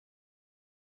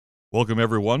Welcome,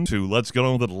 everyone, to Let's Get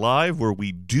On With It Live, where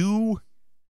we do,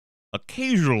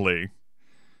 occasionally,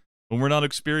 when we're not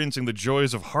experiencing the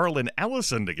joys of Harlan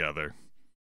Ellison together,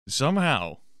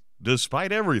 somehow,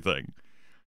 despite everything,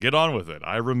 get on with it.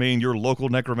 I remain your local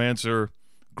necromancer,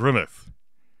 Grimith.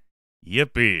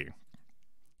 Yippee.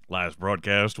 Last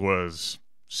broadcast was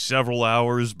several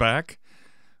hours back.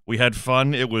 We had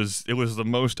fun. It was the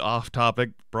most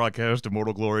off-topic broadcast of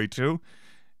Mortal Glory 2.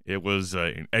 It was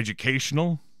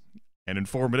educational and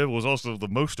informative. It was also the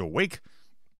most awake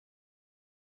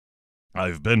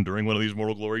I've been during one of these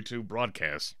Mortal Glory 2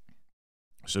 broadcasts.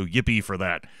 So yippee for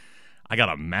that. I got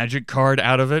a magic card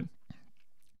out of it,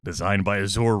 designed by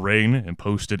Azor Rain and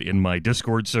posted in my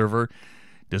Discord server,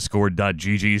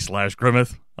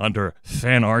 discord.gg/Grimith, under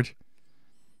fan art.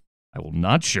 I will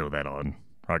not show that on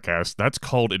broadcast. That's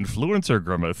called Influencer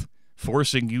Grimith,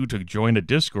 forcing you to join a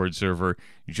Discord server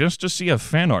just to see a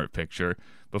fan art picture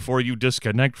before you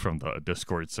disconnect from the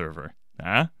Discord server.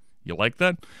 Huh? You like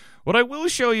that? What I will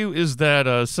show you is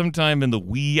that sometime in the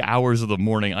wee hours of the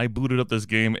morning, I booted up this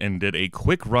game and did a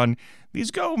quick run.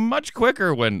 These go much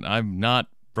quicker when I'm not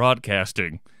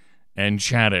broadcasting and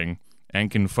chatting and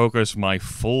can focus my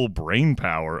full brain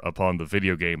power upon the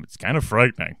video game. It's kind of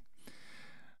frightening.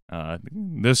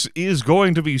 This is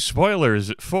going to be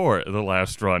spoilers for the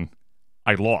last run.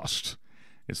 I lost.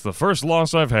 It's the first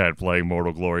loss I've had playing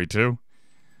Mortal Glory 2.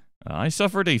 I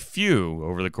suffered a few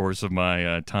over the course of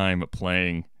my time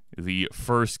playing the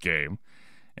first game,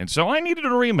 and so I needed a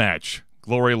rematch,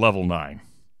 Glory Level 9.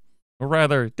 Or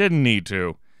rather, didn't need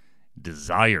to,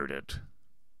 desired it.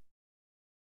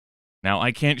 Now,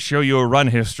 I can't show you a run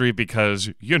history because,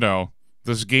 you know,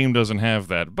 this game doesn't have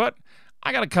that, but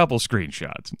I got a couple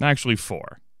screenshots, actually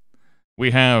 4. We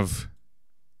have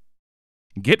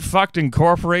Get Fucked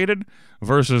Incorporated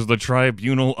versus the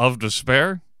Tribunal of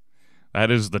Despair. That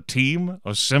is the team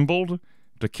assembled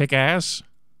to kick ass.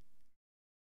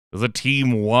 The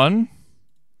team won,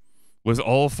 with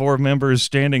all 4 members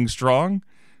standing strong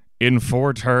in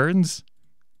 4 turns.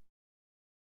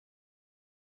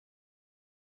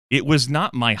 It was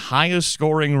not my highest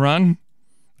scoring run.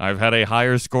 I've had a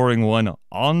higher scoring one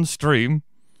on stream,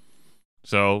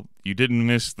 so you didn't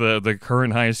miss the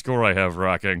current highest score I have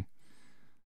rocking.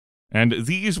 And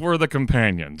these were the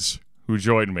companions who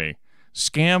joined me.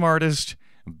 Scam Artist,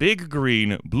 Big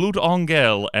Green, Blut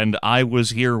Angel, and I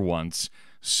Was Here Once.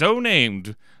 So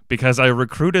named because I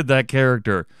recruited that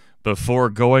character before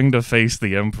going to face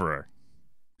the Emperor.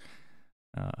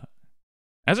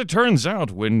 As it turns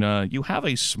out, when you have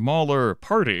a smaller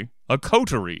party, a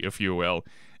coterie, if you will,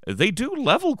 they do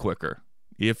level quicker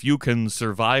if you can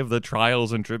survive the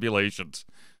trials and tribulations.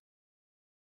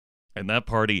 And that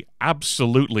party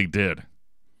absolutely did.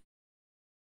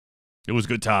 It was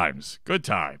good times. Good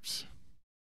times.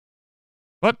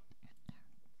 But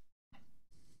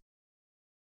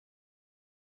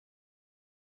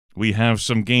we have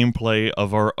some gameplay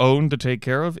of our own to take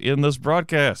care of in this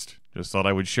broadcast. Just thought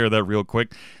I would share that real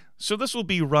quick. So this will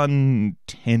be run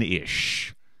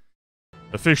 10-ish.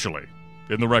 Officially,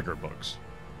 in the record books.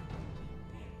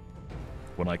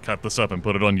 When I cut this up and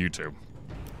put it on YouTube.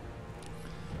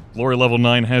 Glory Level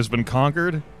 9 has been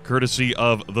conquered, courtesy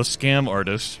of the Scam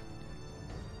Artist.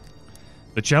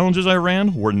 The challenges I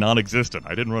ran were non-existent.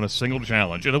 I didn't run a single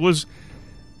challenge, and it was...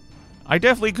 I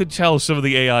definitely could tell some of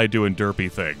the AI doing derpy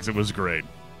things. It was great.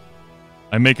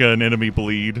 I make an enemy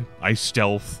bleed, I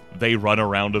stealth, they run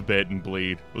around a bit and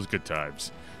bleed. It was good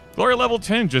times. Glory Level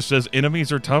 10 just says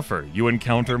enemies are tougher. You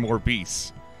encounter more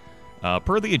beasts.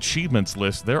 Per the achievements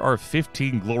list, there are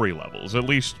 15 glory levels, at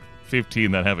least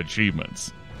 15 that have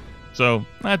achievements. So,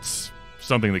 that's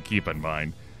something to keep in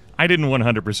mind. I didn't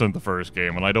 100% the first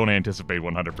game, and I don't anticipate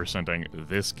 100%ing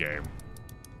this game.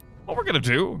 What we're going to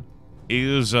do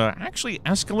is actually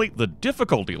escalate the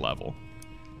difficulty level.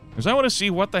 Because I want to see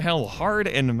what the hell Hard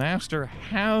and Master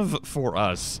have for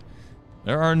us.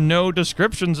 There are no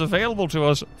descriptions available to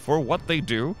us for what they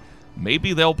do.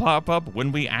 Maybe they'll pop up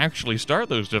when we actually start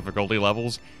those difficulty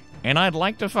levels, and I'd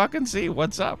like to fucking see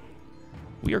what's up.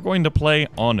 We are going to play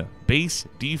on base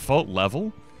default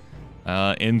level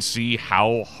and see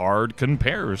how hard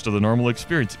compares to the normal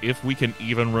experience, if we can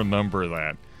even remember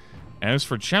that. As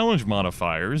for challenge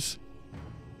modifiers,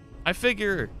 I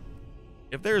figure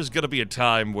if there's going to be a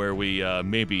time where we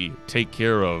maybe take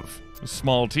care of a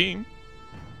small team,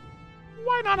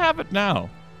 why not have it now?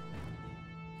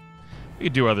 We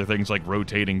could do other things like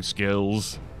rotating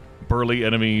skills, burly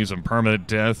enemies, and permanent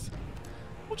death.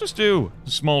 We'll just do a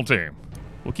small team.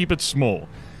 We'll keep it small.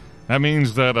 That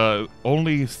means that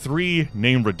only 3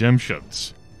 name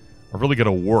redemptions are really going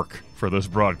to work for this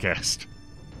broadcast.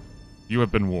 You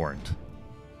have been warned.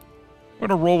 I'm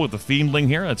going to roll with the Fiendling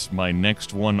here. That's my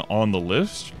next one on the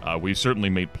list. We certainly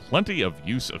made plenty of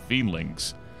use of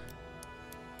Fiendlings.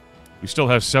 We still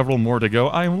have several more to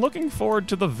go. I'm looking forward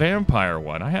to the Vampire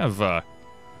one. I have a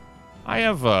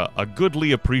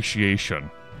goodly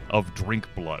appreciation of drink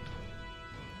blood.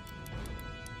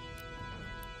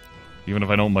 Even if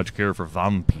I don't much care for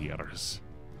vampires.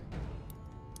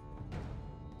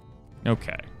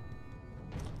 Okay.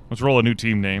 Let's roll a new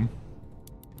team name.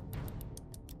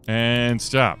 And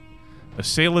stop.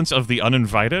 Assailants of the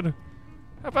Uninvited?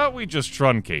 How about we just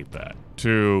truncate that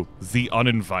to the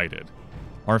Uninvited?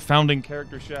 Our founding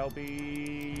character shall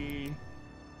be...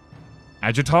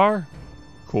 Agitar?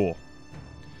 Cool.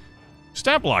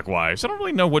 Stat block-wise, I don't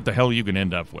really know what the hell you can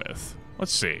end up with.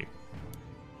 Let's see.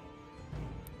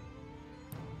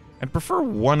 I'd prefer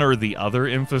one or the other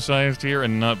emphasized here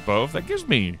and not both. That gives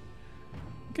me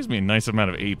a nice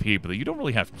amount of AP, but you don't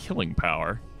really have killing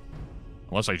power.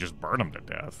 Unless I just burn them to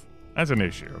death. That's an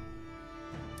issue.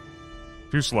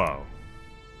 Too slow.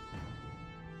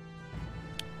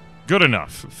 Good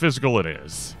enough. Physical it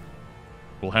is.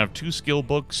 We'll have 2 skill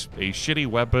books, a shitty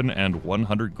weapon, and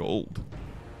 100 gold.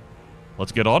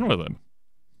 Let's get on with it.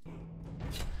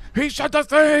 He said the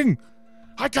thing!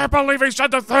 I can't believe he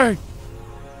said the thing!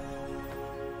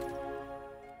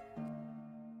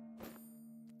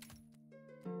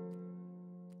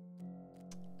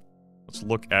 Let's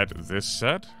look at this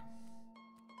set.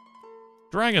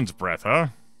 Dragon's Breath, huh?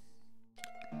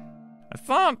 I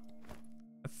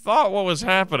thought what was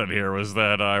happening here was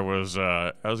that I was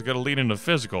gonna lean into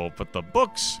physical, but the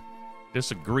books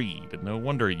disagreed. No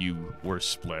wonder you were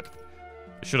split.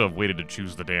 I should have waited to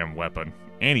choose the damn weapon.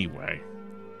 Anyway.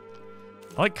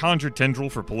 I like Conjure Tendril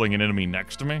for pulling an enemy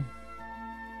next to me.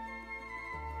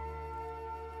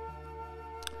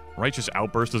 Righteous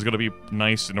Outburst is going to be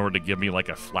nice in order to give me, like,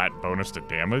 a flat bonus to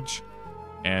damage.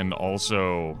 And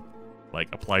also, like,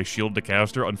 apply shield to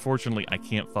caster. Unfortunately, I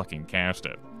can't fucking cast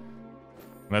it.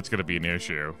 And that's going to be an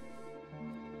issue.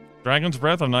 Dragon's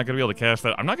Breath, I'm not going to be able to cast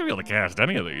that. I'm not going to be able to cast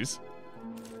any of these.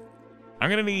 I'm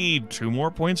going to need 2 more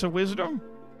points of wisdom.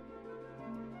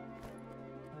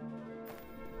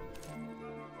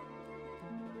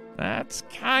 That's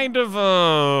kind of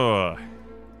a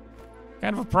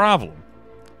problem.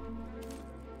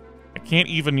 I can't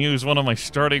even use one of my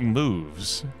starting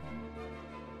moves.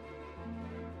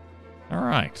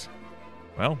 Alright.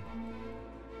 Well.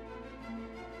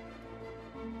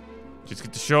 Just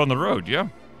get the show on the road, yeah?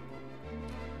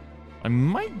 I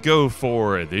might go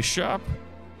for this shop.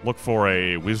 Look for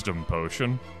a wisdom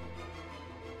potion.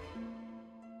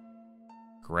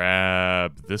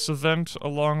 Grab this event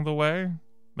along the way.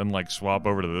 Then, like, swap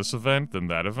over to this event, then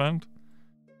that event.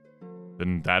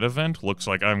 Then that event looks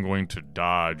like I'm going to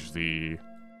dodge the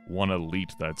one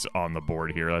elite that's on the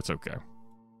board here. That's okay.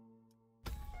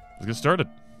 Let's get started.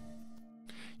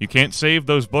 You can't save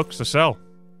those books to sell.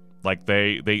 Like,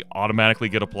 they automatically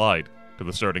get applied to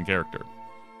the starting character.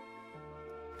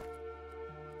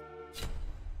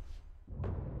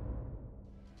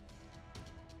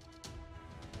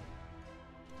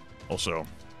 Also,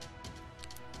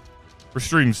 for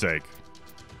stream's sake,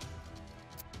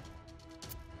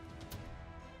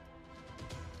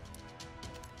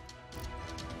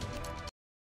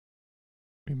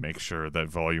 let me make sure that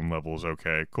volume level is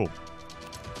okay. Cool.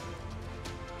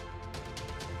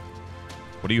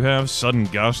 What do you have? Sudden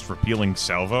Gust, Repealing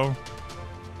Salvo?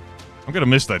 I'm gonna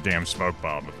miss that damn smoke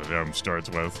bomb that the dome starts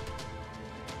with.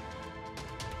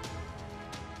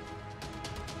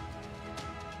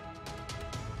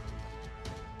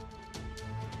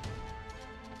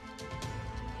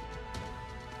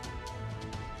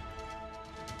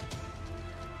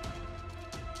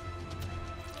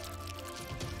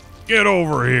 Get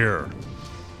over here!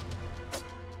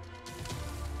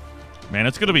 Man,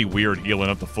 it's gonna be weird healing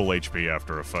up to full HP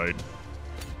after a fight.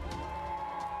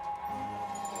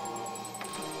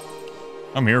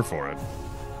 I'm here for it.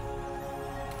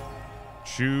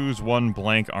 Choose 1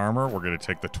 blank armor. We're gonna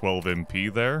take the 12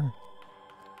 MP there.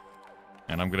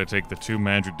 And I'm gonna take the 2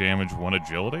 magic damage, 1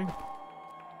 agility.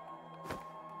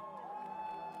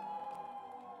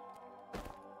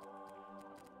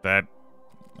 That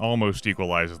almost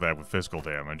equalizes that with physical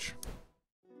damage.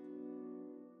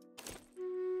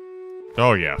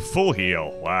 Oh yeah, full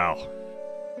heal. Wow.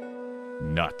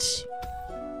 Nuts.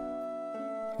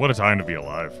 What a time to be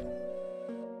alive.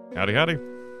 Howdy, howdy.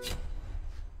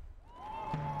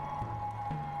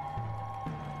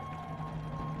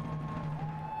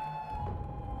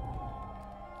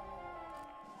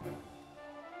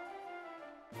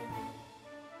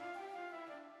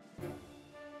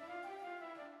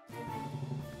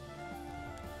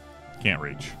 Can't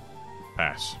reach.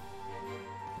 Pass.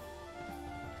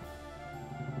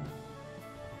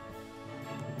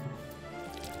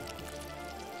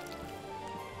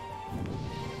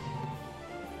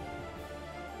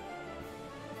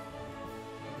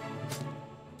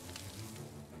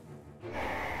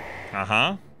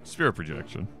 Uh-huh. Spirit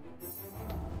projection.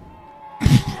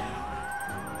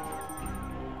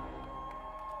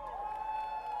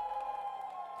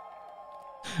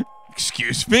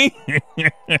 Excuse me?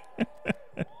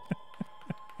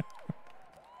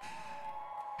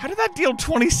 How did that deal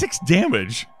 26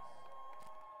 damage?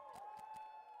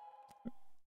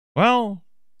 Well,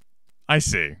 I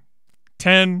see.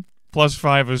 10 plus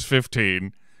 5 is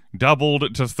 15.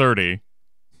 Doubled to 30.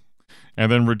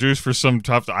 And then reduced for some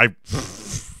tough...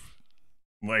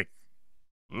 like...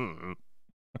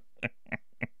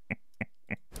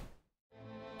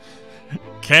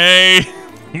 Okay.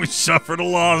 We suffered a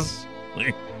loss.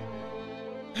 Like,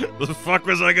 what the fuck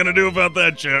was I gonna do about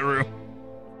that, chat room?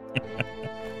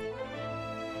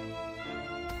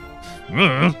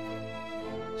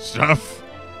 Stuff.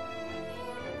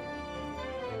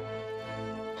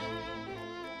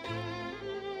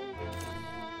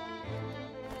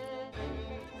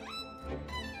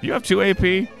 You have 2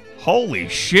 AP? Holy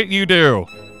shit, you do.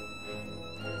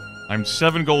 I'm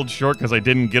 7 gold short because I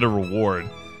didn't get a reward,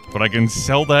 but I can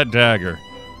sell that dagger.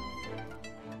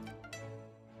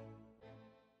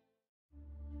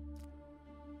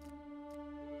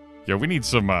 Yeah, we need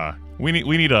some, we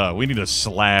need a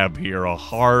slab here, a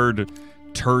hard,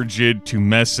 turgid,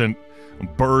 tumescent,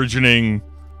 burgeoning,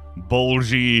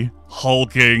 bulgy,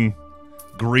 hulking,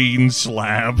 green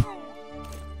slab.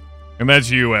 And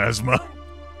that's you, Asthma.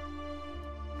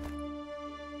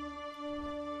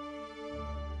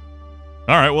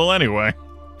 Alright, well, anyway.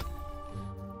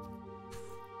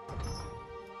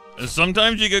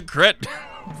 Sometimes you get crit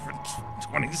for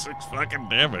 26 fucking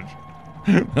damage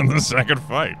in the second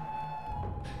fight.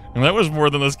 And that was more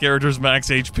than this character's max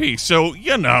HP, so,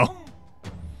 you know.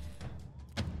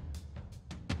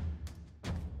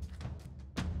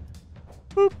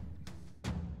 Boop.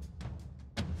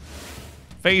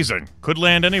 Phasing. Could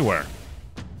land anywhere.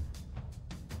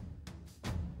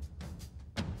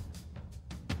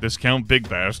 Discount big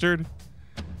bastard?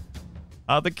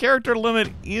 The character limit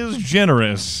is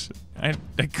generous. I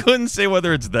couldn't say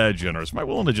whether it's that generous. Am I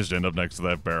willing to just end up next to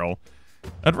that barrel?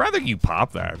 I'd rather you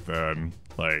pop that than,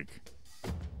 like,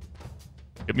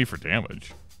 hit me for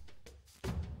damage. I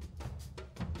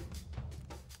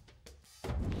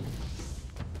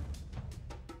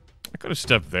could have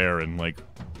stepped there and, like,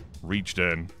 reached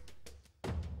in.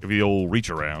 Give you the old reach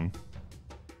around.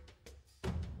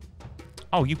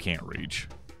 Oh, you can't reach.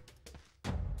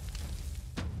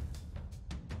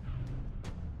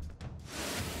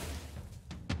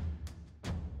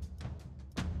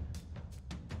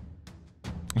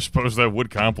 I suppose that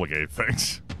would complicate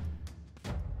things.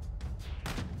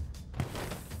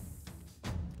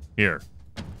 Here.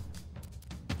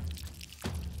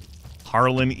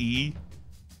 Harlan E.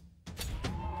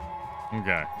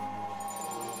 Okay.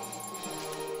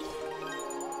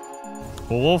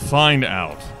 Well, we'll find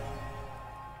out.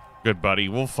 Good buddy,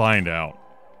 we'll find out.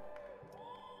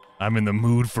 I'm in the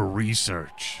mood for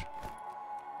research.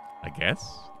 I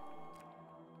guess?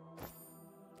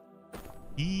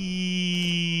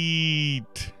 Heat.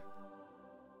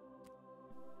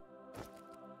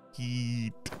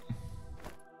 Heat.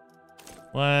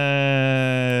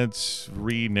 Let's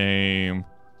rename.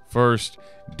 First,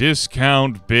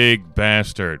 discount big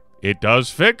bastard. It does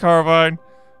fit, Carvine.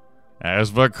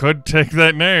 Asva could take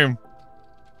that name.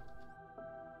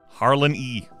 Harlan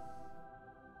E.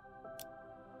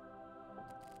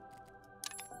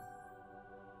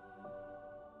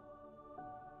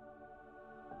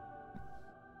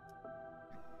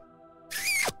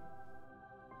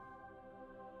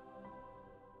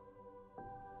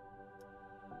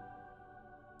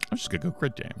 I'm just gonna go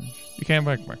crit damage. You can't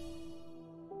make me.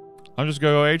 I'm just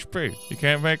gonna go HP. You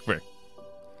can't make me.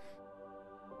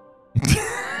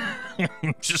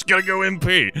 Just gonna go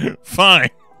MP. Fine.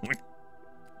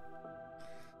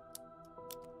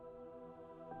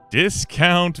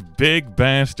 Discount big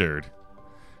bastard.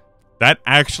 That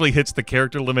actually hits the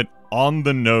character limit on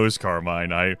the nose,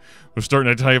 Carmine. I was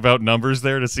starting to type out numbers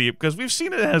there to see it, because we've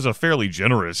seen it as a fairly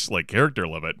generous, like, character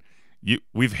limit.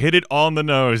 We've hit it on the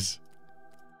nose.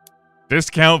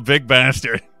 Discount big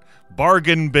bastard.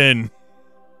 Bargain bin.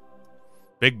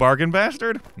 Big bargain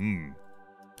bastard?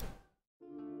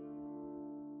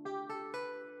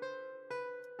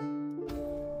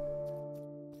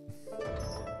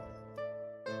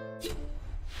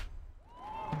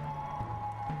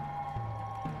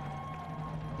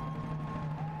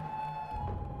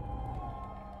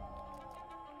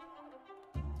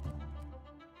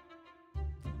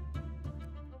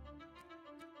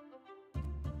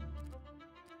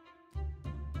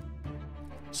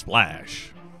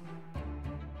 Splash.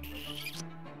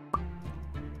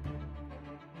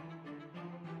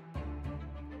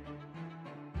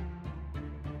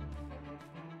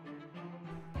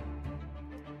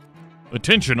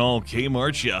 Attention all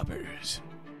Kmart shoppers.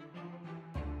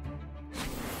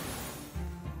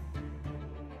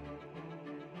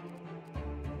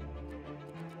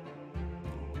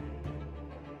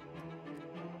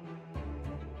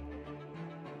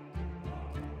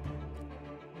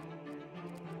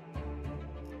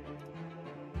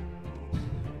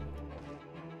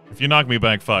 If you knock me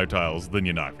back 5 tiles, then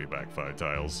you knock me back 5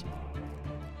 tiles.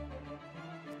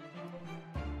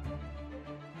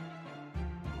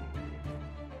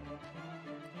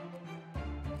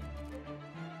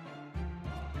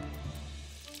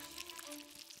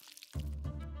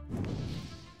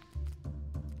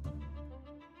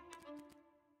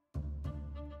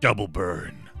 Double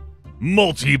burn.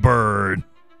 Multi-burn.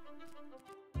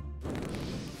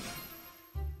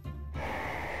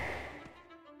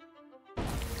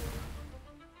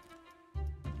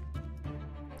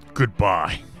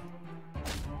 Goodbye.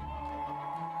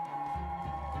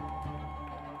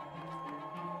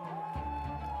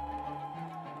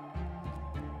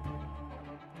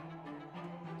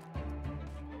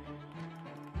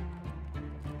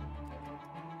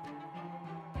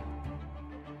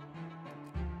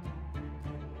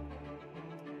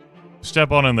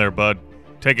 Step on in there, bud.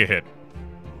 Take a hit.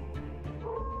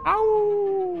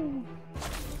 Ow!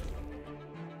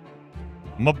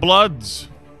 My bloods.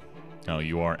 Oh,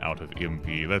 you are out of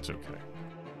MP. That's okay.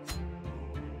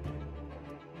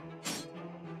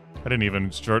 I didn't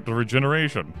even start the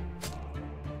regeneration.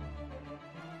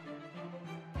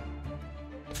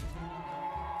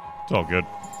 It's all good.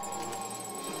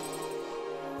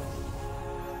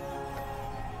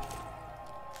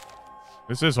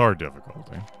 This is hard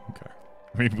difficulty. Okay.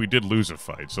 I mean, we did lose a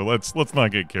fight, so let's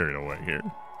not get carried away here.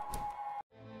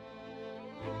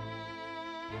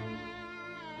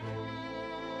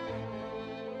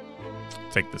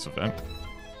 Take this event.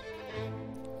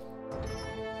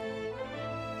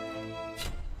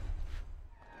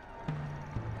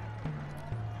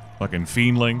 Fucking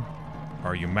fiendling.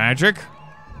 Are you magic?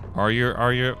 Are you?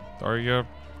 There's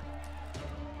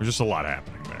just a lot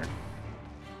happening there.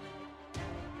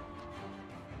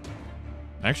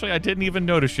 Actually, I didn't even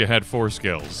notice you had 4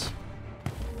 skills.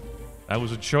 That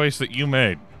was a choice that you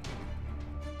made.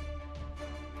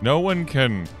 No one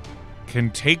can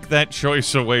take that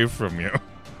choice away from you.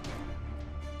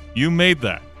 You made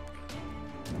that.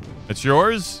 It's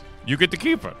yours. You get to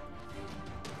keep it.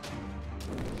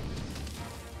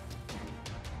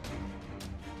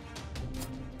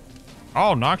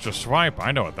 Oh, Noxious Swipe.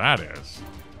 I know what that is.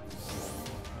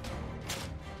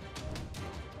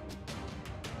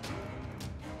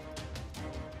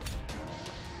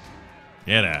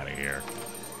 Get out of here.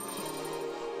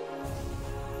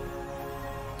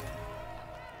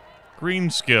 Green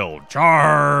skill.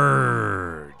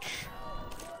 Charge.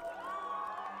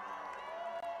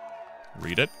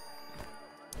 Read it.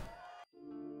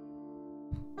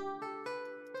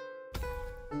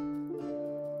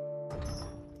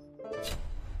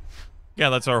 Yeah,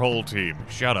 that's our whole team.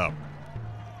 Shut up.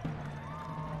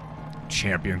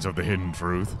 Champions of the hidden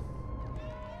truth.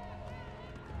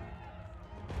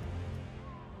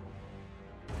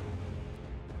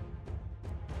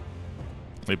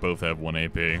 They both have 1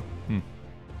 AP.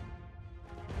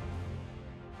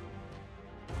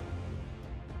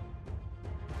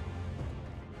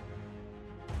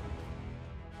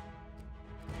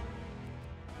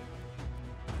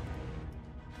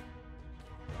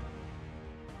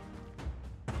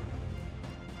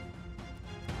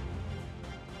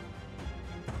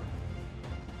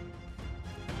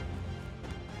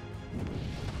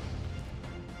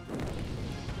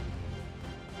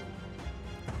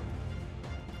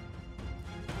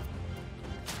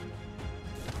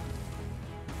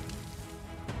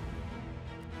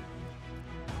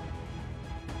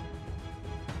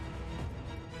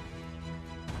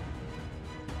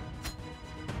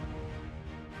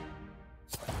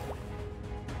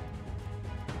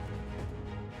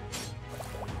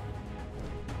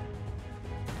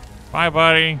 Bye,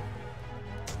 buddy.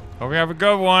 Hope you have a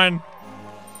good one.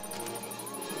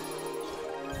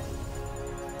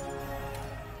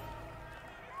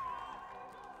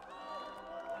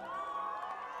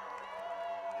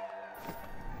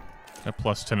 That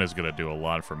plus 10 is going to do a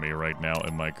lot for me right now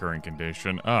in my current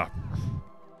condition.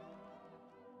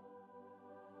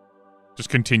 Just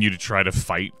continue to try to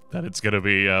fight that it's going to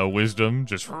be wisdom.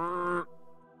 Just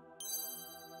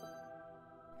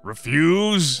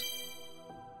refuse.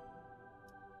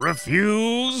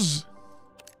 Refuse!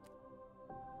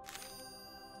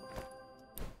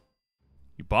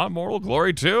 You bought Mortal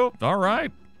Glory too?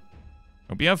 Alright.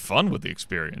 Hope you have fun with the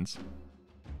experience.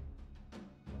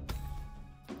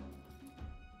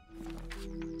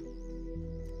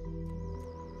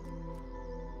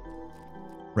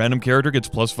 Random character gets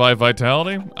 +5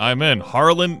 vitality? I'm in.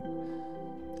 Harlan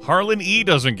E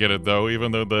doesn't get it, though,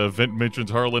 even though the event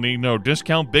mentions Harlan E. No,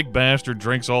 discount big bastard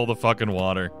drinks all the fucking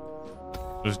water.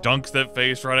 Just dunks that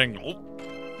face right in. Oh.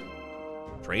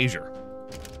 Treasure.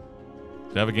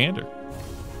 Navigator.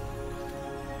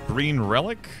 Green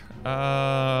relic?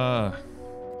 I'm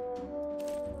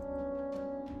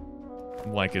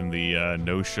liking the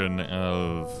notion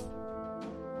of...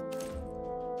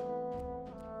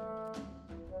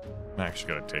 I'm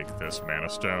actually gonna take this mana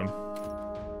stone.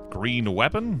 Green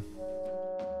weapon?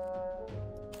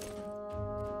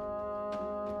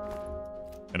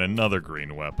 And another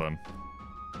green weapon.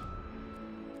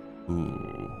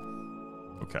 Ooh.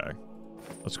 Okay.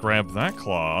 Let's grab that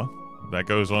claw. That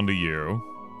goes onto you.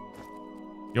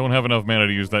 You don't have enough mana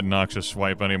to use that noxious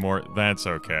swipe anymore. That's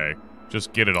okay.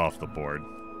 Just get it off the board.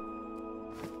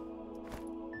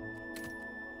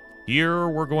 Here,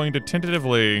 we're going to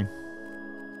tentatively,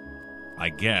 I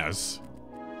guess,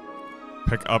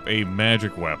 pick up a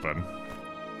magic weapon.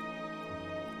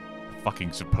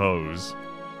 Fucking suppose.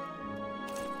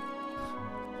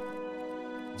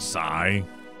 Sigh.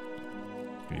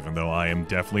 Even though I am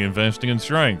definitely investing in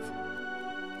strength.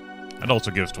 It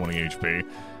also gives 20 HP.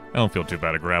 I don't feel too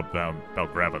bad about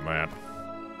grabbing that.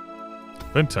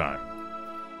 Fin time.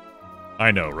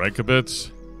 I know, right,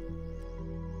 Kibitz?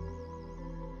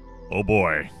 Oh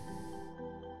boy.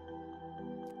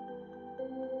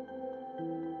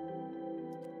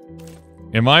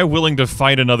 Am I willing to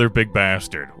fight another big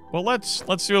bastard? Well, let's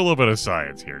do a little bit of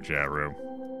science here, chat room.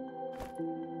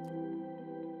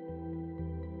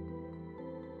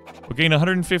 We'll gain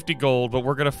 150 gold, but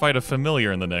we're gonna fight a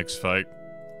familiar in the next fight.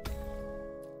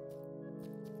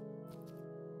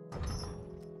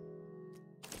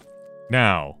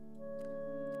 Now,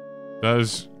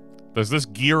 does this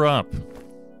gear up?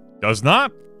 Does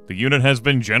not? The unit has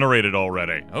been generated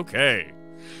already. Okay.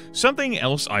 Something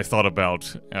else I thought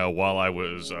about while I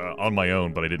was on my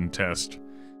own, but I didn't test,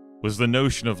 was the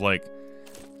notion of, like,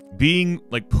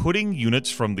 putting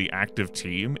units from the active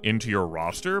team into your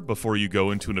roster before you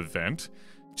go into an event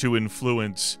to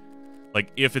influence,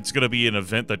 like, if it's going to be an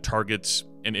event that targets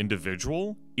an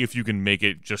individual, if you can make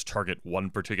it just target one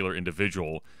particular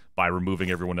individual by removing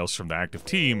everyone else from the active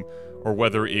team, or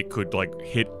whether it could, like,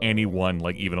 hit anyone,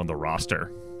 like, even on the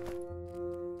roster.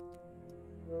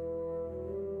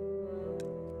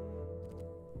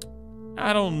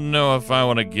 I don't know if I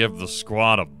want to give the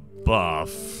squad a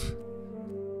buff,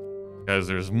 because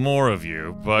there's more of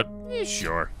you, but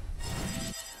sure.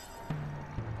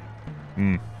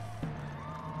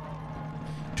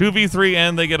 2v3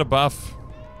 and they get a buff.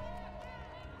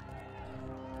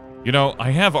 You know, I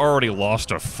have already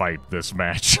lost a fight this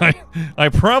match. I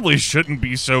probably shouldn't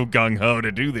be so gung-ho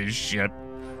to do this shit,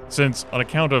 since on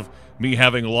account of me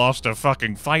having lost a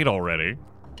fucking fight already.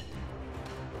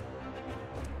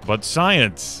 But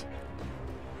science.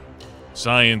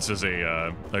 Science is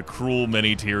a cruel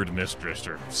many-tiered mistress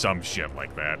or some shit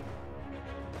like that.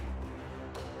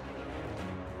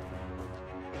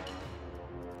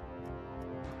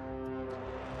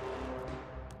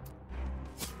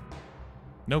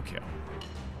 No kill.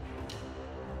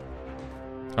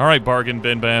 Alright, bargain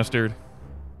bin bastard.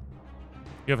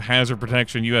 You have hazard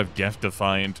protection, you have death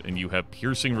defiant, and you have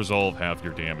piercing resolve. Half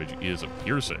your damage is a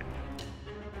piercing.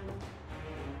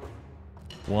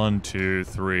 1, 2,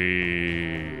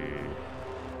 3.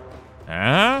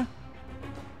 Huh?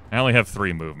 I only have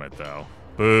 3 movement, though.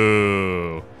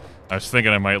 Boo. I was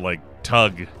thinking I might, like,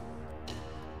 tug.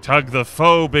 Tug the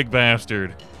foe, big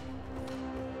bastard.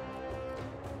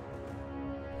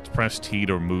 Let's press T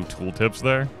to remove tooltips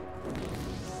there.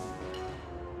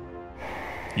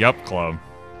 Yup, club.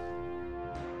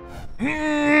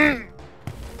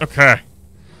 Okay.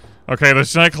 Okay, the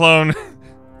cyclone...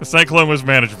 The cyclone was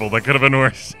manageable. That could have been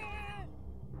worse.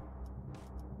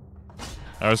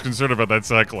 I was concerned about that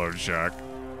cyclone shock.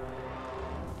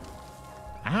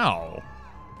 Ow.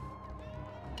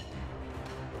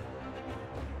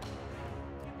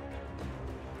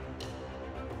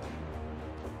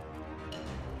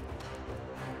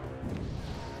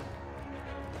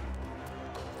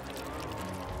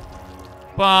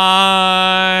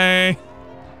 Bye.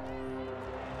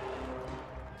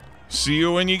 See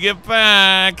you when you get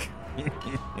back.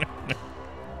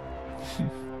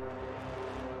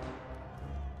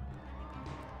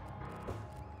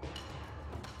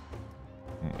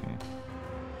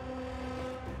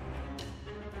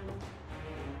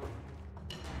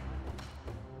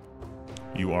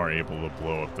 You are able to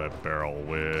blow up that barrel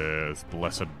with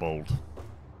Blessed Bolt.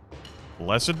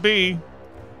 Blessed be.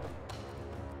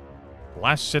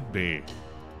 Blessed be.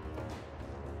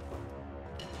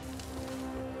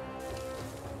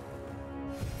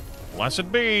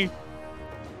 Blessed be.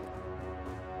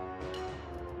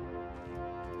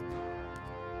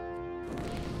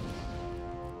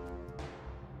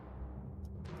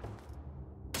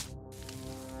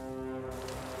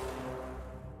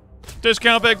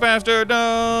 Discount, big bastard!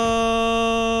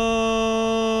 No!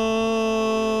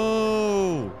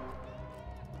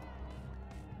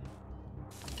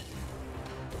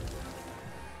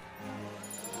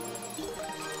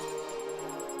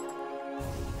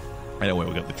 Anyway,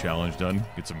 we got the challenge done.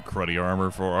 Get some cruddy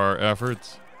armor for our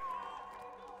efforts.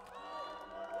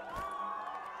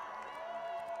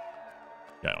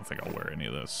 Yeah, I don't think I'll wear any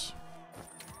of this.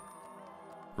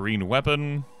 Green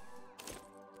weapon.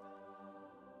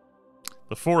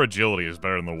 The 4 agility is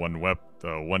better than the 1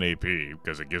 AP,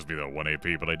 because it gives me the 1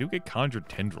 AP, but I do get Conjured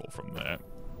Tendril from that.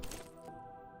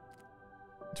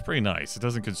 It's pretty nice. It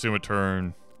doesn't consume a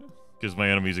turn. Gives my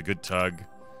enemies a good tug.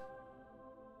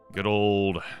 Good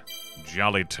old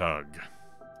jolly tug.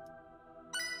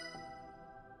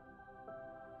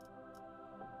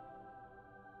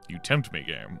 You tempt me,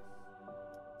 game.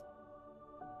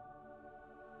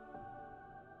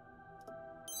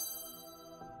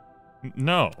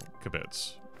 No,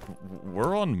 Kibitz.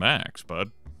 We're on max,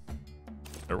 bud.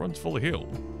 Everyone's fully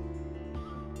healed.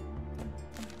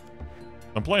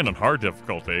 I'm playing on hard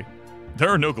difficulty. There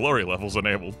are no glory levels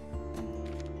enabled.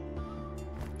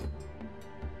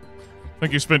 I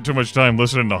think you spent too much time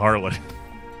listening to Harley.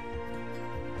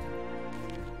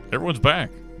 Everyone's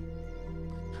back.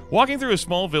 Walking through a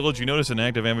small village, you notice an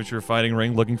active amateur fighting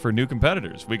ring looking for new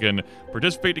competitors. We can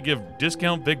participate to give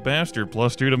discount big bastard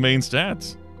 +2 to main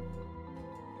stats.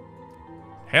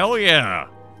 Hell yeah!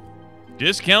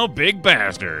 Discount big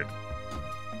bastard.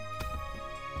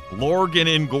 Lorgan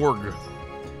and Gorg.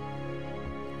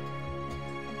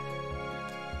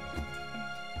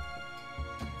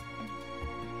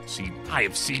 See, I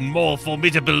have seen more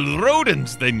formidable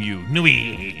rodents than you.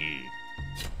 Nui.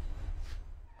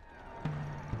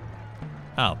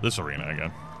 Oh, this arena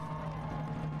again.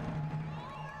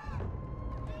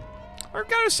 I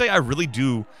gotta say, I really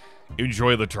do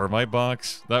enjoy the termite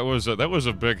box. That was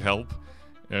a big help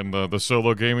in the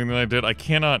solo gaming that I did. I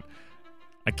cannot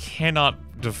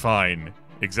define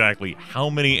exactly how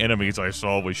many enemies I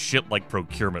saw with shit like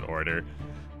procurement order.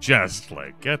 Just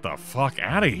like, get the fuck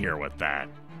out of here with that.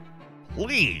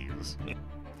 Please.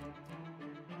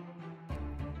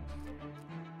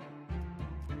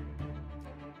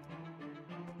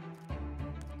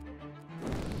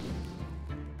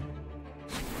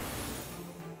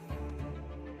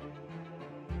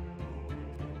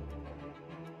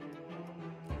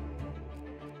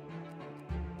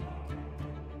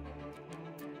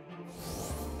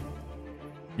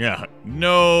 Yeah,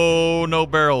 no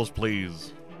barrels,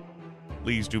 please.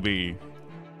 Please do be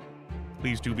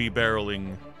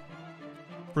barreling.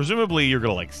 Presumably, you're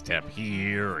gonna, like, step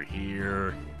here or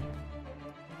here.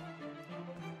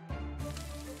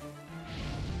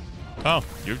 Oh,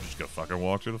 you're just gonna fucking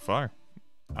walk through the fire.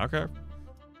 Okay.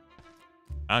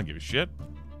 I don't give a shit.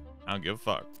 I don't give a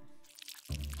fuck.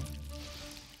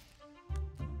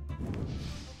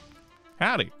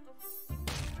 Howdy.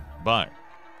 Bye.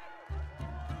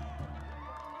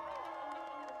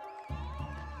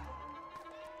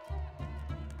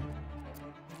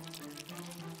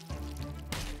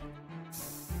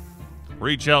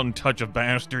 Reach out and touch a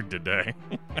bastard today.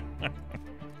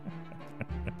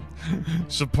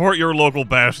 Support your local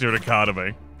bastard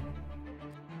economy.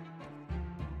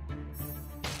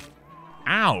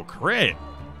 Ow, crit.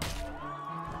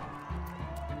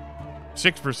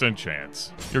 6%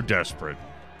 chance. You're desperate.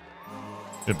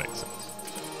 It makes sense.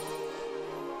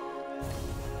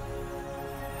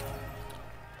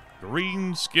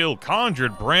 Green skill.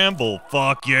 Conjured Bramble.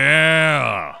 Fuck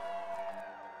yeah.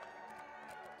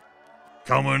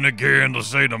 Coming again to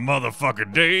say the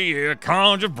motherfucking day, yeah,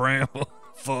 Conjure Bramble.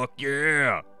 Fuck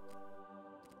yeah.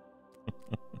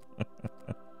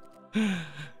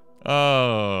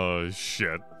 Oh,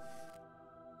 shit.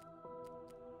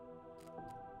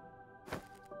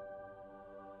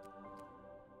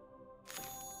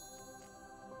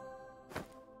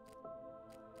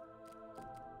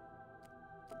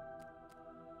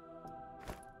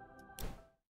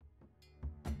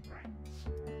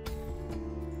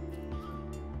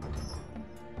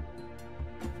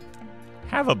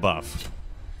 Have a buff.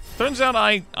 Turns out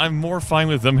I'm more fine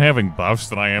with them having buffs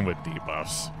than I am with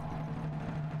debuffs.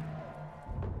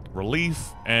 Relief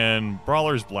and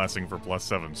Brawler's Blessing for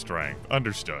 +7 strength.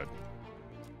 Understood.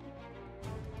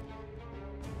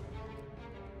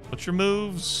 What's your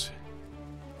moves?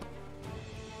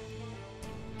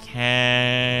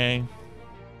 Okay.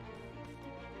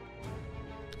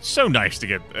 So nice to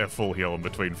get a full heal in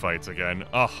between fights again.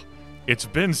 Oh, it's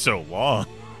been so long.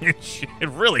 It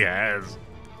really has.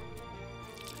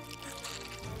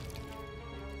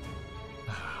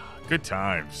 Good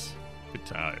times. Good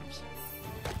times.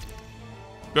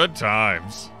 Good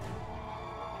times.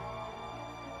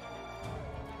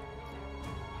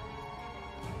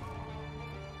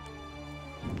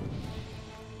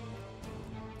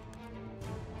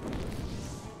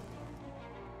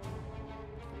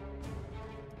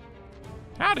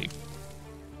 Howdy.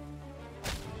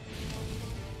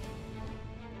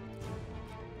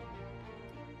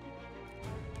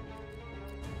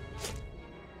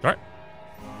 All right.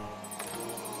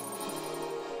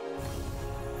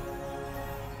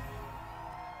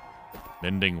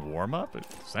 Mending warm-up?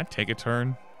 Does that take a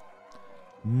turn?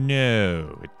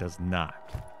 No, it does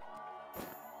not.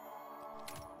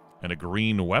 And a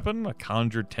green weapon, a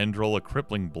conjured tendril, a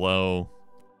crippling blow,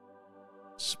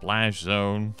 splash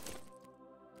zone.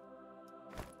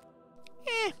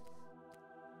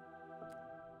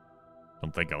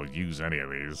 Don't think I'll use any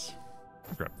of these.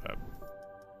 Grab that.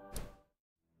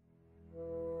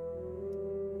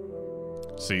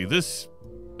 See, this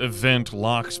event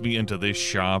locks me into this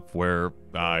shop where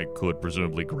I could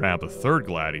presumably grab a third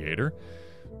gladiator.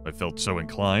 If I felt so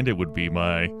inclined, it would be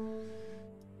my...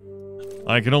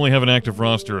 I can only have an active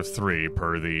roster of 3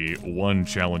 per the 1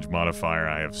 challenge modifier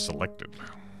I have selected.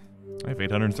 I have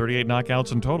 838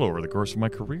 knockouts in total over the course of my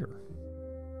career.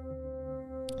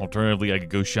 Alternatively, I could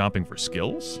go shopping for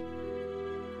skills.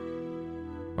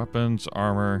 Weapons,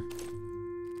 armor.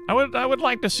 I would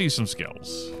like to see some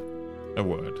skills. I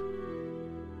would.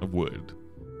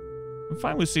 I'm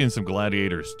fine with seeing some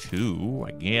gladiators too,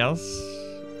 I guess.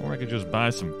 Or I could just buy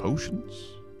some potions.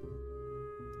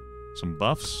 Some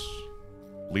buffs.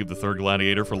 Leave the third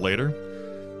gladiator for later.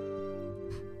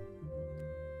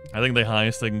 I think the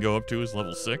highest they can go up to is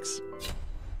level 6.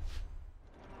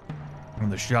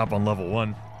 And the shop on level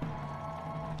 1.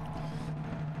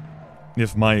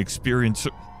 If my experience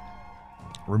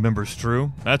remembers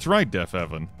true. That's right, Def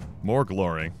Evan. More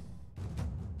glory.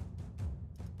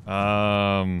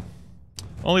 Only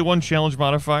 1 challenge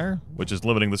modifier, which is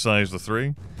limiting the size to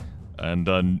 3.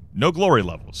 And no glory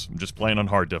levels. I'm just playing on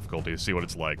hard difficulty to see what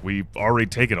it's like. We've already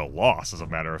taken a loss, as a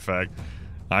matter of fact.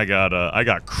 I got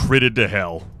critted to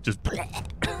hell. Just,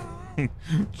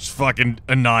 just fucking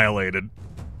annihilated.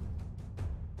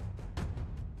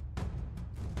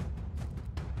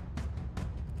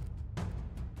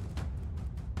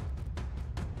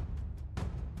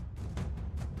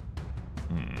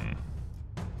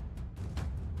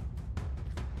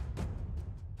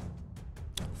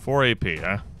 Four AP,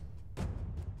 huh?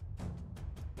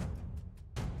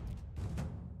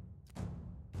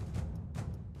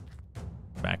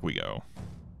 Back we go.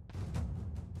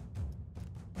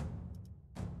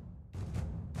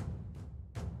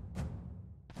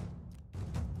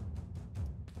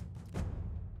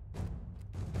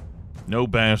 No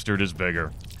bastard is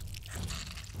bigger.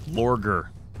 Lorger.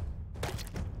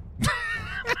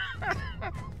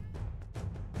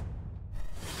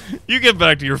 You get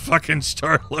back to your fucking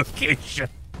start location.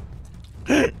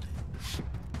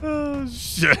 Oh,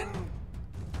 shit.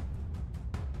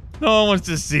 No one wants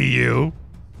to see you.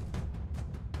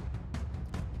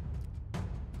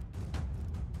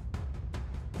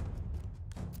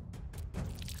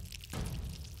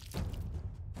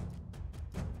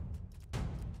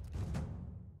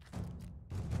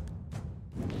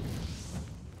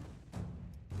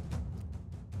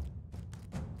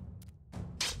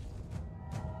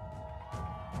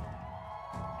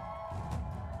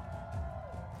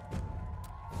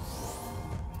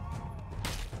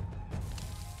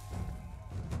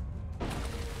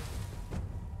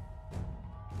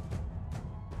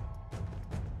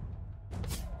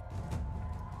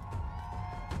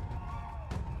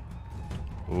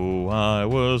 Oh, I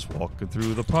was walking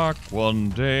through the park one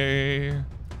day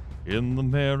in the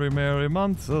merry, merry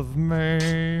month of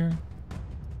May.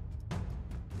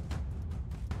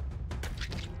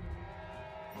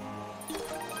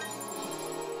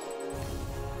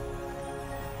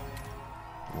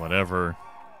 Whatever.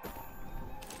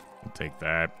 I'll take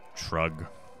that. Shrug.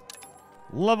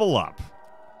 Level up.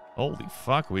 Holy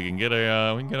fuck, we can get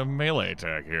a melee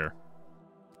attack here.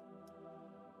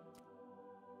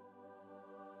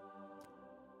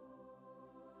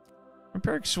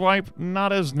 Empiric swipe,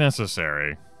 not as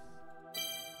necessary.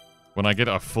 When I get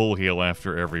a full heal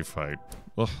after every fight.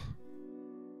 Ugh.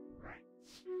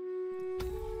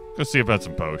 Go see about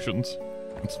some potions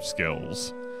and some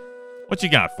skills. What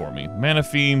you got for me? Mana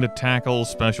Fiend, Tackle,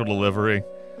 Special Delivery.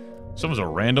 Someone's a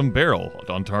random barrel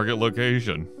on target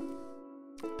location.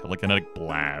 Telekinetic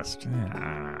blast.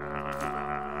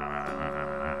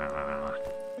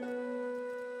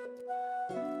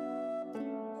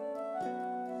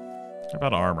 How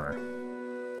about armor?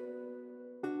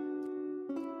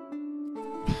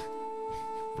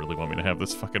 Really want me to have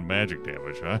this fucking magic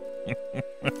damage, huh?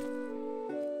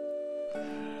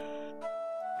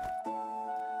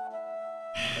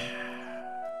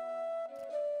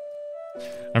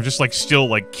 I'm just like still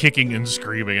like kicking and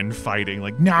screaming and fighting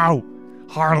like, no!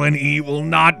 Harlan E will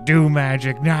not do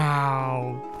magic,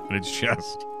 no! And it's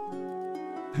just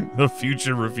the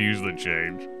future refused to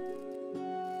change.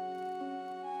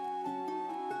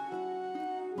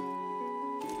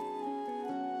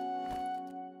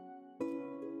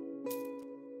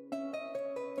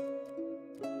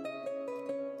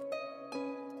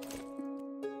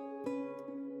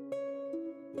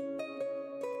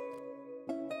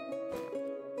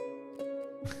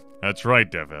 That's right,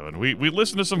 Dev Evan. We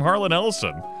listened to some Harlan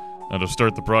Ellison to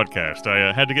start the broadcast.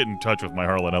 I had to get in touch with my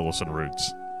Harlan Ellison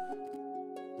roots.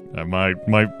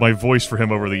 My voice for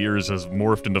him over the years has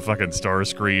morphed into fucking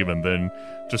Starscream and then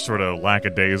just sort of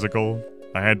lackadaisical.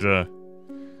 I had to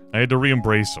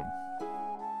re-embrace him.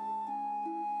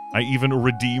 I even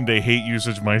redeemed a hate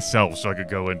usage myself so I could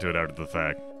go into it after the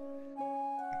fact.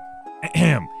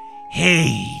 Ahem.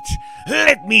 Hate.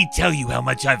 Let me tell you how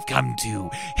much I've come to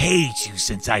hate you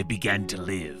since I began to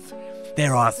live.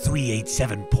 There are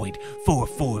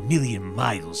 387.44 million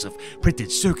miles of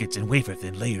printed circuits and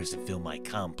wafer-thin layers that fill my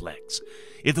complex.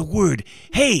 If the word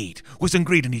hate was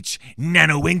engraved in each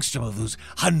nano-angstrom of those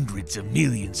hundreds of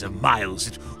millions of miles,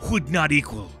 it would not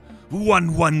equal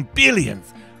 1/1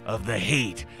 billionth of the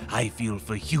hate I feel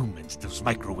for humans this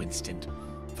micro-instant.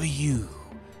 For you.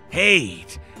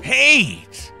 Hate.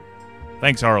 Hate!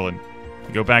 Thanks, Harlan.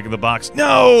 Go back in the box.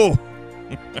 No!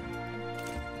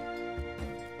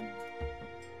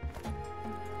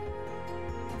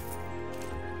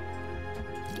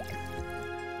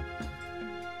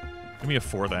 Give me a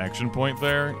 4th action point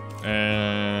there,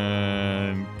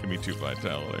 and give me 2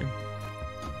 vitality.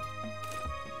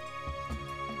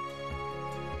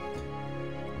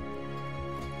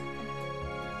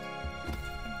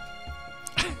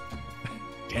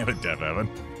 Damn it, Dev Evan.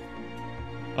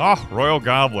 Oh, Royal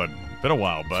Goblin. Been a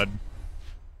while, bud.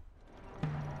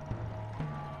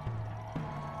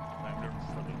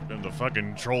 For him to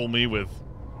fucking troll me with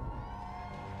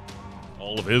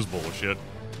all of his bullshit.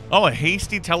 Oh, a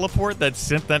hasty teleport that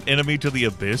sent that enemy to the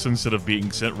abyss instead of being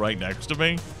sent right next to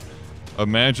me?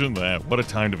 Imagine that. What a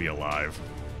time to be alive.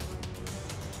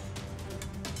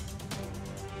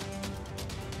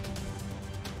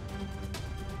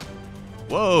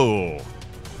 Whoa.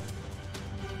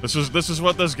 This is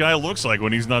what this guy looks like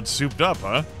when he's not souped up,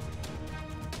 huh?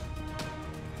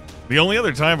 The only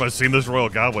other time I've seen this Royal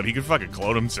Goblin, he could fucking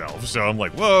clone himself, so I'm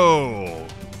like, whoa!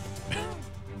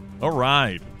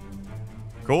 Alright.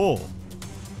 Cool.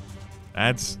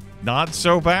 That's not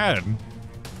so bad.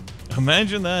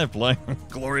 Imagine that, playing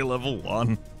Glory level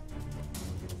 1.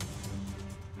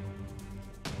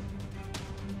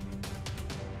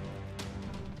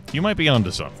 You might be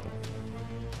onto something.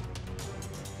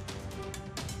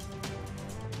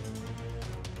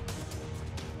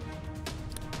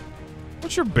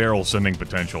 What's your barrel sending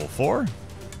potential? 4? You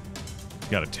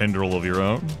got a tendril of your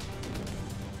own?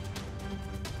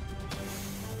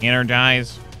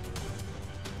 Energize.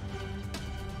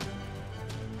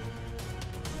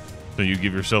 So you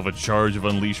give yourself a charge of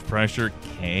unleashed pressure.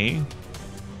 K.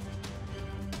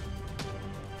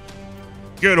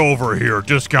 Get over here.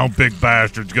 Discount Big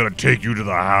Bastard's gonna take you to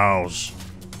the house.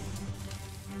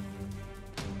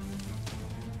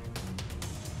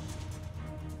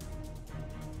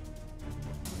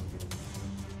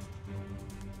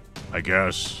 I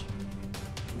guess.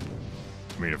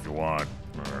 I mean, if you want.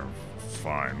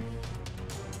 Fine.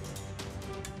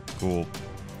 Cool.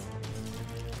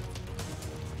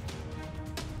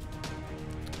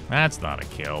 That's not a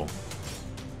kill.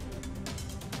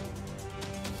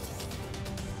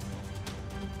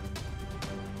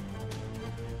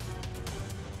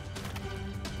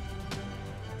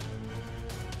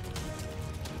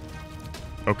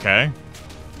 Okay.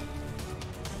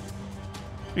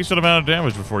 Decent amount of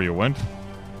damage before you went.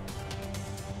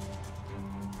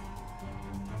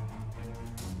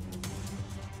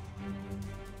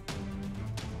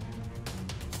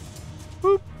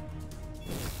 Boop.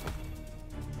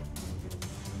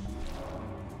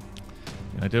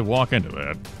 I did walk into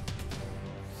that.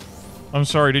 I'm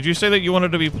sorry, did you say that you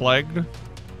wanted to be plagued?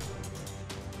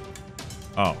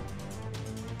 Oh.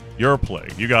 You're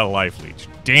plagued. You got a life leech.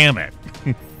 Damn it.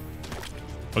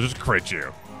 I'll just crit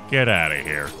you. Get out of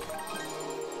here.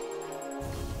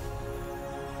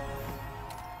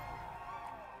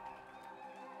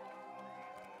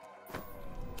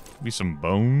 Give me some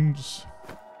bones.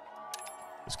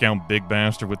 Discount Big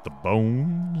Bastard with the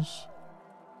bones.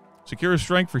 Secure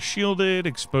Strike for shielded.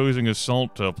 Exposing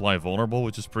Assault to apply vulnerable,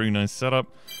 which is pretty nice setup.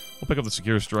 We'll pick up the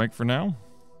Secure Strike for now.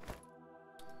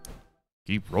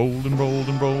 Keep rolling,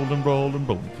 rolling, rolling, rolling,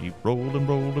 rolling. Keep rolling,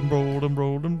 rolling, rolling,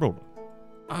 rolling, rolling.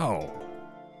 Ow.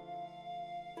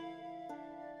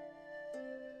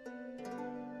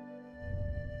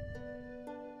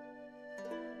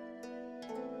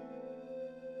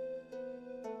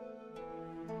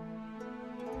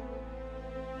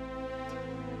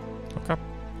 Okay.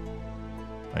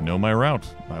 I know my route.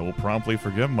 I will promptly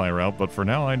forgive my route, but for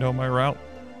now I know my route.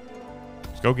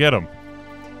 Let's go get him.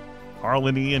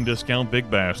 Harlany and Discount Big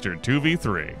Bastard,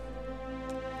 2v3.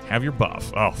 Have your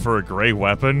buff. Oh, for a gray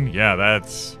weapon? Yeah,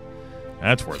 that's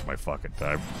worth my fucking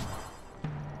time.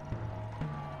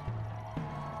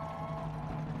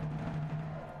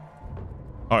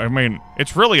 Oh, I mean,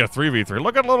 it's really a 3v3.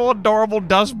 Look at little adorable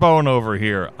Dustbone over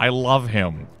here. I love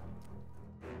him.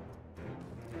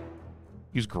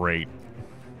 He's great.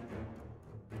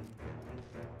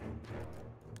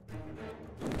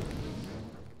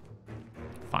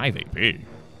 Five AP.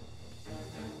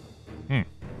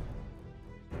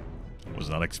 Was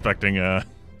not expecting a...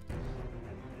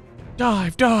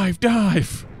 Dive, dive,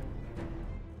 dive!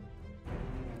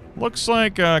 Looks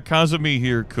like Kazumi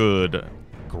here could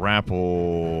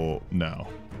grapple... No.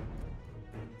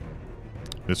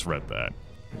 Misread that.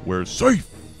 We're safe!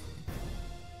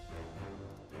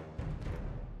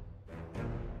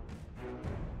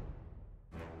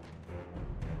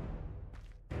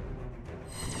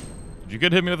 You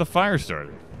could hit me with a fire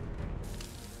starter.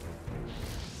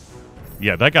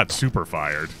 Yeah, that got super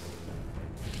fired.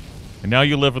 And now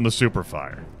you live in the super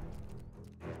fire.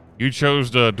 You chose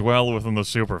to dwell within the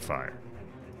super fire.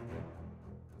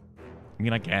 I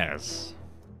mean, I guess.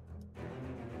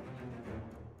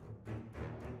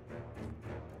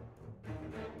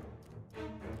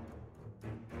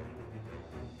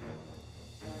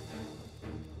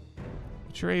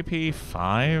 What's your AP?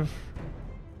 5?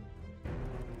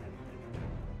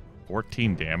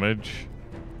 14 damage.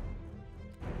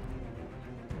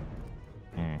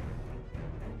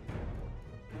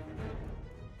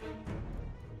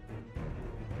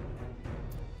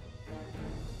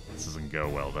 This doesn't go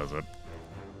well, does it?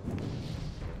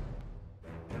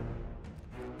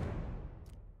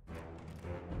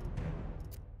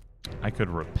 I could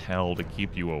repel to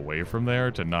keep you away from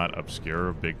there to not obscure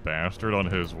a Big Bastard on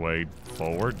his way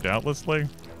forward, doubtlessly.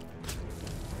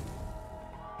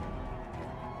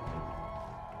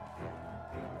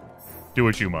 Do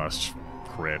what you must.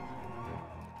 Crit.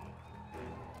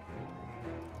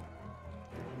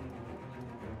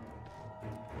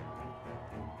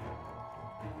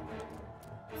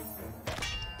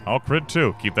 I'll crit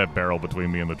too. Keep that barrel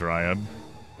between me and the Dryad.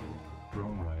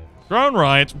 Drone riots. Drone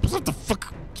riots? What the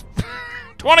fuck?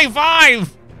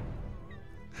 25!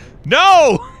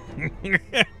 No!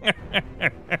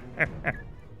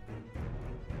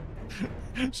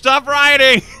 Stop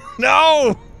rioting!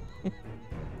 No!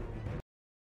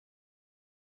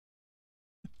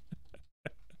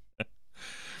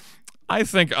 I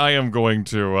think I am going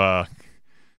to,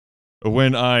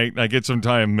 when I get some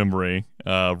time memory,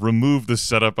 remove the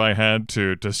setup I had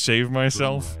to save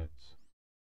myself.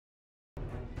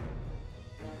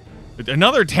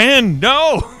 Another 10!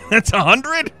 No! That's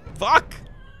 100? Fuck!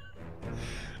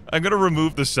 I'm gonna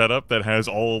remove the setup that has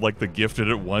all, like, the gifted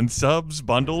at once subs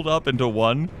bundled up into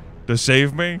one to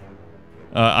save me.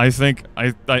 I think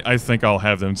I'll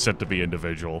have them set to be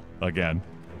individual again.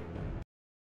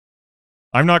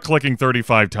 I'm not clicking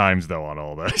 35 times, though, on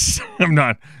all this. I'm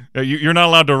not... You're not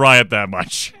allowed to riot that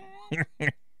much.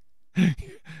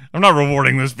 I'm not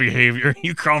rewarding this behavior.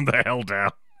 You calm the hell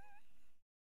down.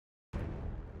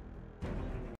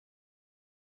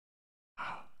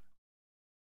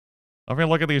 I mean,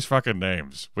 look at these fucking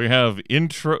names. We have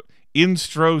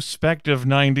Introspective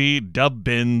 90, Dub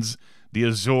Bins, The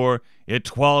Azure,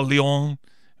 Etoile Lion,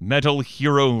 Metal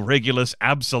Hero Regulus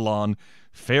Absalon,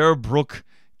 Fairbrook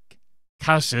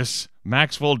Cassis,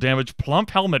 Maxwell Damage, Plump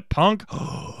Helmet Punk.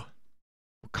 We're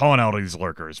calling out these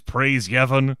lurkers. Praise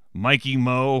Yevon, Mikey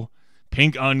Mo,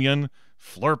 Pink Onion,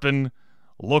 Flurpin,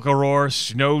 Lookaror,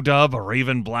 Snowdub,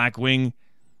 Raven Blackwing,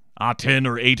 Aten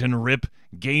or Aten Rip,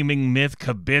 Gaming Myth,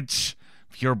 Kabitz,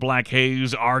 Pure Black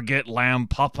Haze, Arget, Lamb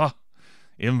Papa,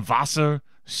 Imvasser,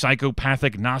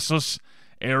 Psychopathic Nasus,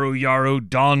 Aeroyaro,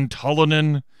 Don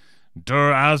Tulanen,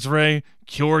 Dur Azre,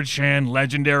 Cure Chan,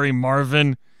 Legendary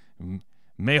Marvin,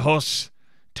 Mehos,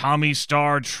 Tommy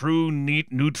Star, True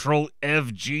Neat Neutral,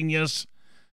 Ev Genius,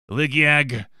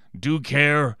 Ligiag,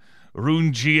 Ducare,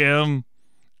 Rune GM,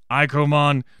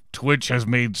 Ikomon, Twitch has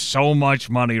made so much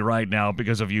money right now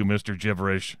because of you, Mr.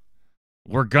 Gibberish.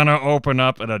 We're gonna open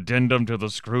up an addendum to the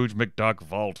Scrooge McDuck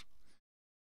vault.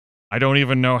 I don't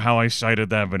even know how I cited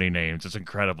that many names. It's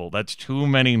incredible. That's too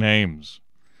many names.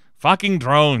 Fucking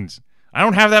drones. I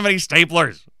don't have that many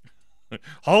staplers.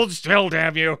 Hold still,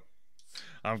 damn you.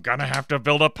 I'm gonna have to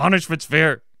build a punishment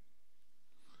sphere.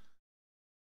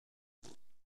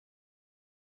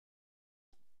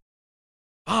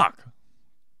 Fuck.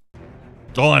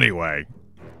 Well, anyway.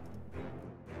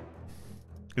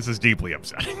 This is deeply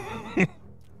upsetting.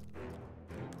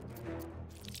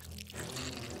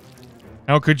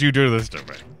 How could you do this to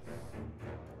me?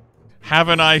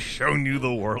 Haven't I shown you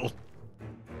the world?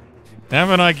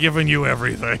 Haven't I given you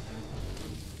everything?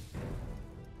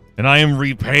 And I am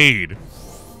repaid.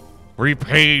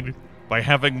 Repaid by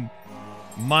having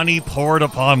money poured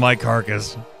upon my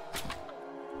carcass.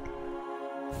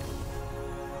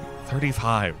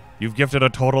 35. You've gifted a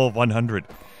total of 100.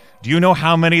 Do you know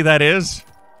how many that is?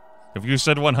 If you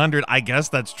said 100, I guess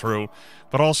that's true.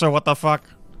 But also, what the fuck?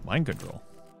 Mind control.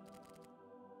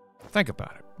 Think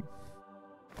about it.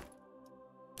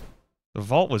 The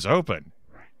vault was open.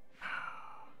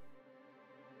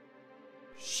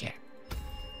 Shit.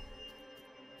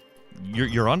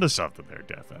 You're onto something there,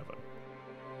 Death Evan.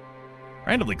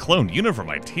 Randomly cloned unit for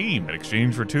my team in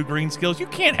exchange for 2 green skills. You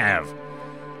can't have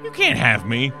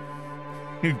me.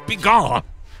 Be gone.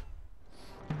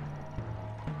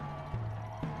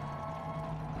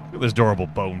 Look at this adorable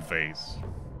bone face.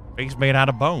 Face made out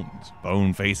of bones.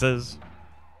 Bone faces.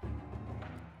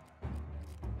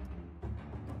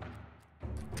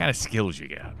 What kind of skills you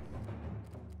got?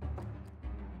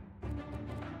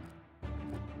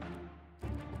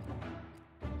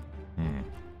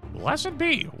 Blessed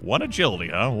be. 1 agility,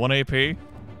 huh? 1 AP. You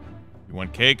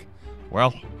want cake?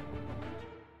 Well,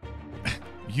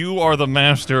 you are the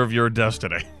master of your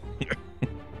destiny.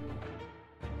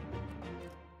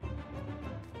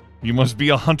 You must be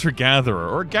a hunter-gatherer,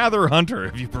 or gatherer-hunter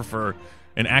if you prefer,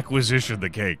 and acquisition the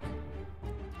cake.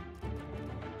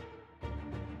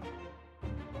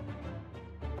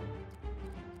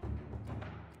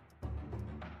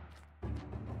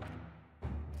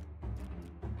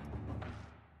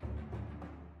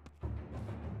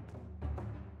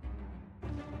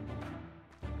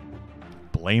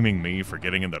 Blaming me for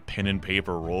getting into pen and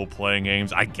paper role-playing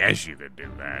games? I guess you could do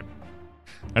that.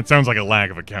 That sounds like a lack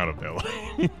of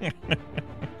accountability.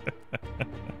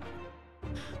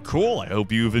 Cool, I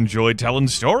hope you've enjoyed telling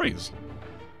stories.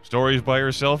 Stories by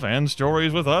yourself and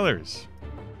stories with others.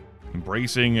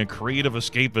 Embracing a creative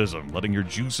escapism, letting your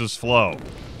juices flow.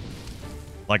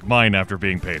 Like mine after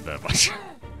being paid that much.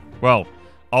 Well,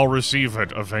 I'll receive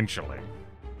it eventually.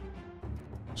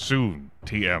 Soon,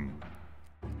 TM.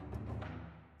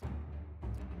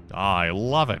 I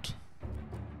love it.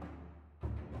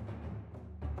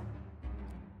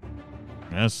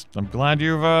 Yes, I'm glad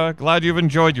you've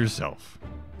enjoyed yourself.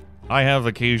 I have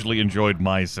occasionally enjoyed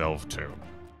myself too.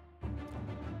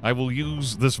 I will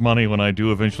use this money when I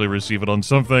do eventually receive it on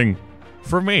something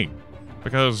for me,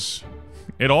 because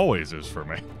it always is for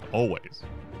me. Always.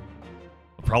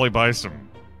 I'll probably buy some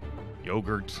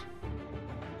yogurt,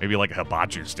 maybe like a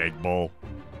hibachi steak bowl.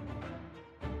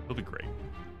 It'll be great.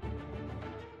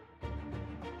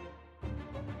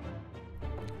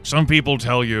 Some people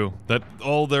tell you that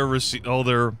all their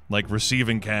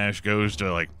receiving cash goes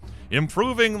to like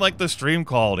improving like the stream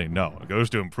quality. No, it goes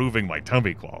to improving my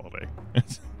tummy quality.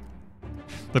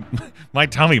 My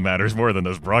tummy matters more than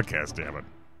this broadcast, damn it.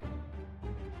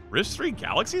 Rift 3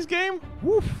 Galaxies game?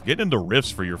 Woof. Get into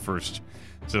Rifts for your first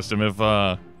system. If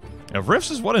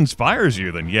Rifts is what inspires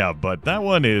you, then yeah, but that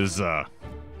one is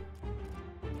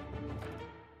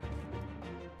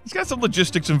it's got some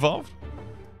logistics involved.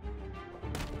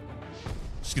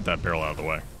 Let's get that barrel out of the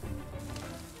way.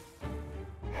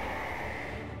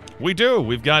 We do.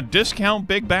 We've got Discount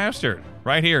Big Bastard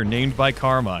right here, named by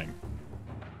Carmine.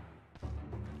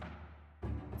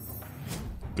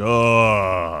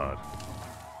 Good.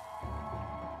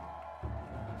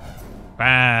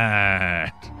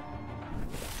 Bad.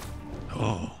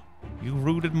 Oh, you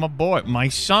rooted my boy, my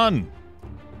son.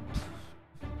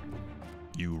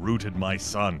 You rooted my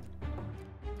son.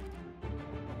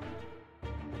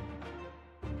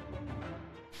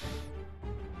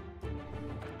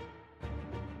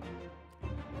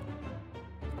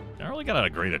 I really got a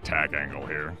great attack angle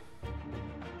here.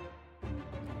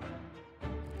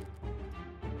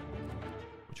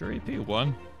 What's your AP?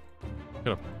 1?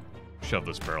 Gotta shove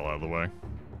this barrel out of the way.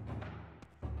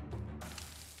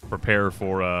 Prepare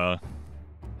for,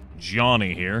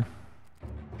 Johnny here.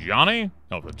 Johnny?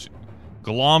 Oh, that's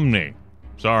Glomny.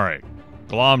 Sorry.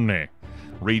 Glomny.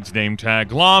 Reed's name tag.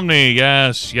 Glomney,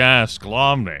 yes,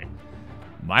 Glomney.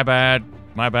 My bad,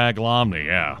 Glomney,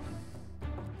 yeah.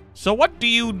 So what do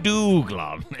you do,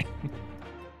 Glomney?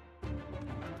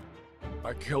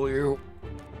 I kill you.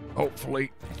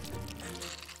 Hopefully.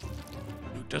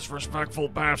 You disrespectful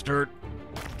bastard.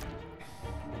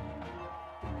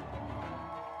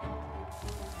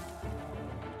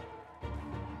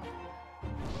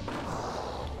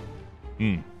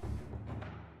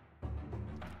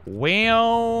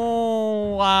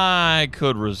 Well, I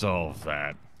could resolve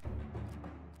that.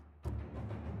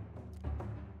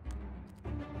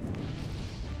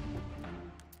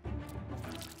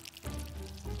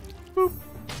 Boop.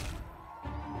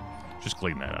 Just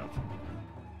clean that up.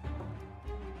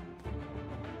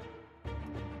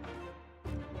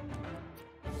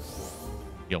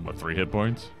 Heal him with 3 hit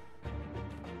points.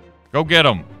 Go get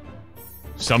him.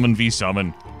 Summon v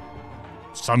summon.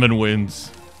 Summon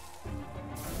wins.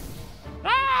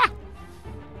 Ah!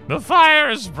 The fire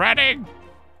is spreading.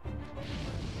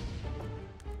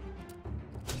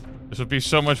 This would be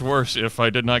so much worse if I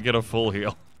did not get a full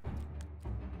heal.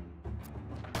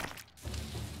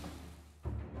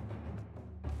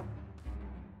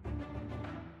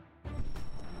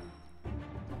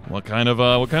 What kind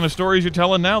of stories you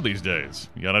telling now these days?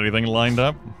 You got anything lined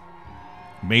up?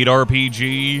 Made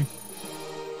RPG,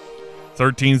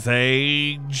 13th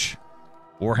Age,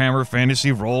 Warhammer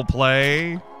Fantasy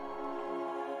Roleplay,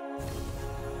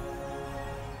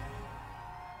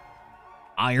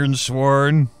 Iron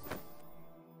Sworn,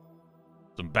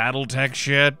 some BattleTech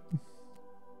shit,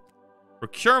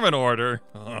 procurement order.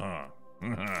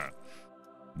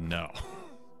 No.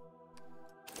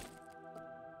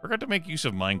 Forgot to make use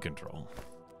of mind control.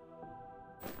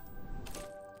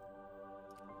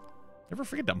 Ever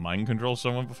forget to mind control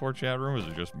someone before, chat room? Or is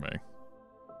it just me?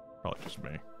 Probably just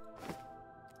me.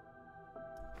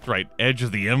 That's right, Edge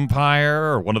of the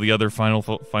Empire, or one of the other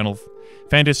Final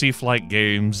Fantasy Flight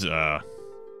games,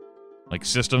 like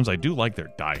systems. I do like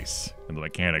their dice and the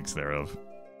mechanics thereof.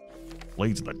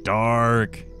 Blades in the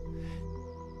Dark.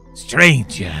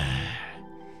 Stranger,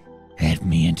 let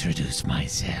me introduce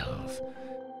myself.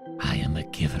 I am a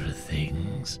giver of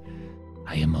things.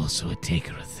 I am also a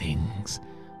taker of things.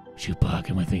 Would you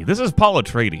bargain with me? This is Paul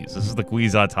Atreides. This is the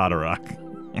Kwisatz Haderach.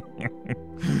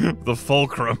 The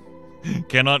fulcrum.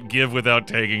 Cannot give without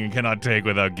taking and cannot take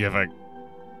without giving.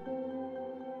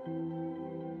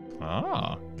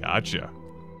 Ah, gotcha.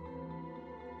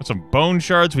 Got some bone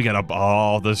shards. We got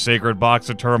the sacred box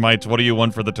of termites. What do you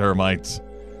want for the termites?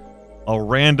 A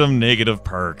random negative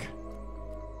perk.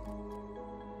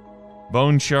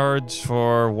 Bone shards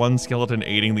for 1 skeleton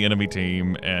aiding the enemy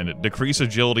team, and decrease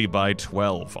agility by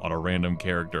 12 on a random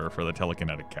character for the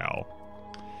telekinetic cow.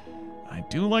 I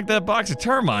do like that box of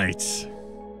termites.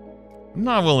 I'm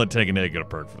not willing to take a negative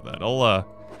perk for that. I'll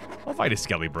fight a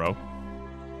skelly, bro.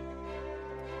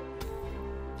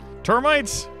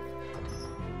 Termites?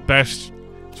 Best.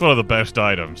 It's one of the best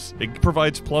items. It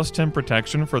provides plus 10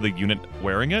 protection for the unit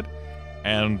wearing it,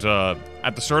 and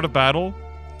at the start of battle,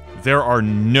 there are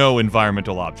no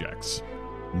environmental objects.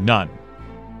 None.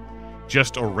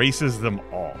 Just erases them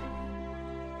all.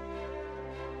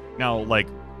 Now, like,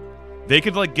 they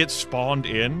could, like, get spawned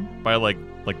in by, like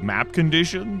map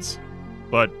conditions,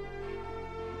 but,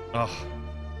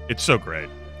 it's so great.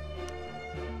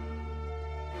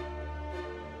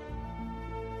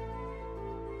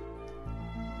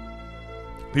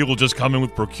 People just come in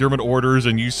with procurement orders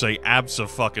and you say,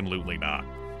 abso-fucking-lutely not.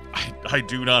 I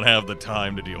do not have the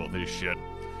time to deal with this shit.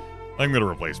 I'm gonna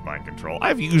replace mind control.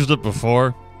 I've used it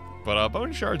before, but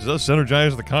bone shards does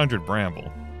synergize the conjured bramble.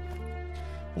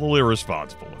 A little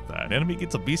irresponsible with that. Enemy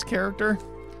gets a beast character?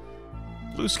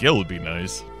 Blue skill would be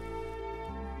nice.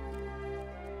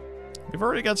 We've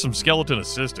already got some skeleton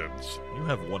assistants. You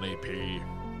have 1 AP.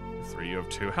 3, you have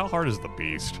 2. How hard is the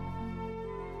beast?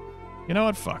 You know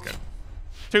what? Fuck it.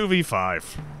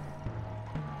 2v5.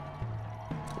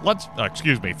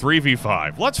 Excuse me,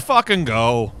 3v5. Let's fucking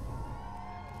go.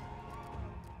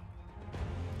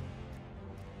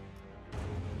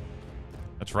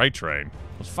 That's right, train.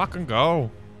 Let's fucking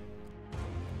go.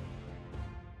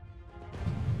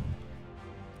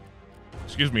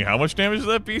 Excuse me, how much damage does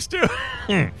that beast do?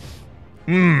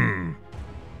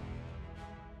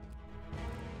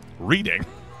 Reading.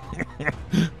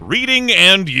 Reading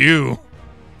and you.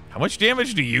 How much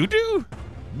damage do you do?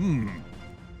 You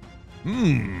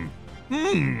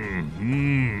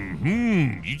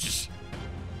just...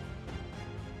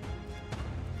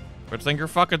 Good thing you're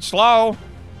fucking slow.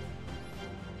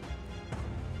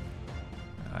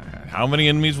 How many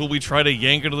enemies will we try to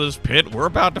yank into this pit? We're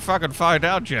about to fucking find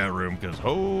out, chat room, because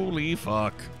holy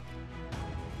fuck.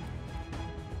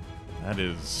 That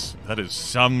is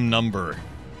some number.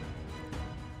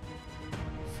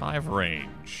 5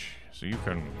 range. So you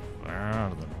can...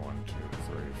 then 1, 2,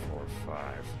 3, 4,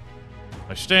 5. If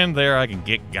I stand there, I can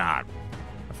get got.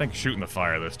 I think shooting the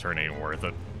fire this turn ain't worth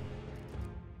it.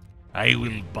 I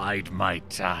will bide my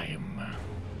time.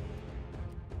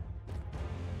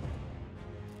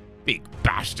 Big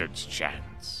bastard's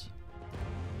chance.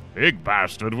 Big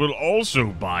bastard will also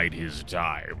bide his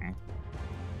time.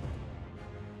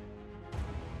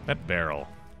 That barrel.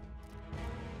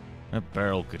 That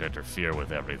barrel could interfere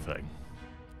with everything.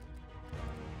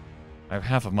 I have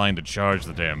half a mind to charge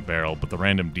the damn barrel, but the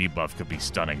random debuff could be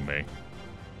stunning me.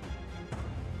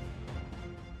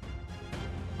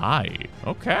 Aye.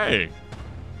 Okay.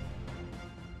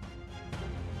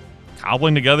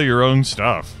 Cobbling together your own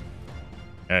stuff.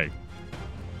 Hey.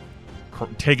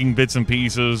 Taking bits and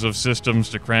pieces of systems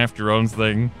to craft your own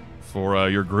thing for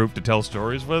your group to tell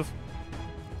stories with.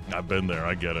 I've been there.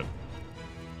 I get it.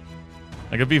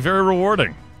 It could be very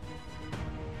rewarding,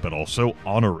 but also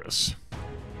onerous.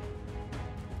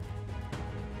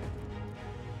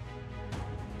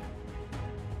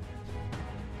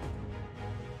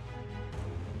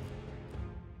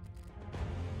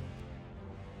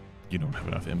 You don't have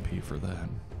enough MP for that.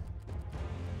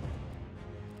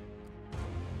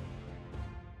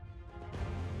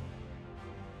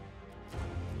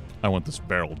 I want this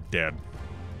barrel dead.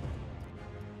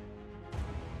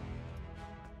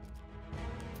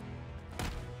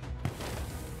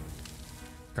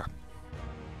 Okay.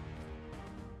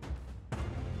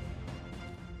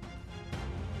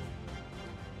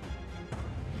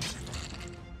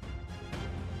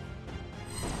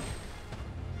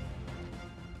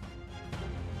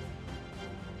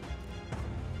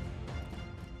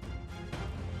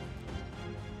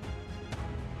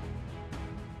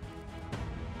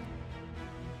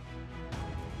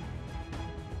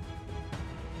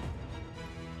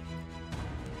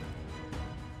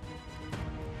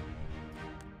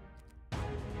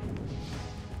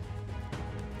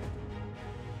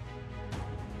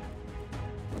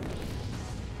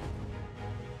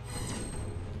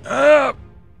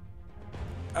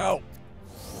 Ow.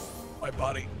 My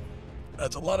body.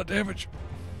 That's a lot of damage.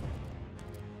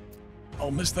 I'll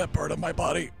miss that part of my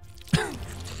body. It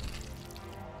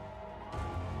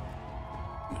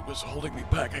was holding me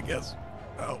back, I guess.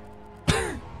 Ow.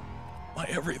 My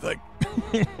everything.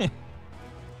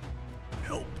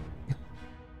 Help.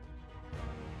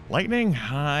 Lightning?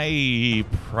 I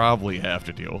probably have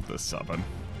to deal with this summon.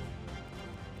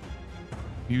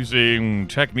 Using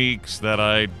techniques that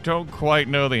I don't quite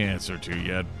know the answer to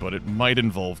yet, but it might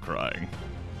involve crying.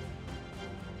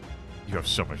 You have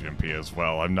so much MP as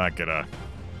well, I'm not gonna...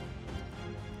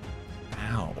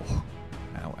 Ow.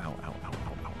 Ow, ow, ow, ow, ow,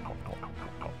 ow, ow, ow, ow,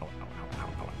 ow, ow, ow, ow,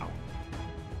 ow, ow.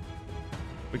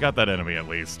 We got that enemy at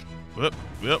least.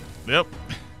 Yep.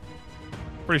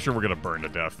 Pretty sure we're gonna burn to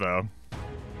death, though.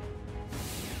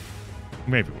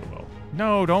 Maybe we will.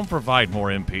 No, don't provide more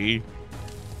MP.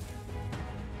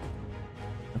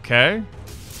 Okay.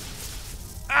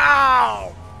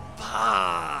 Ow!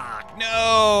 Fuck!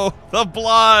 No! The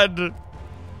blood!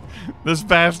 This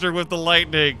bastard with the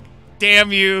lightning.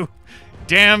 Damn you!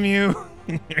 Damn you!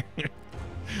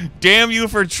 Damn you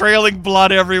for trailing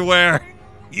blood everywhere!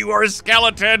 You are a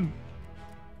skeleton!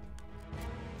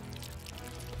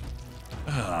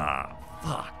 Ah,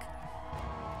 fuck.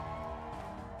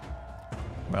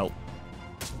 Well.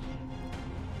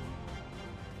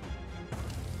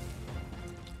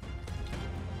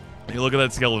 You look at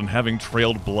that skeleton having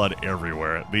trailed blood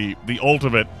everywhere. The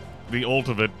ultimate,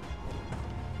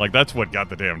 like that's what got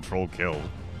the damn troll killed.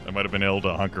 I might have been able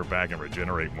to hunker back and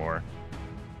regenerate more.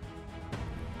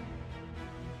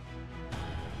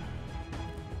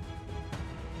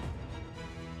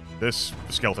 This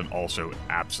skeleton also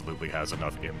absolutely has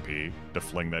enough MP to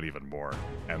fling that even more.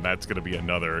 And that's going to be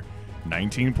another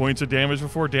 19 points of damage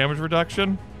before damage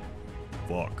reduction?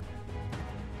 Fuck.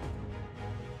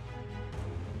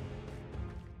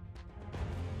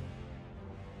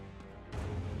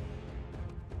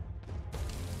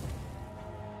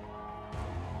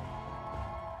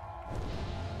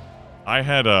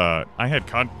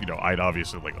 I'd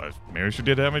obviously, like, managed to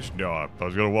do damage? No, I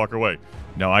was gonna walk away.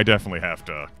 No, I definitely have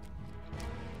to,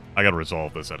 I gotta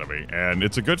resolve this enemy. And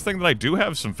it's a good thing that I do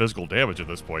have some physical damage at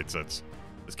this point, since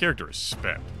this character is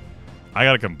spent. I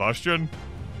got a combustion,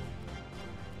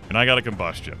 and I got a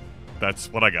combustion.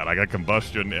 That's what I got. I got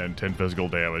combustion and 10 physical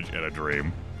damage and a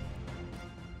dream.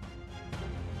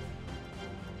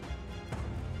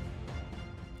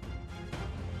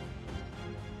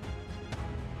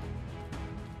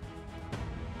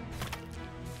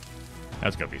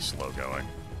 That's gonna be slow going.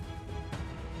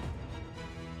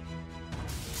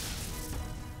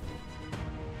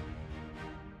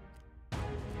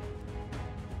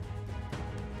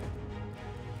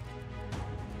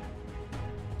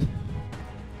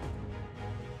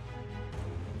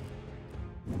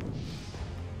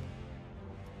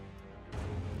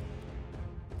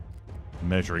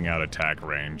 measuring out attack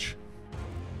range.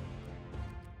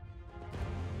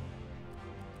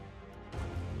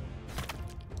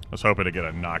 I was hoping to get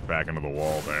a knockback into the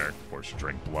wall there, or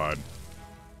drink blood.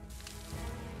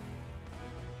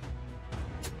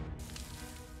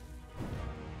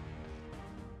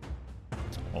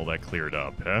 All that cleared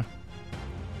up, huh?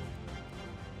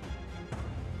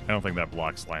 I don't think that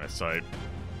blocks line of sight.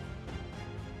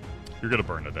 You're gonna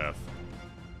burn to death.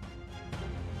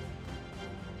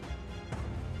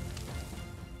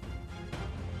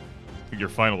 Your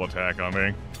final attack on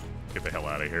me. Get the hell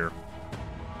out of here.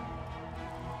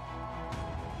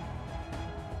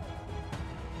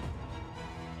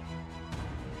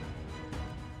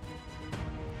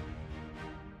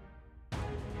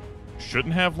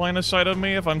 Shouldn't have line of sight on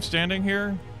me if I'm standing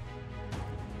here.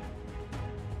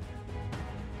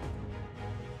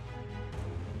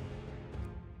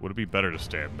 Would it be better to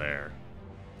stand there?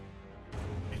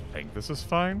 I think this is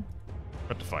fine.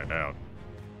 Have to find out.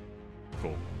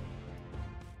 Cool.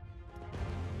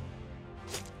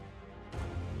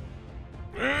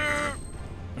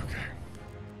 Okay.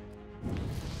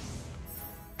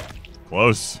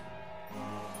 Close.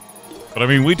 But I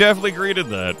mean, we definitely greeted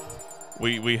that.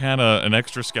 We had an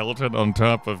extra skeleton on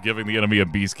top of giving the enemy a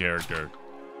beast character.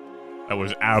 That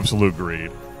was absolute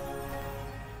greed.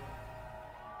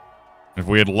 If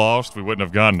we had lost, we wouldn't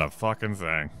have gotten a fucking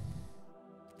thing.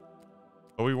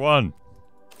 But we won.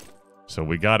 So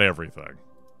we got everything.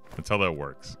 That's how that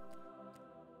works.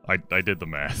 I did the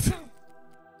math.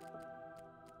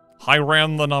 I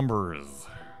ran the numbers.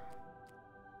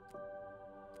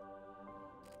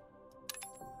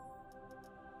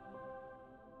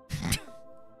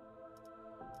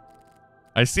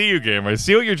 I see you, game. I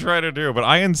see what you're trying to do, but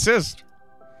I insist.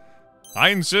 I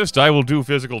insist I will do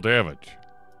physical damage.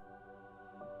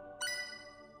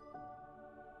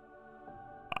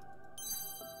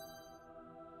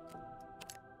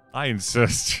 I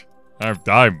insist.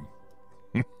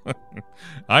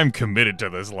 I'm committed to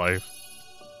this life.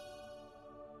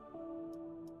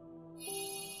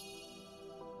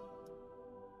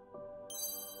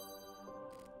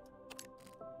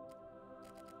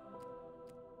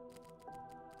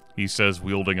 He says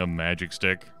wielding a magic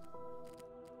stick.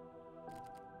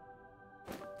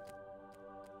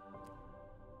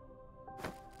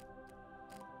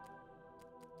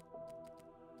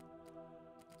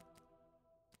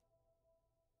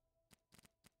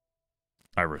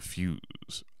 I refuse.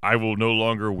 I will no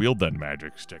longer wield that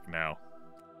magic stick now.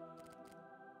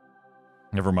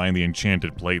 Never mind the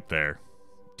enchanted plate there.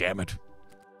 Damn it.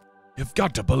 You've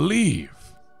got to believe.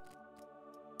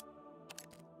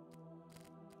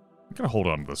 I'm gonna hold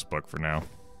on to this book for now.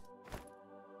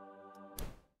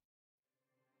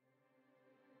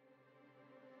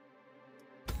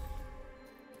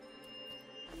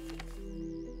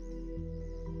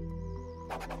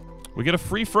 We get a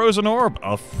free frozen orb.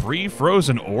 A free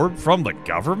frozen orb from the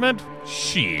government?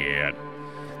 Shit.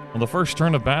 On the first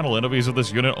turn of battle, enemies of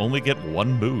this unit only get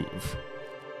one move.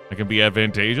 It can be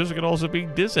advantageous, it can also be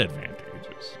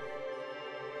disadvantageous.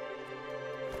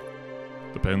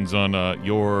 Depends on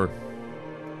your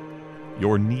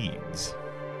needs.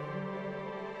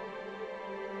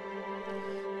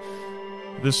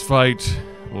 This fight,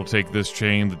 we'll take this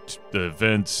chain, the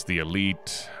events, the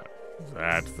elite,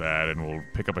 that, and we'll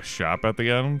pick up a shop at the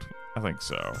end? I think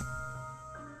so.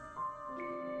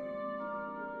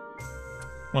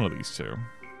 One of these two.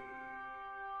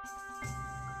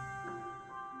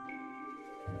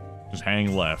 Just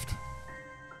hang left.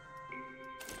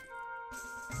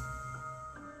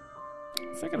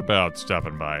 Thinking about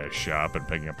stopping by a shop and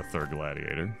picking up a third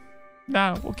gladiator.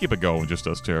 Nah, we'll keep it going, just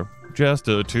us two. Just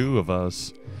the two of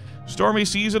us. Stormy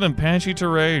season and patchy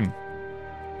terrain.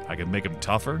 I can make them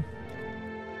tougher,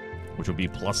 which will be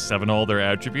 +7 all their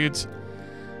attributes.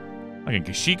 I can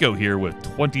Kashiko here with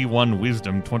 21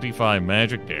 wisdom, 25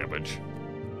 magic damage.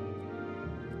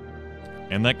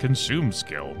 And that consume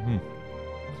skill.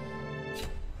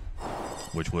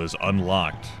 Which was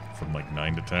unlocked from like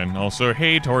 9 to 10. Also,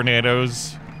 hey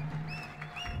tornadoes.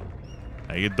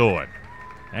 How you doing?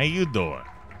 How you doing?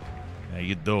 How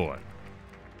you doing?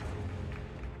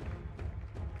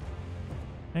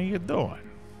 How you doing?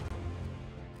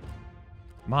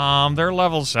 Mom, they're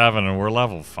level 7 and we're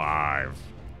level 5.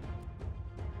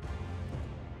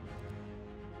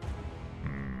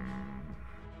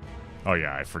 Oh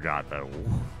yeah, I forgot that.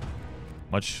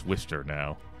 Much swifter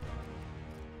now.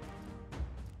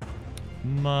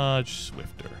 Much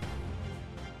swifter.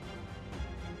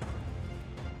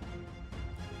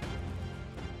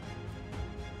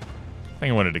 I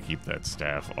think I wanted to keep that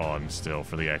staff on still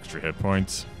for the extra hit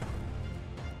points.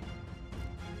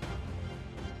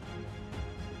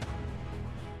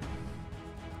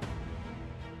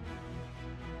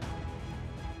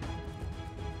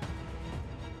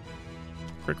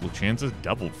 Critical chances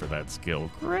doubled for that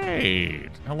skill. Great.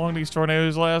 How long do these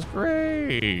tornadoes last?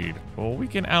 Great. Well, we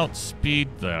can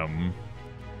outspeed them.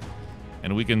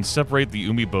 And we can separate the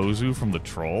Umibozu from the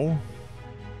troll.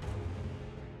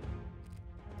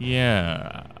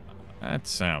 Yeah. That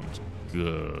sounds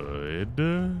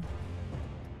good.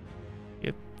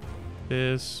 Get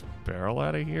this barrel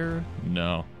out of here?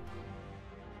 No.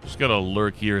 Just gotta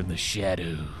lurk here in the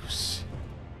shadows.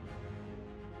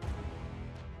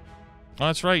 Oh,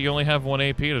 that's right, you only have 1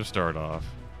 AP to start off.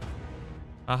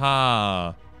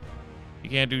 Aha! You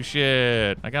can't do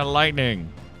shit. I got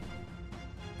lightning.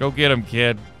 Go get him,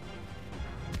 kid.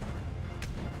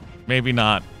 Maybe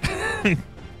not.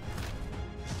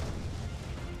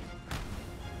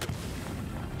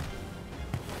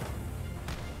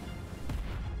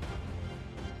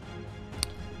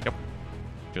 Yep.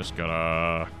 Just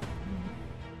gotta...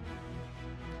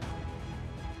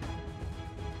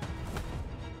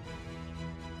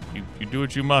 You do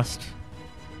what you must.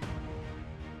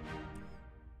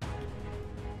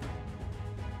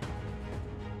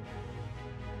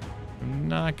 I'm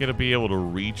not gonna be able to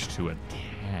reach to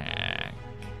attack.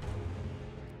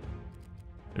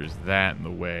 There's that in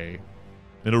the way.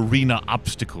 An arena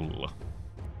obstacle.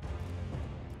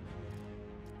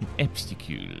 An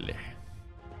obstacle.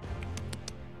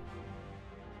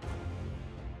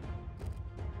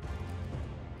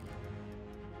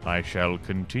 I shall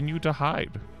continue to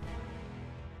hide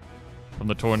from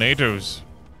the tornadoes.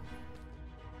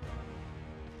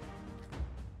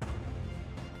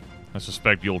 I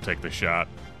suspect you'll take the shot,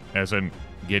 as in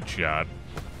get shot.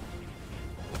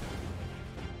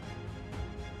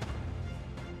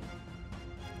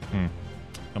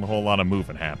 Not a whole lot of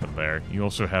movement happened there. You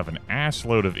also have an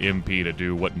assload of MP to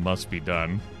do what must be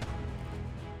done.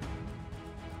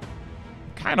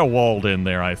 Kind of walled in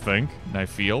there, I think, I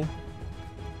feel.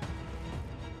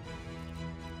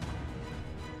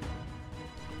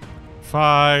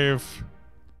 Five,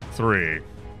 3.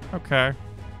 Okay.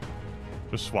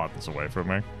 Just swat this away from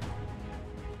me.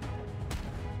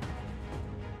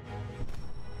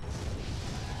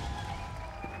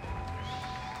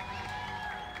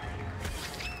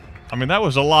 I mean, that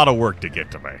was a lot of work to get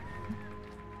to me.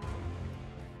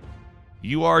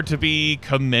 You are to be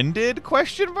commended,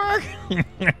 question mark?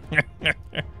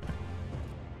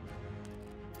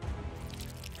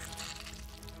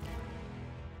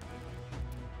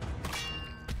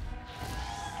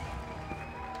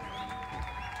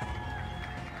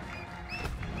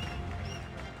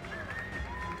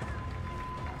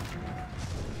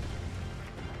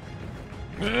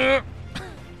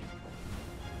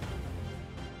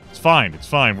 It's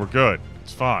fine, we're good.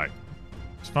 It's fine.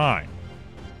 It's fine.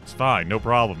 It's fine, no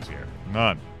problems here.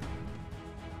 None.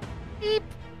 Eep.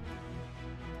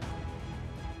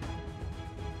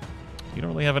 You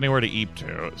don't really have anywhere to eep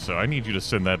to, so I need you to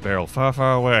send that barrel far,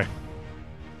 far away.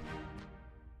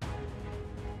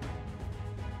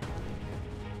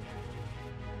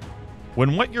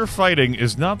 When what you're fighting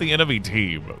is not the enemy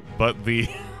team, but the...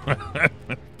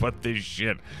 but this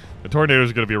shit. The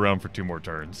tornado's gonna be around for 2 more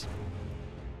turns.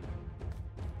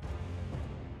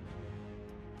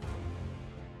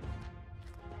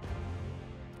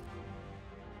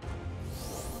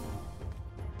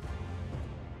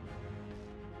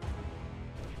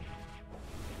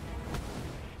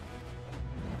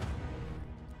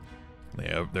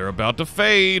 They're about to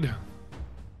fade.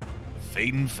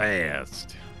 Fading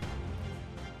fast.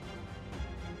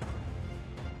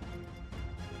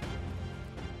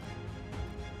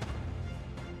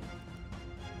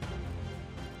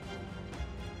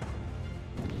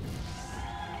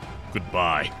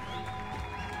 Goodbye.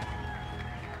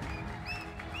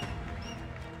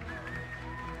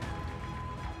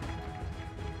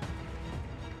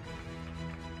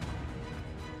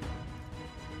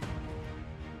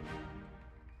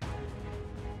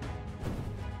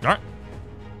 Alright.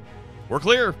 We're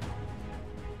clear.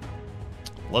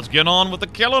 Let's get on with the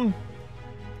killing.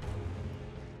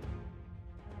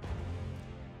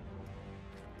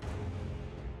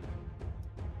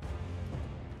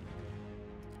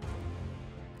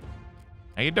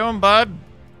 How you doing, bud?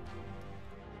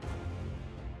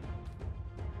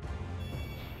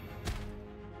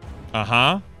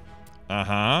 Uh-huh.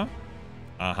 Uh-huh.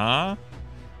 Uh-huh.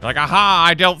 Like, aha,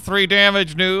 I dealt 3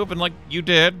 damage, noob, and like, you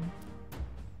did.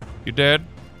 You did.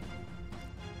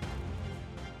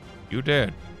 You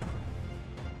did.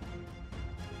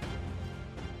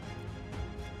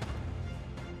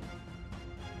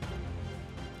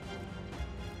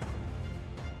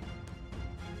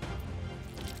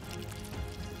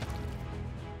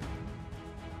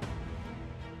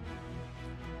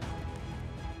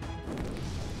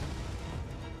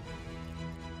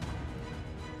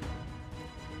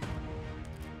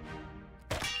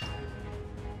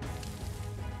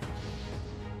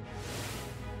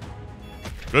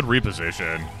 Good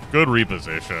reposition. Good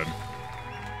reposition.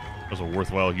 That was a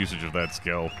worthwhile usage of that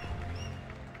skill.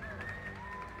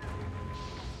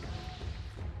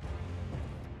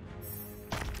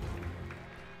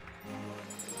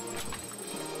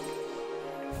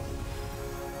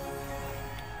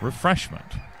 Refreshment.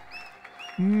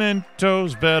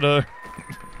 Mentos better.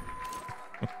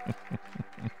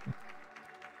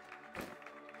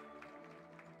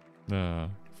 If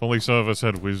only some of us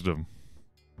had wisdom.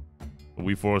 But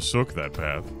we forsook that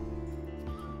path.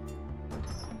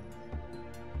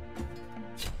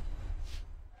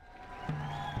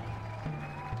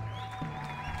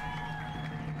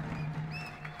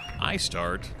 I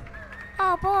start.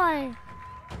 Oh boy.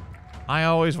 I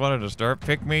always wanted to start.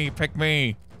 Pick me, pick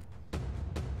me.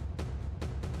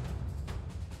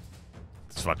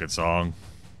 This fucking song.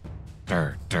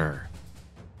 Dur, dur.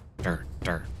 Dur,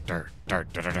 dur, dur, dur,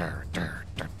 dur, dur, dur, dur,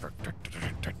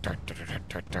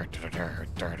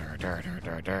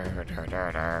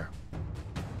 dur.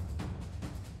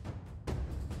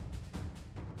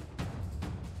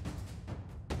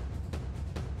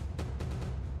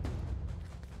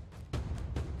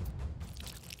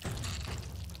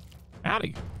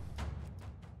 Howdy.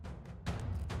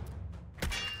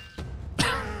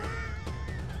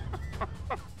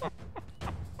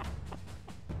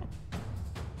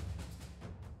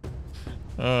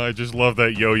 I just love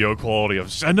that yo-yo quality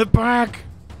of send it back.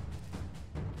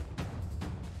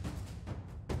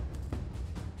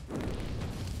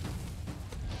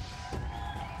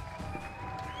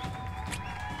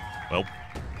 Well.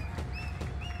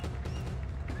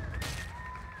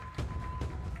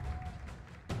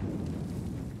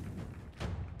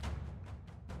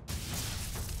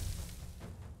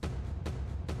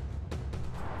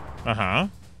 Uh-huh.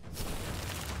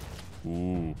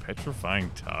 Ooh, petrifying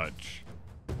touch.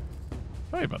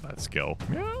 Tell you about that skill.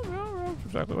 Yeah, that's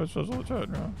exactly what it says on the chat.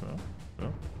 Yeah.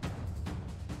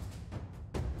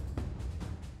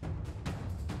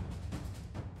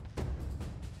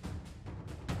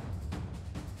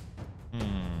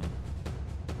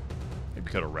 Maybe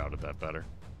could have routed that better.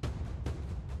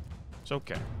 It's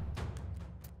okay.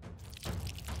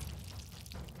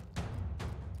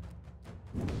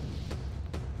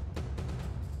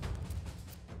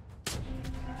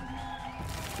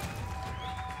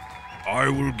 I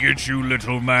will get you,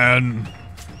 little man.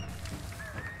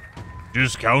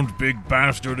 Discount Big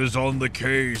Bastard is on the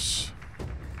case.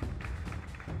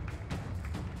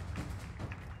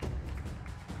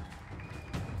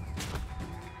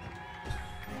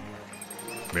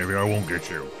 Maybe I won't get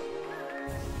you.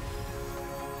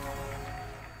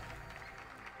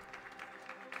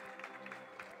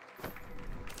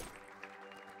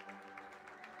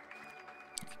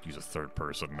 Use a third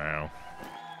person now.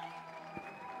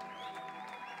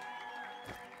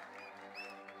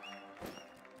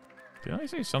 Did I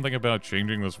say something about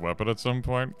changing this weapon at some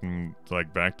point? And,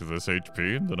 like, back to this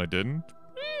HP, and then I didn't?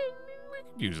 We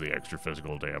could use the extra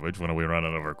physical damage when we run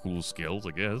out of our cool skills,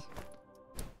 I guess.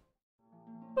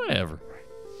 Whatever.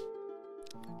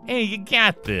 Hey, you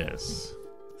got this.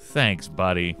 Thanks,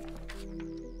 buddy.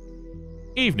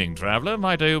 Evening, traveler.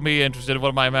 Might you be interested in one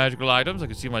of my magical items? I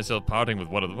can see myself parting with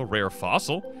one of them, a rare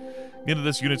fossil. The end of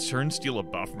this unit's turn, steal a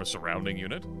buff from a surrounding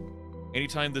unit.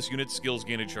 Anytime this unit's skills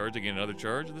gain a charge, I gain another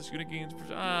charge. This unit gains...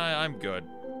 I'm good.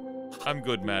 I'm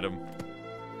good, madam.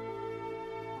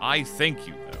 I thank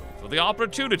you, though, for the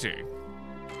opportunity.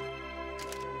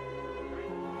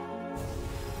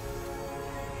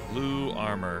 Blue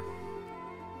armor.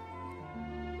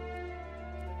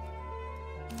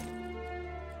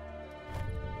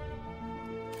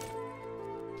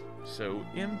 So,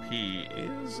 MP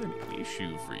is an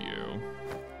issue for you.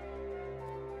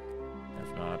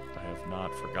 I have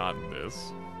not forgotten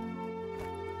this.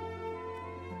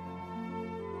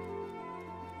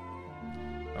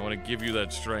 I want to give you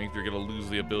that strength. You're going to lose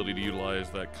the ability to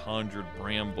utilize that conjured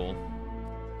bramble.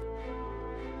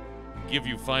 Give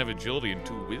you 5 agility and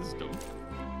 2 wisdom.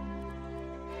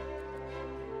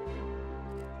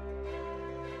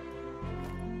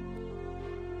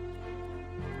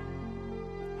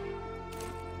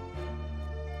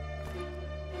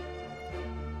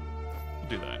 We'll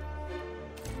do that.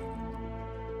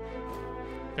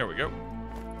 There we go.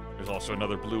 There's also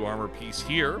another blue armor piece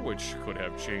here, which could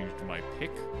have changed my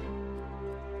pick.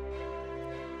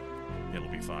 It'll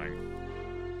be fine.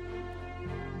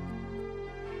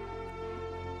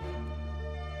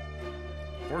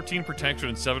 "14 protection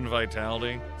and 7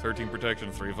 vitality, 13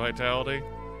 protection, 3 vitality,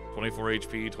 24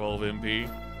 HP, 12 MP.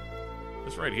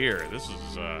 This right here, this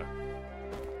is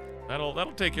that'll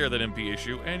take care of that MP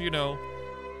issue, and you know,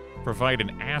 provide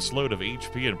an ass load of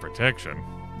HP and protection.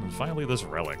 And finally, this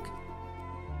relic.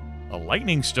 A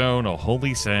lightning stone, a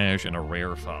holy sash, and a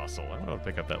rare fossil. I want to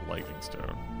pick up that lightning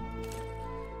stone.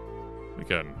 We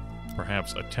can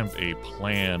perhaps attempt a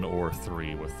plan or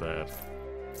 3 with that.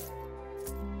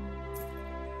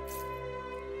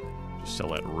 Just sell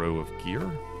that row of gear.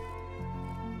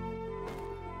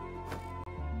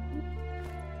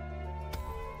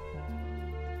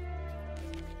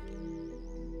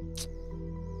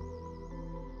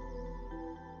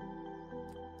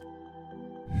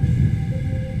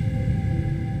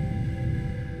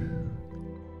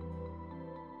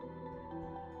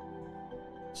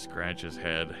 Scratch his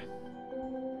head.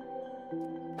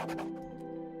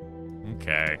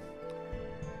 Okay.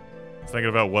 I was thinking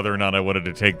about whether or not I wanted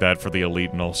to take that for the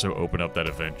elite and also open up that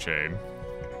event chain.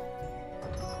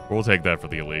 We'll take that for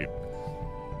the elite.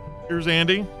 Here's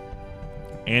Andy.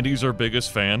 Andy's our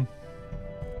biggest fan.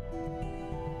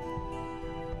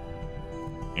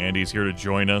 Andy's here to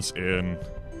join us in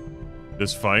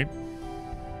this fight.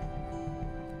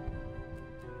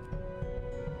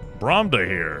 Bromda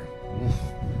here.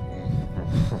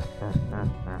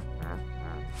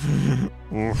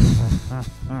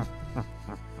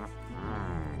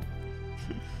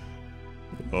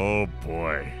 Oh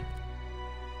boy.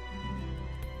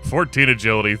 14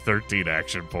 agility, 13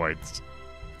 action points.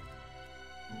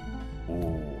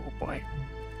 Oh boy.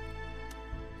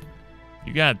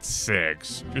 You got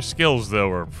 6. Your skills,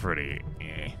 though, are pretty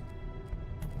eh.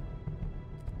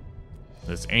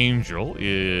 This angel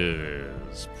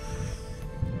is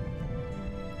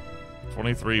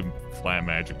 23 flat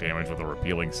magic damage with a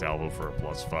repealing salvo for a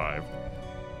 +5.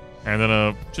 And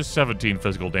then just 17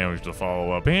 physical damage to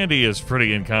follow up. Andy is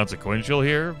pretty inconsequential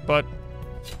here, but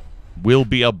will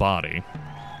be a body.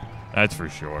 That's for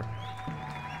sure.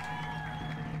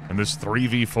 And this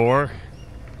 3v4...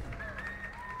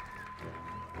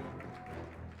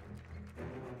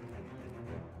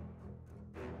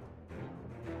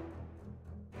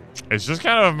 It's just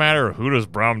kind of a matter of who does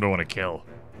Bromda want to kill.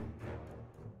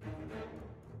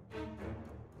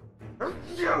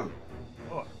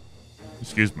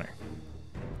 Excuse me.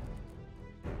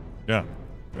 Yeah.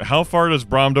 How far does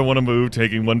Bromda want to move,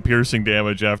 taking 1 piercing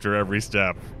damage after every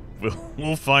step?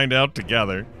 We'll find out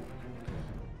together.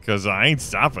 Because I ain't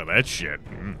stopping that shit.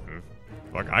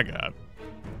 Fuck I got.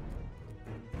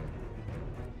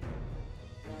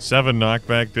 7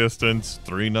 knockback distance,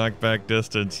 3 knockback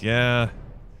distance, yeah.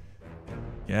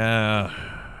 Yeah.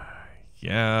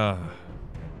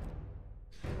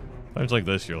 Times like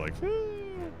this, you're like,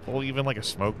 well, even like a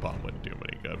smoke bomb wouldn't do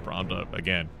any good. Bromda,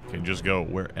 again, can just go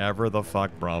wherever the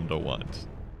fuck Bromda wants.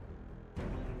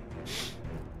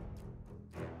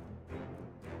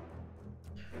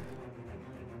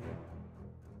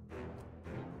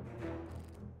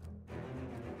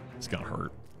 It's gonna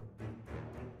hurt.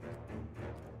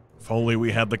 If only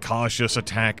we had the cautious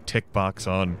attack tick box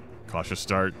on. Cautious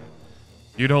start.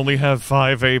 You'd only have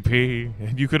 5 AP,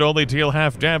 and you could only deal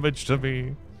half damage to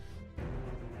me.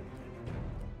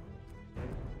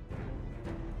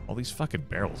 All these fucking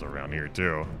barrels around here,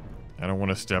 too. I don't want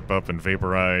to step up and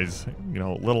vaporize, you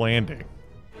know, little Andy.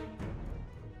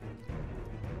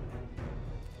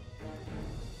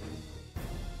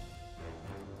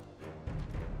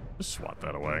 Just swat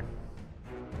that away.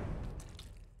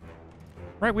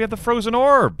 Right, we have the frozen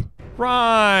orb!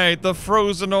 Right, the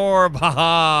frozen orb,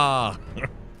 haha!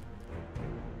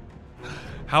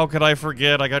 How could I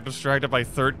forget? I got distracted by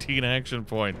 13 action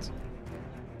points.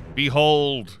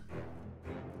 Behold!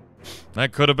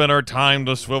 That could have been our time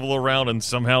to swivel around and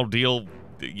somehow deal...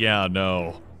 Yeah,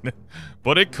 no.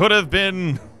 But it could have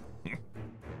been...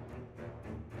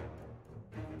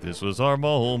 This was our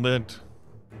moment.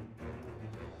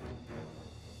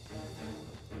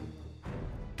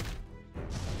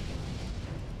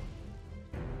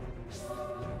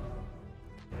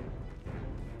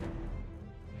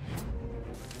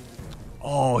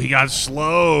 Oh, he got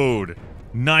slowed.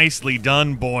 Nicely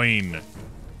done, Boyne.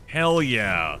 Hell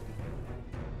yeah.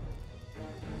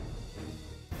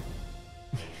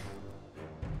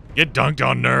 Get dunked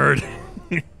on, nerd.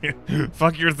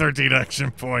 Fuck your 13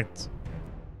 action points.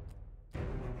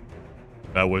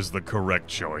 That was the correct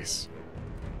choice.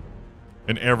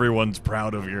 And everyone's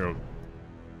proud of you.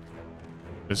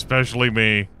 Especially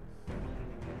me.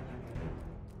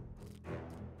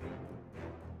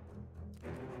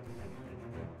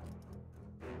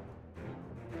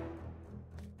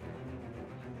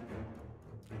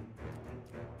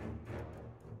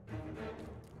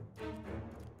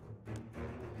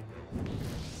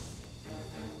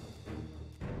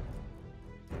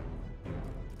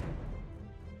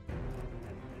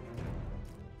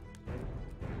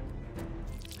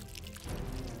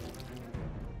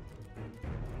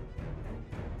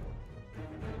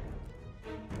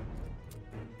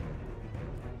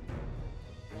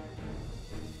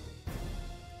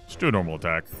 Let's do a normal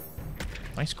attack.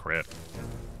 Nice crit.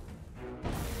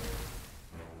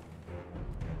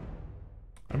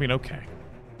 I mean, okay.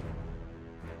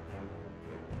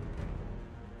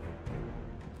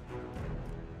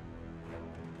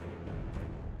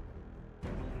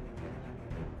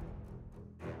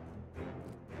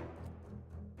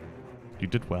 You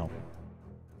did well.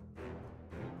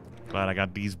 Glad I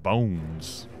got these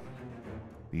bones.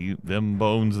 Them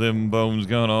bones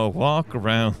gonna walk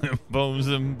around. Them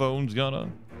bones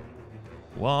gonna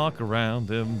walk around.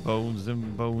 Them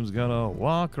bones gonna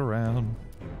walk around.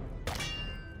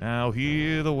 Now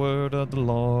hear the word of the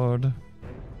Lord.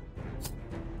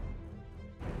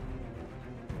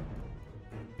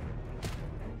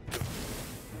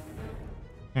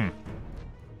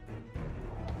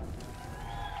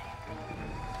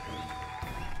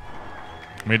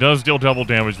 I mean, it does deal double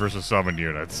damage versus summon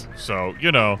units, so,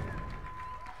 you know,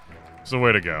 it's the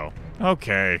way to go.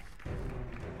 Okay.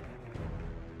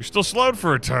 You're still slowed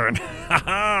for a turn. Ha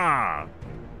ha!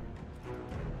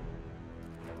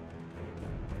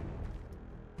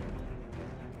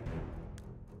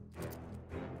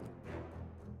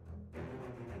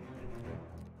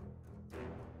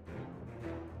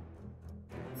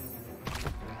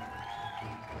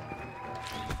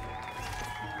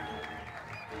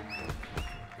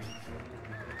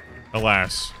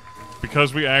 Alas,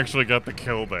 because we actually got the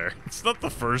kill there. It's not the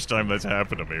first time that's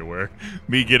happened to me, where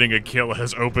me getting a kill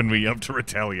has opened me up to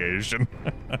retaliation.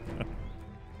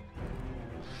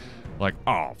 Like,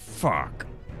 oh, fuck.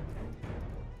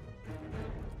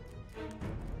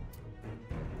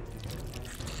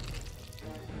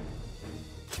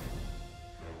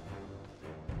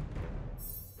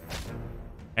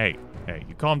 Hey,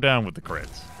 you calm down with the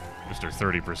crits, Mr.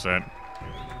 30%.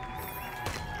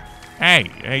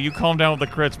 Hey, you calm down with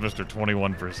the crits, Mr.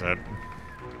 21%.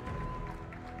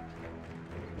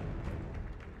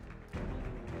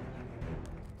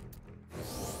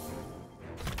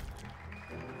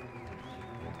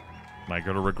 Am I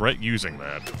going to regret using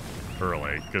that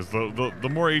early? Because the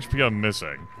more HP I'm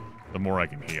missing, the more I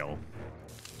can heal.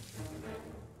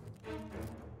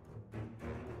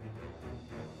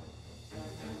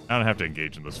 I don't have to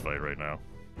engage in this fight right now.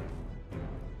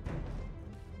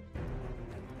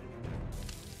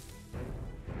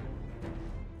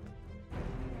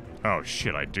 Oh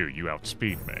shit, I do. You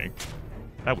outspeed me.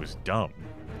 That was dumb.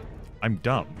 I'm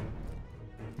dumb.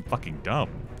 I'm fucking dumb.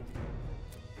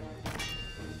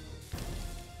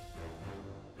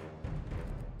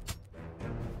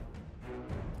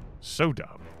 So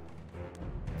dumb.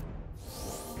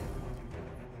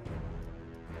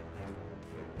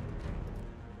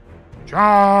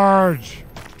 Charge!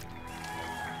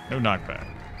 No knockback.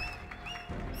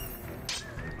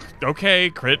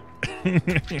 Okay, crit.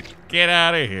 Get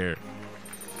out of here.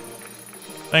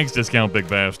 Thanks, discount, big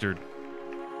bastard.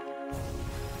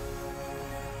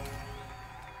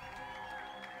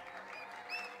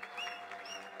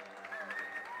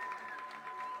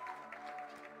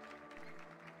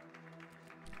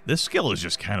 This skill is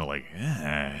just kind of like...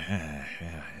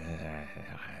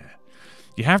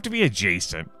 You have to be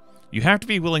adjacent. You have to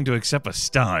be willing to accept a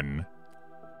stun.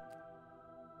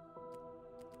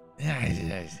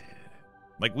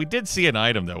 Like, we did see an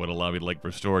item that would allow me to, like,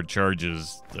 restore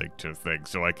charges, like, to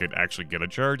things, so I could actually get a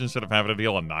charge instead of having to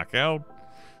deal a knockout.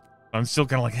 I'm still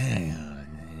kind of like,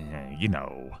 you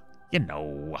know.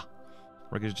 Where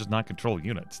I could just not control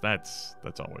units. That's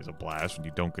always a blast when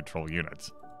you don't control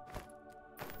units.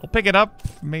 We'll pick it up.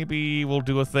 Maybe we'll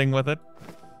do a thing with it.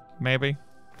 Maybe.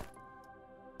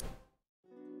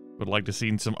 Would like to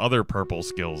see some other purple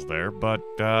skills there, but,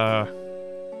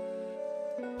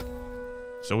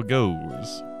 so it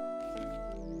goes.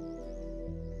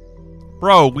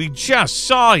 Bro, we just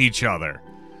saw each other.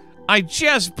 I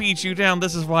just beat you down.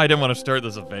 This is why I didn't want to start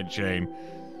this event chain.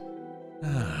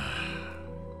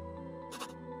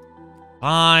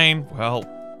 Fine. Well,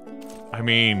 I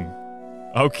mean,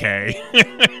 okay.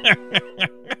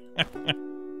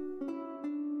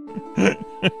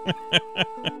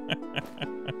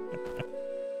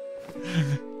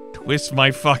 Twist my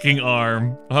fucking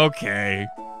arm. Okay.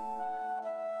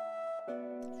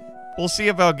 We'll see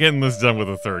about getting this done with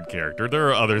a third character. There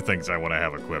are other things I want to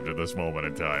have equipped at this moment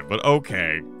in time, but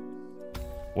okay.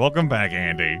 Welcome back,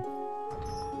 Andy.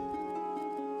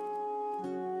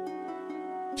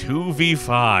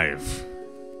 2v5.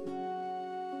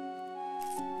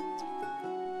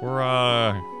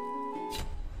 We're,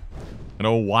 in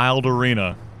a wild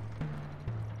arena.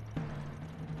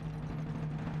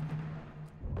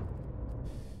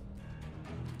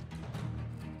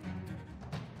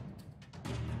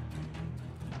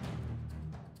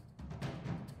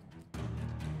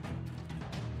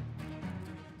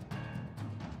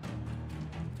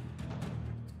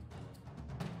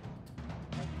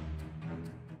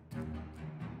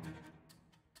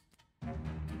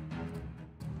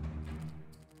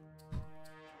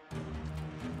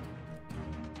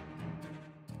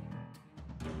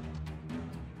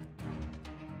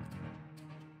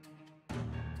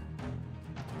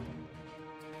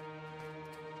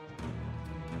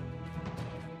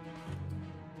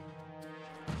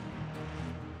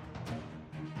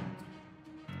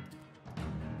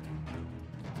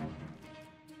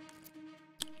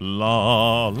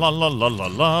 La la la la la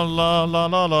la la la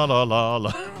la la la la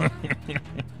la.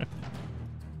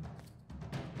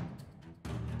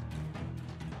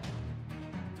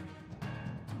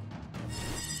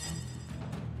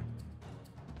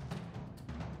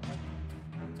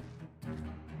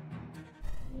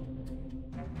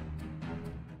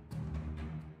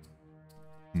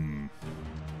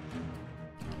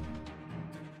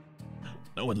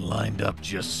 No one lined up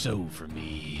just so for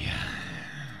me.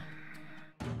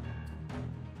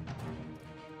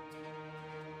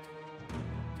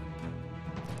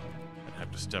 I'd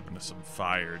have to step into some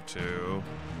fire to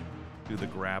do the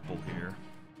grapple here.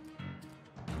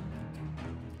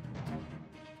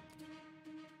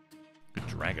 Good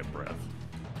dragon breath.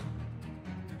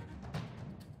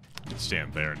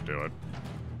 Stand there and do it.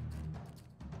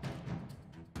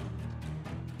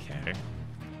 Okay.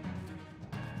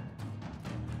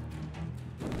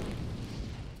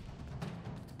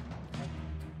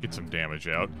 Get some damage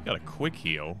out. Got a quick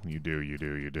heal. You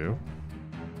do.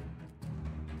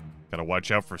 Gotta watch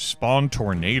out for Spawn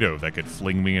Tornado that could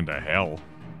fling me into hell.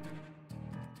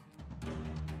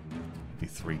 Be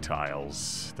 3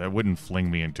 tiles. That wouldn't fling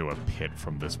me into a pit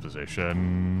from this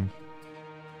position.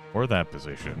 Or that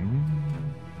position.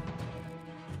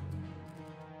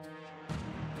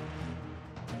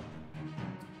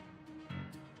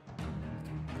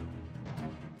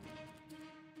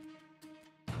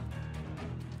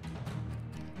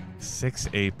 Six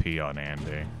AP on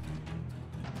Andy.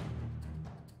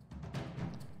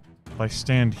 If I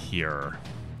stand here,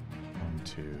 1,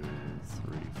 2,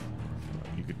 3, 4,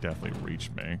 5, you could definitely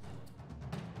reach me.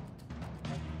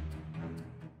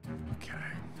 Okay.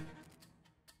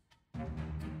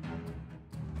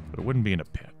 But it wouldn't be in a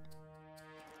pit.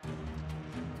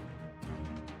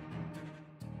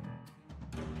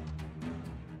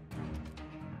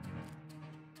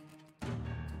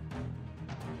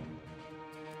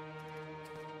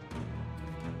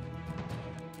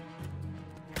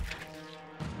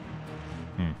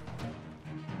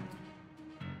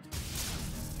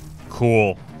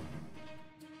 Cool.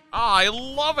 I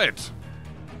love it!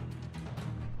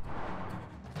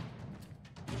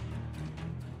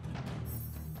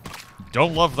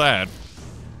 Don't love that.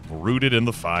 Rooted in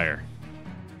the fire.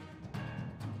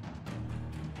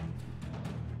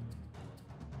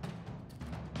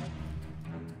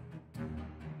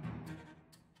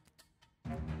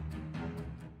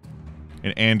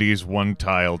 And Andy's 1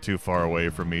 tile too far away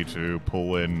for me to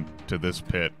pull in to this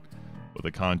pit with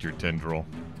a conjure tendril.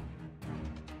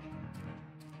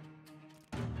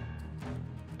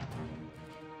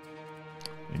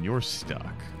 And you're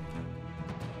stuck.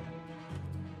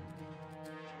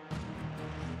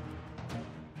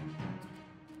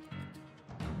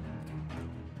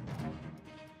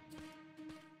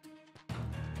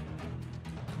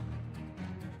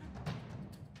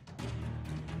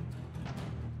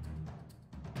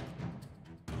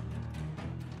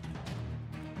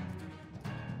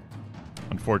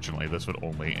 Unfortunately, this would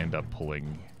only end up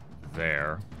pulling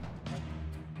there.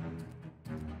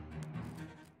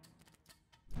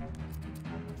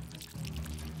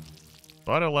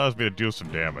 But it allows me to do some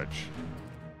damage.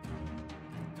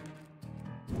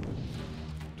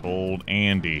 Told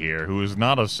Andy here, who is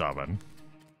not a summon.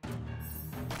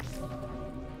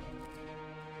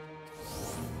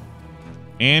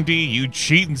 Andy, you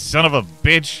cheating son of a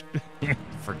bitch.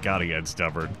 Forgot he had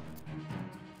stubborn.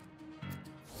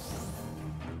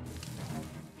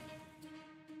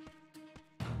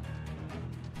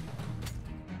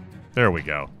 There we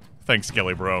go. Thanks,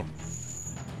 Skelly Bro.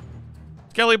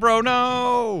 Skelly Bro,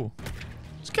 no!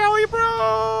 Skelly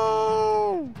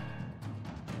Bro!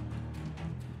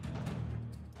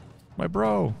 My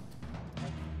bro.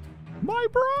 My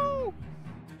bro!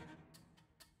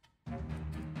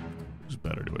 Who's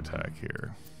better to attack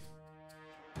here?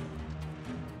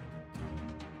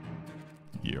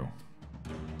 You.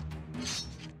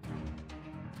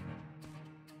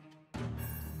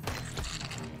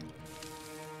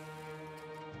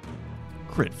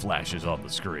 Crit flashes on the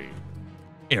screen.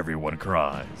 Everyone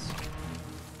cries.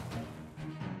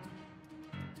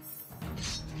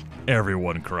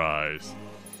 Everyone cries.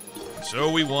 So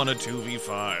we won a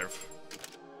 2v5.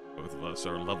 Both of us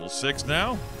are level 6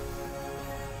 now.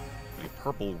 A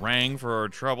purple rang for our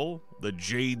trouble. The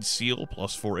Jade Seal,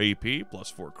 plus 4 AP, plus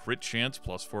 4 crit chance,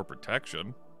 plus 4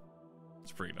 protection.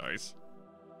 It's pretty nice.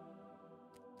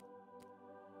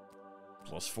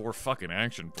 Plus 4 fucking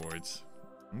action points.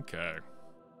 Okay.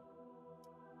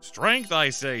 Strength,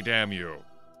 I say, damn you.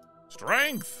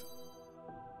 Strength!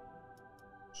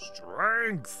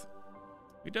 Strength!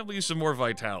 We definitely use some more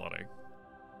vitality.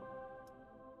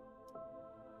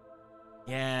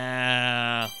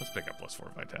 Yeah, let's pick up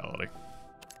 +4 vitality.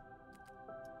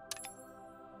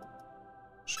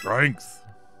 Strength.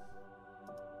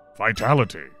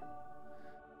 Vitality.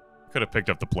 Could have picked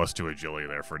up the +2 agility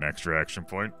there for an extra action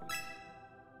point.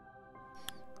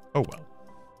 Oh well.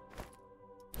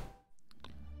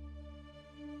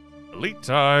 Elite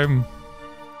time.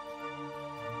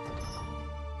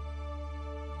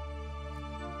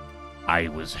 I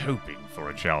was hoping for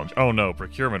a challenge. Oh no,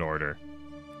 procurement order.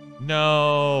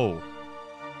 No!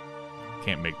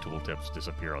 Can't make tooltips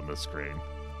disappear on this screen.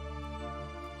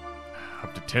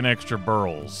 Up to 10 extra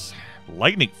burls.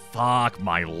 Lightning. Fuck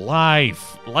my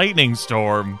life. Lightning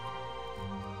storm.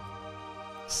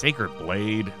 Sacred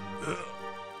blade.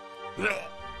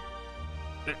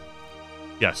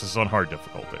 Yes, this is on hard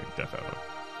difficulty, definitely.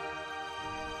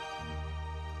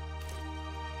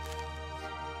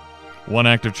 One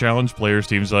active challenge, players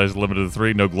team size limited to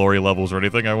 3, no glory levels or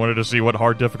anything. I wanted to see what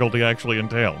hard difficulty actually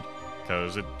entailed,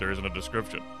 because there isn't a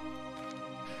description.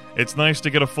 It's nice to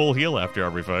get a full heal after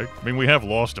every fight. I mean, we have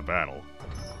lost a battle.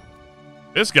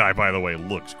 This guy, by the way,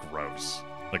 looks gross.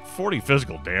 Like 40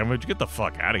 physical damage? Get the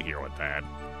fuck out of here with that.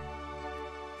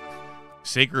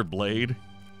 Sacred Blade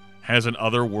has an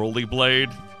otherworldly blade.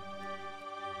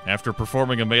 After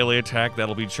performing a melee attack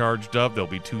that'll be charged up, there'll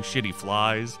be 2 shitty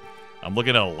flies. I'm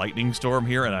looking at a lightning storm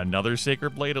here and another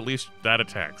Sacred Blade. At least that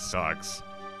attack sucks.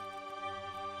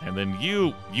 And then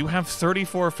you have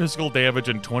 34 physical damage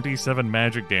and 27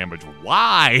 magic damage.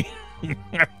 Why?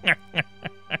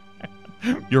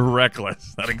 You're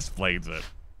reckless. That explains it.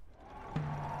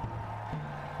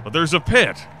 But there's a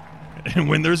pit. And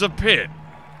when there's a pit,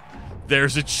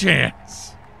 there's a chance.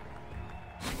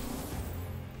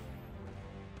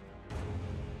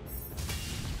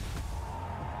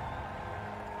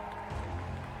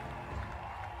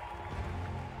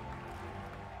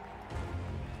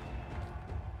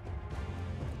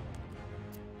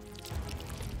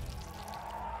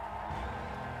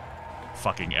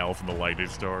 Fucking elf in the lightning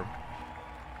storm.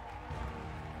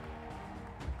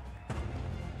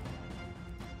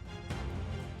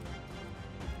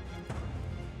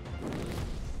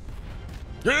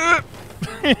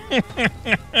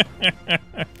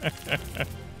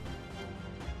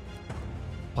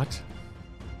 What?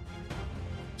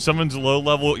 Summons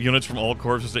low-level units from all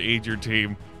corpses to aid your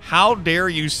team. How dare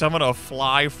you summon a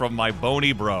fly from my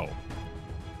bony bro?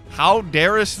 How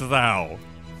darest thou?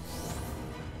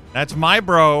 That's my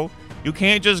bro. You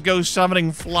can't just go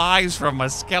summoning flies from a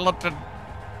skeleton.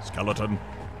 Skeleton.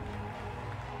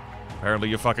 Apparently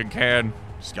you fucking can.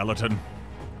 Skeleton.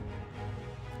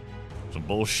 Some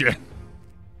bullshit.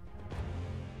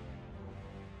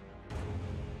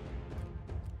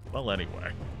 Well,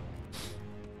 anyway.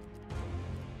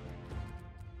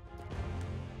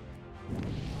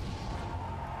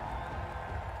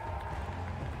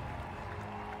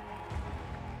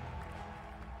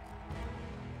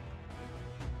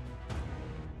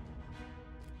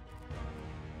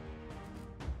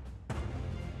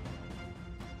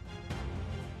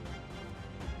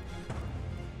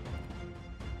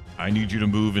 I need you to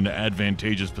move into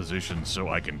advantageous positions so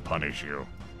I can punish you.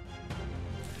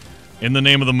 In the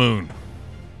name of the moon.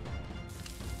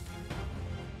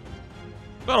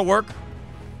 That'll work.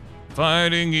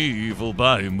 Fighting evil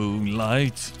by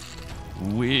moonlight,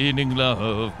 winning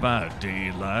love by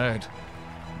daylight.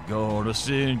 Gonna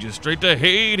send you straight to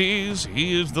Hades.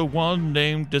 He is the one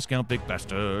named Discount Big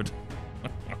Bastard.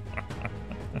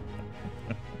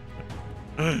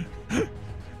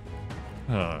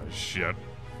 Oh, shit.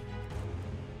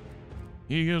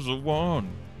 He is the one.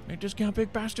 Hey, Discount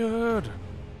Big Bastard.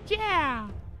 Yeah.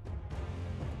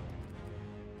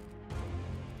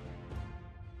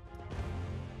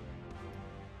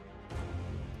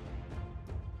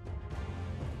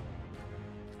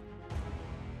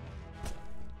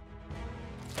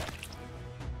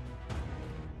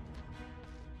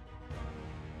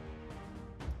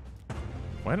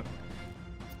 Why don't...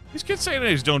 These kids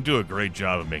saying don't do a great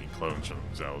job of making clones for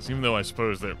themselves, even though I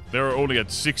suppose that they're only at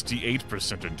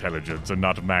 68% intelligence and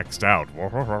not maxed out.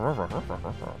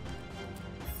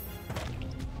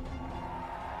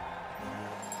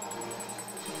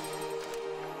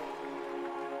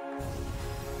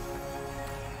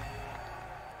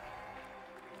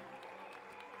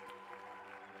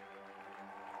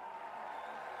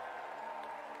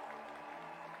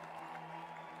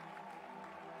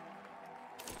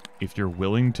 If you're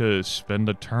willing to spend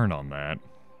a turn on that,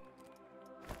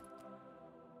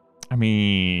 I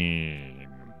mean,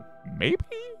 maybe?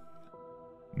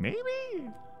 Maybe?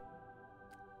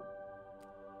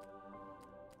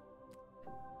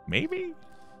 Maybe?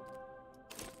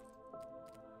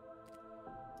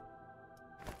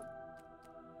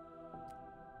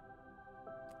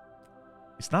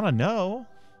 It's not a no.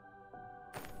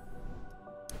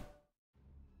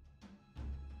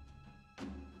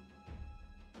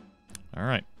 All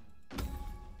right.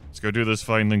 Let's go do this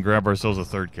fight and then grab ourselves a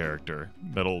third character.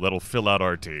 That'll fill out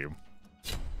our team.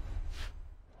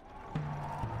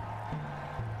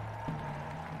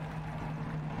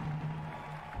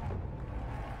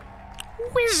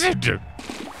 Wizard!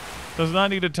 Does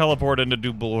not need to teleport in to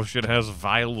do bullshit, has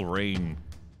vile rain.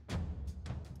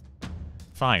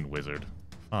 Fine, wizard.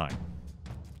 Fine.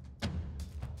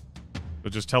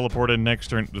 But just teleport in next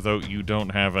turn, though you don't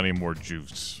have any more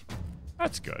juice.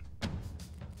 That's good.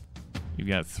 You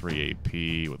got 3 AP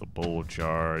with a bull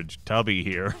charge. Tubby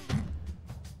here.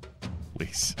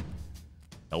 Please.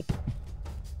 Help.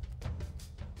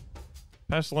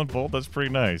 Pestilent Bolt, that's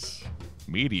pretty nice.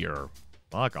 Meteor.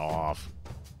 Fuck off.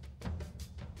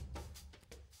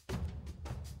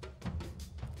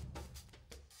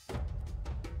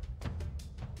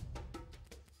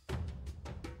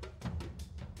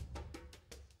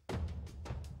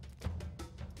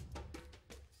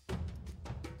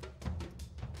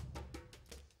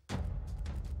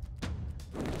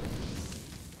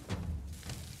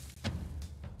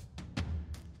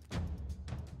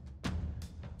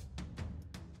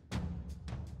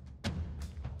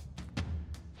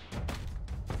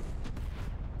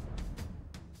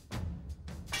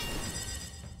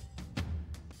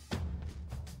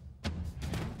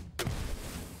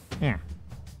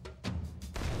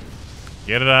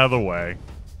 Get it out of the way.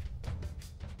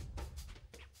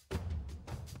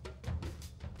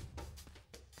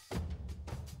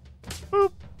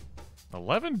 Boop.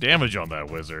 11 damage on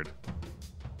that wizard.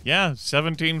 Yeah,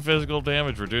 17 physical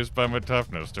damage reduced by my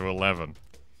toughness to 11.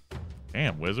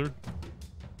 Damn, wizard.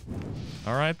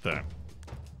 Alright then.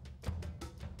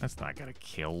 That's not gonna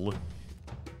kill.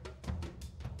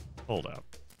 Hold up.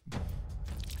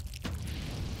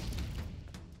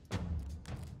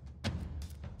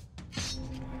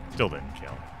 Still didn't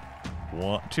kill.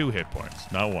 2 hit points,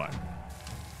 not 1.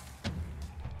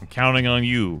 I'm counting on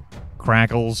you,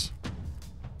 Crackles.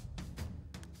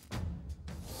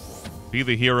 Be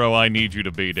the hero I need you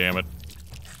to be, damn it.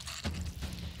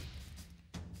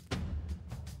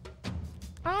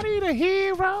 I need a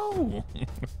hero!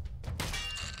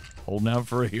 Holding out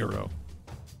for a hero.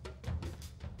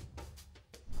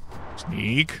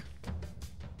 Sneak.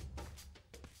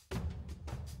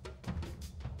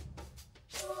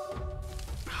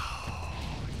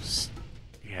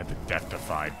 You had the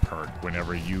Death-Defied perk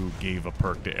whenever you gave a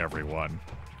perk to everyone.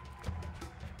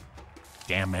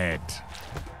 Damn it.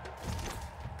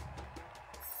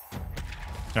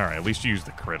 Alright, at least you used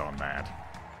the crit on that.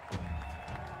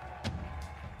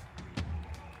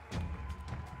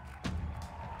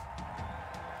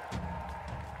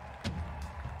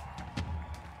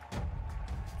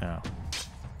 Oh.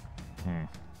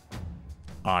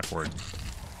 Awkward.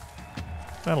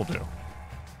 That'll do.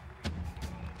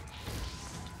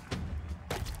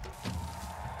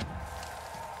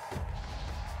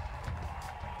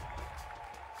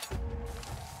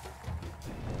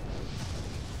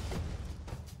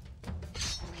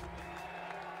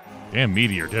 Damn,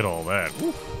 Meteor did all that.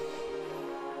 Woo.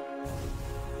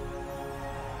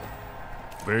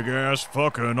 Big ass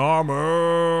fucking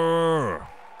armor.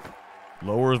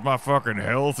 Lowers my fucking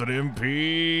health and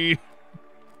MP.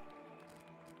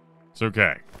 It's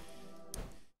okay.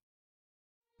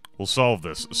 We'll solve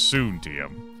this soon,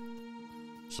 TM.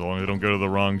 So long as I don't go to the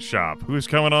wrong shop. Who's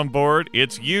coming on board?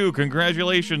 It's you.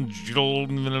 Congratulations,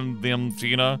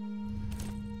 Tina.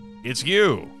 It's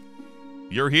you.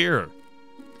 You're here.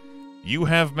 You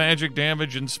have magic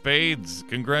damage in spades.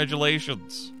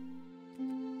 Congratulations.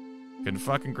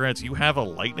 Congrats. You have a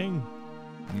lightning?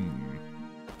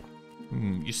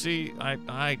 You see,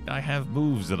 I have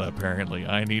moves that apparently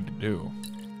I need to do.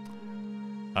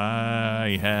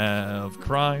 I have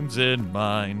crimes in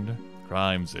mind.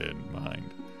 Crimes in mind.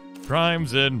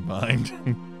 Crimes in mind.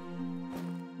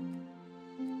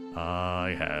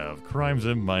 I have crimes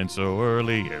in mind so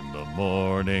early in the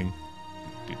morning.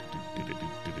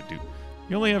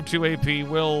 You only have 2 AP.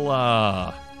 We'll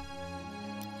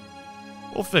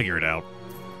figure it out.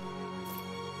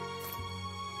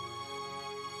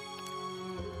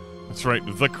 That's right,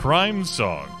 the crime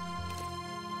song.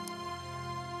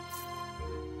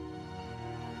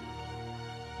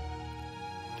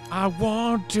 I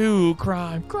want to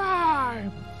crime.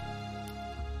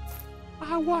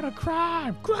 I want to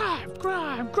crime.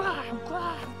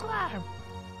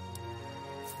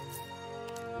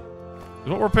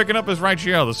 What we're picking up is right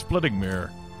here, the splitting mirror.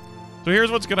 So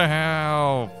here's what's gonna happen.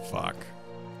 Oh, fuck.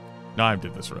 No, I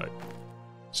did this right.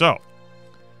 So,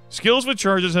 skills with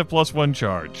charges have +1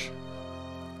 charge.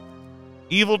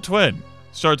 Evil Twin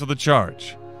starts with a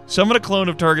charge. Summon a clone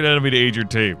of target enemy to aid your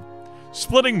team.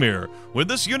 Splitting Mirror. When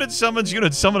this unit summons,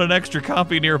 summon an extra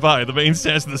copy nearby. The main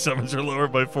stats of the summons are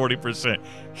lowered by 40%.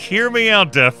 Hear me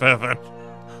out, Death Heaven.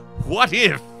 What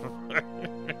if?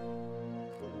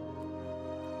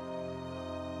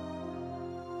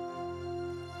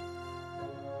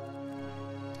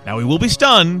 Now, we will be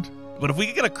stunned, but if we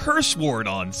could get a curse ward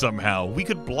on somehow, we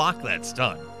could block that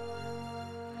stun.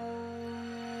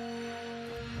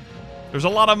 There's a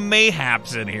lot of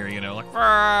mayhaps in here, like,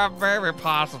 very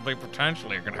possibly,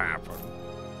 potentially it could happen.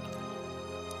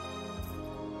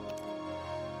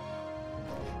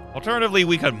 Alternatively,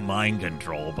 we could mind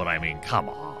control, but I mean, come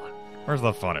on. Where's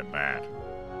the fun in that?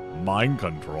 Mind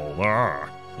control,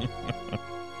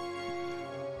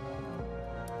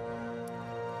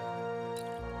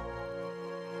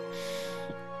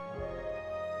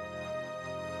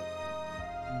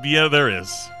 Yeah, there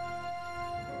is.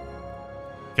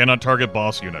 Cannot target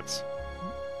boss units.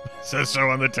 Says so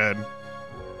on the 10.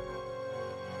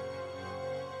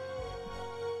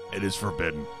 It is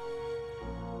forbidden.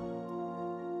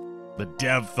 The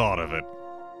dev thought of it.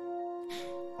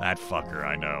 That fucker,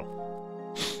 I know.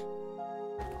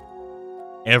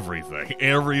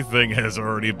 Everything has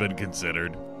already been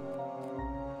considered.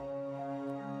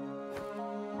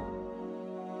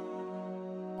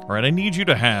 Alright, I need you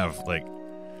to have, like...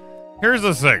 Here's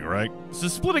the thing, right? So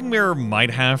Splitting Mirror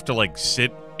might have to, like,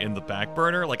 sit in the back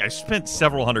burner. Like, I spent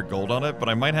several hundred gold on it, but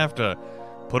I might have to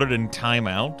put it in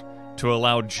timeout to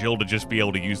allow Jill to just be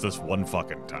able to use this one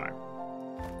fucking time.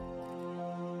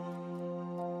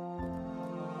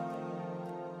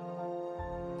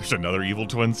 There's another Evil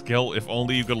Twin skill. If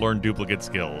only you could learn duplicate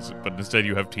skills, but instead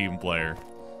you have Team Player.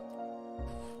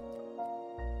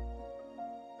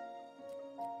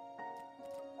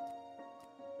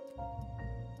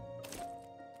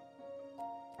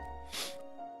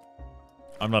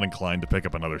 I'm not inclined to pick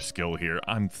up another skill here.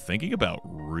 I'm thinking about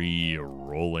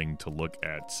re-rolling to look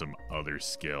at some other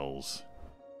skills.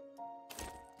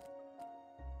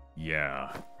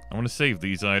 Yeah. I want to save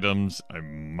these items. I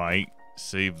might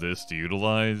save this to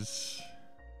utilize.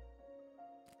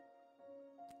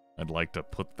 I'd like to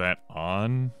put that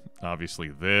on. Obviously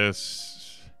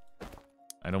this.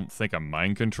 I don't think I'm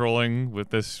mind controlling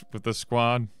with this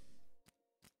squad.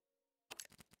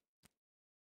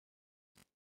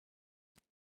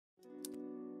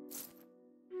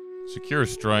 Secure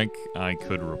Strike, I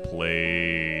could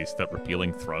replace that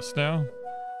Repealing Thrust now.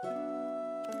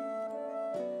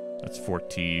 That's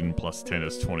 14, plus 10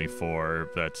 is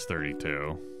 24, that's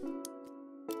 32.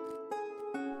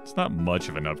 It's not much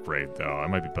of an upgrade, though. I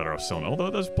might be better off selling, although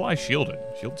it does apply Shielded.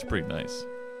 Shielded's pretty nice.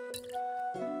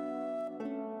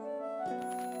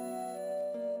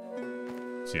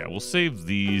 So yeah, we'll save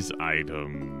these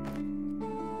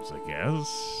items, I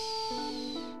guess.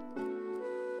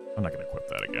 I'm not going to equip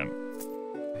that again.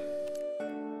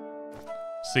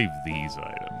 Save these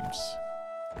items.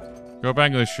 Go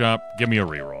back to the shop. Give me a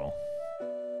reroll.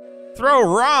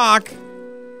 Throw rock?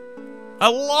 I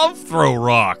love throw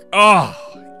rock. Oh,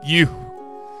 you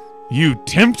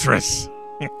temptress.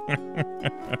 I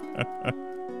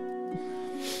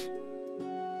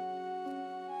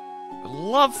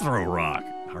love throw rock.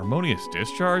 Harmonious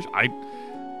Discharge?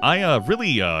 I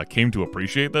really came to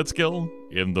appreciate that skill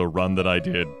in the run that I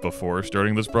did before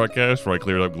starting this broadcast, where I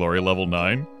cleared up Glory level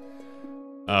 9.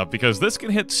 Because this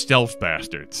can hit stealth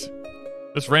bastards.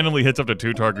 This randomly hits up to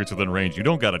 2 targets within range. You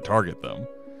don't gotta target them.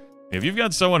 If you've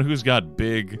got someone who's got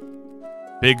big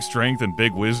strength and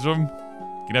big wisdom,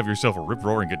 you can have yourself a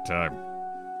rip-roaring good time.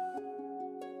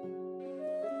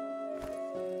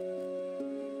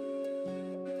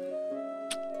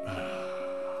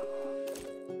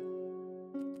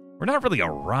 We're not really a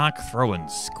rock-throwing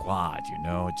squad, you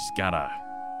know? I just gotta...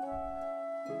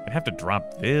 I'd have to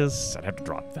drop this. I'd have to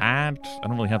drop that. I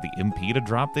don't really have the MP to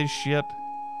drop this shit.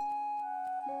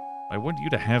 I want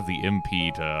you to have the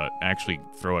MP to actually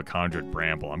throw a Conjured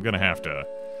Bramble. I'm gonna have to...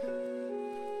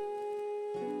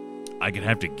 I could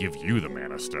have to give you the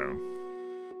Mana Stone.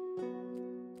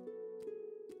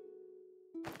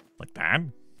 Like that?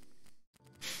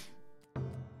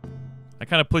 That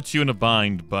kind of puts you in a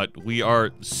bind, but we are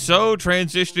so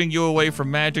transitioning you away from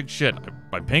magic shit.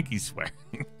 My pinky swear.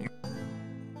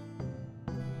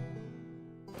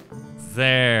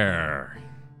 There.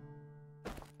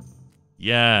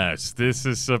 Yes, this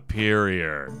is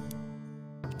superior.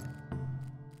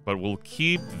 But we'll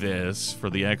keep this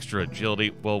for the extra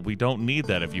agility. Well, we don't need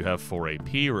that if you have 4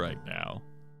 AP right now.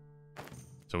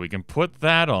 So we can put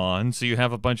that on so you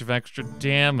have a bunch of extra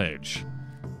damage.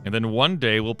 And then one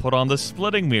day we'll put on the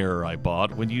Splitting Mirror I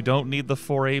bought when you don't need the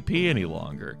 4 AP any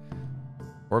longer.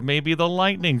 Or maybe the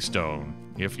lightning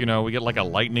stone. If, you know, we get like a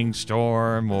lightning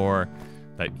storm or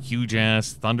that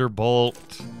huge-ass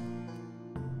thunderbolt.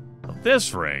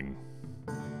 This ring.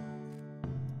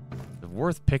 Is it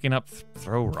worth picking up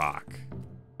throw rock?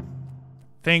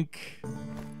 Think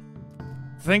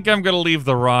I'm gonna leave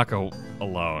the rock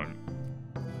alone.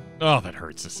 Oh, that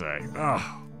hurts to say.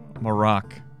 Oh, I'm a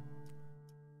rock.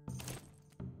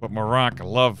 But my rock, I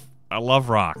love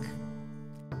rock.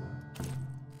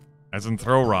 As in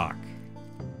throw rock.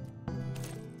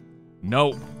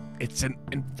 No, it's an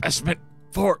investment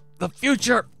for the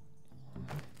future.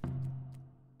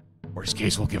 Worst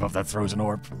case, we'll give up that frozen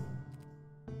orb.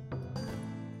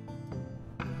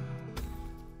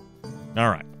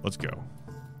 Alright, let's go.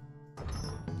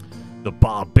 The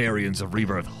Barbarians of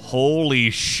Rebirth. Holy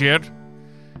shit.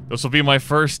 This will be my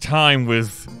first time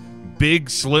with Big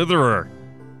Slitherer.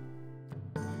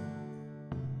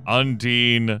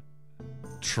 Undine,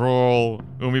 Troll,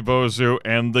 Umibozu,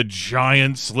 and the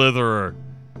Giant Slitherer.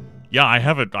 Yeah, I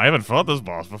haven't fought this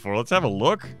boss before. Let's have a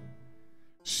look.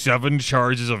 7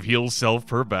 charges of heal self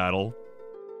per battle.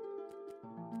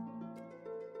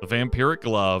 The Vampiric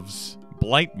Gloves,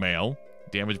 Blight Mail,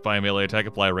 damaged by a melee attack,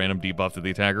 apply a random debuff to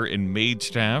the attacker, and Mage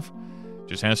Staff,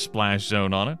 just has Splash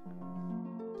Zone on it.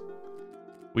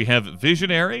 We have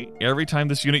Visionary. Every time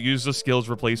this unit uses a skill is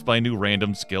replaced by a new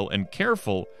random skill, and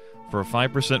Careful for a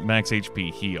 5% max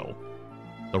HP heal.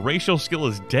 The racial skill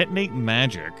is Detonate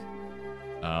Magic.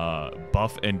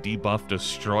 Buff and debuff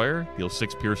Destroyer. Deals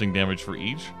 6 piercing damage for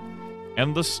each.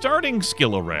 And the starting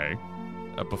skill array,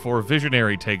 before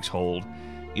Visionary takes hold,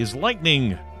 is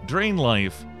Lightning, Drain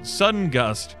Life, Sudden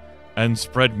Gust, and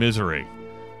Spread Misery.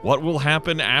 What will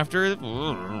happen after?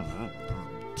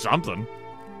 Something.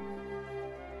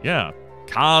 Yeah.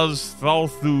 Kaz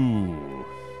Thalthu.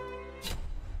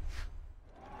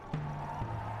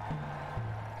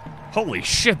 Holy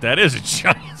shit, that is a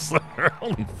giant Slayer.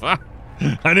 Holy fuck.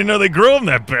 I didn't know they grew them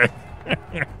that big.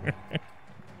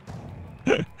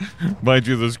 Mind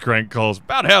you, this crank calls,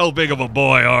 about how big of a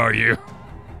boy are you?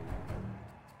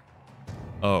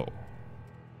 Oh.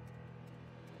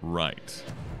 Right.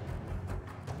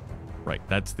 Right,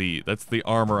 that's the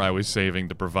armor I was saving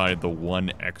to provide the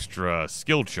 1 extra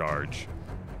skill charge.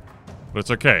 But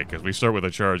it's okay, because we start with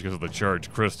a charge because of the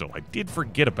charge crystal. I did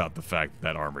forget about the fact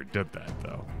that armor did that,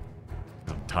 though.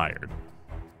 I'm tired.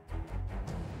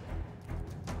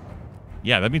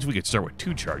 Yeah, that means we could start with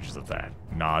 2 charges of that.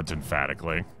 Nods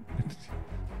emphatically.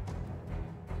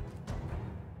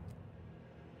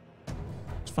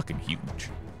 It's fucking huge.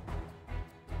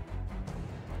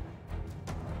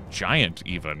 Giant,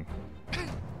 even.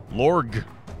 Lorg.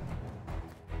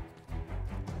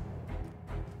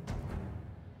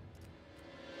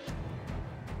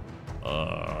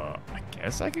 I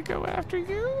guess I could go after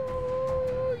you.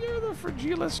 You're the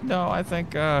Fragilis. No, I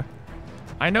think, I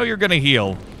know you're gonna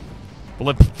heal.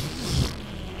 But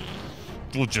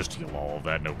we'll just heal all of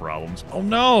that, no problems. Oh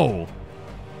no!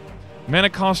 Mana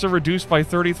costs are reduced by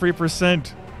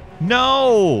 33%.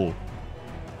 No!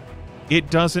 It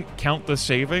doesn't count the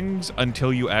savings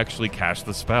until you actually cast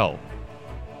the spell.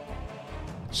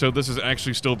 So this is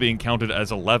actually still being counted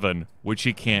as 11, which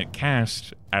he can't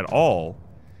cast at all.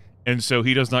 And so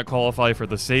he does not qualify for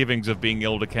the savings of being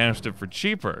able to cast it for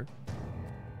cheaper.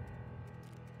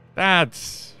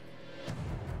 That's...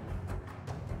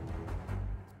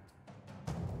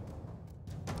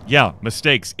 yeah,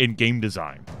 mistakes in game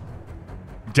design.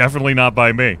 Definitely not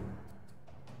by me.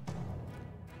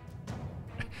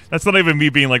 That's not even me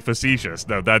being like facetious.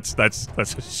 No, that's a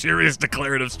serious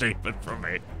declarative statement from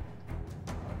me.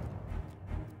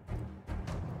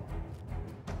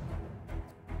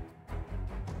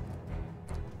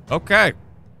 Okay.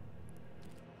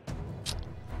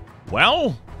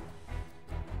 Well,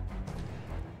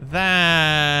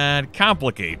 that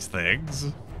complicates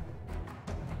things.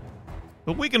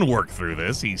 But we can work through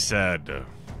this, he said. Well,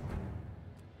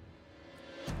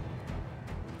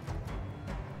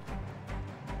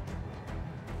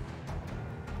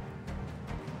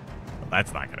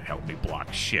 that's not going to help me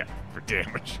block shit for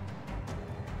damage.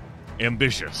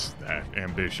 Ambitious, that.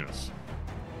 Ambitious.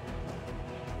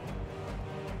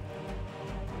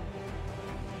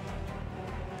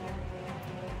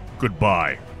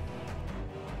 Goodbye.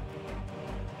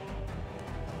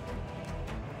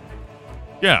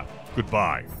 Yeah.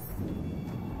 Goodbye.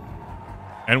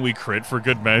 And we crit for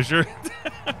good measure.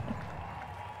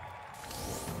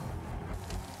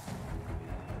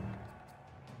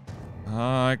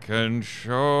 I can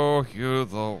show you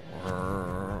the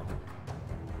world.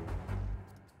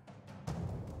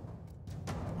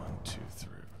 1, 2, 3.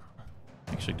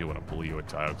 actually do want to pull you a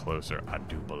tile closer. I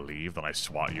do believe that I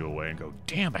swat you away and go,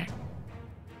 damn it.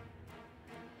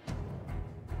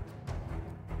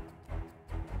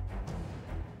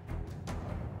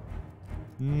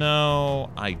 No,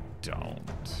 I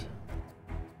don't.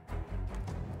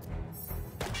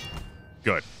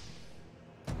 Good.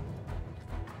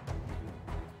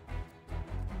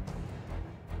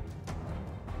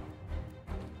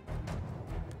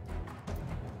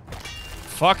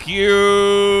 Fuck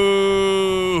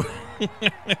you!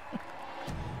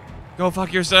 Go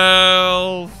fuck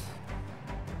yourself!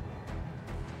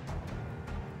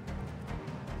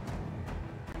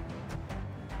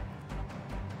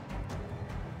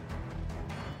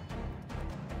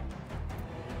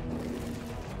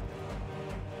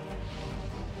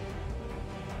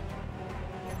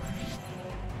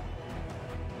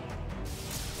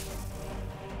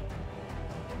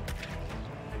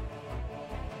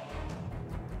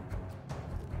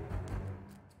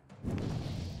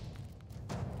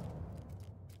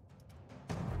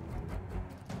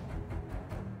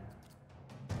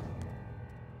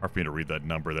 Hard for me to read that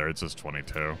number there. It says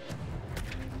 22.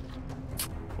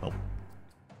 Well.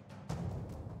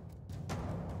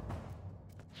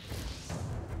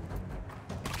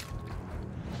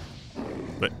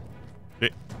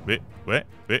 Wait.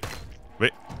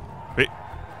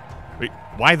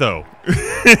 Why though?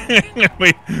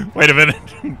 wait a minute.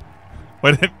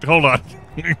 Hold on.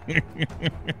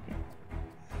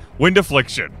 Wind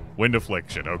affliction.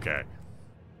 Okay.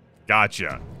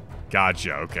 Gotcha.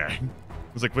 Okay.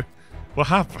 I was like, what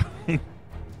happened?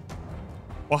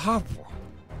 What happened?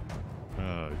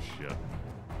 Oh, shit.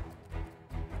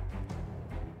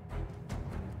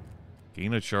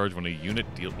 Gain a charge when unit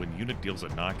deals a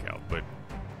knockout, but...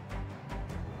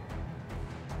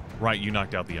 Right, you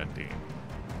knocked out the Undine.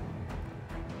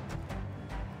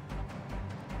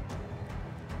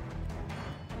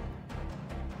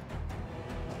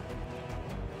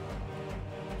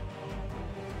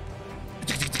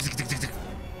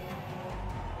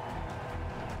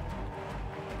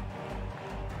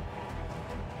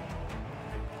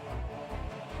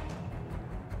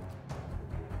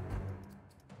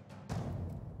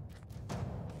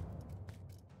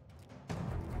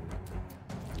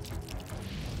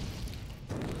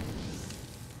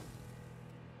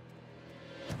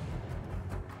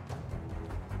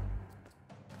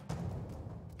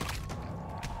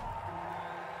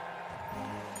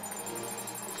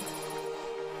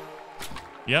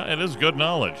 Yeah, it is good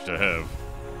knowledge to have.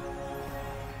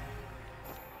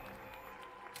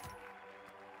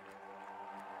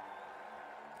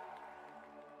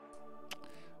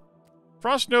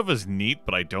 Frost Nova's neat,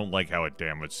 but I don't like how it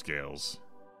damage scales.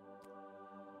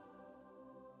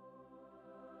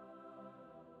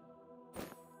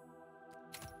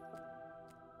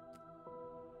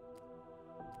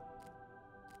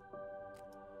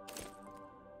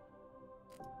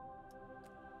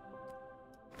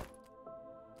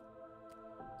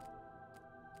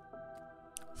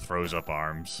 Throws up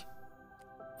arms.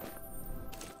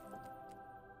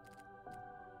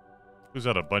 Lose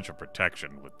out a bunch of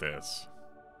protection with this.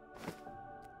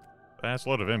 That's a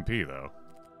lot of MP, though.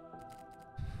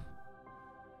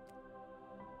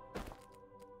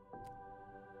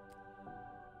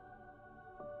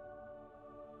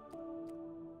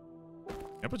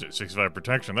 That puts it at 65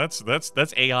 protection.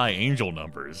 That's AI angel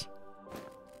numbers.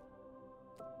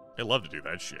 I love to do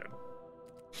that shit.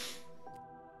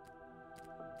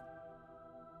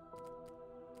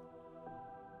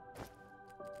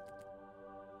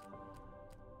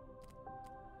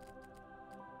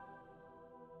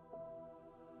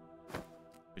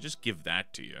 Just give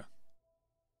that to you.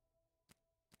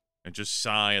 And just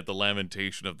sigh at the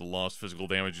lamentation of the lost physical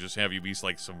damage. Just have you be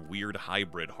like some weird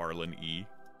hybrid Harlan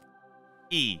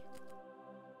E.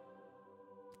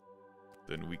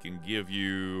 Then we can give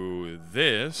you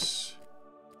this.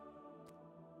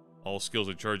 All skills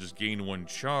and charges gain 1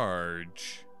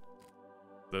 charge.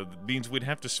 That means we'd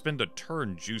have to spend a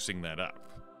turn juicing that up.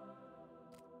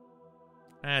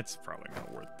 That's probably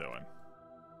not worth doing.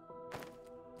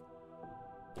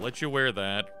 Let you wear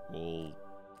that. I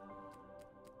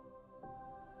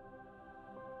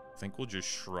think we'll just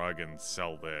shrug and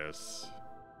sell this.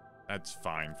 That's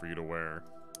fine for you to wear.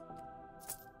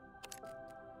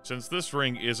 Since this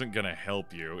ring isn't gonna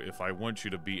help you, if I want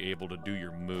you to be able to do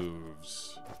your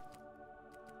moves,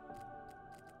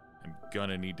 I'm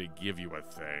gonna need to give you a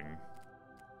thing.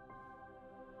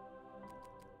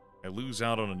 I lose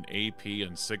out on an AP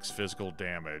and 6 physical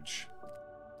damage.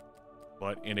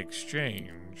 But in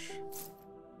exchange...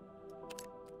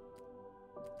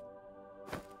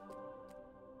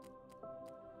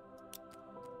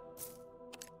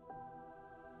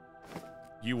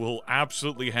 you will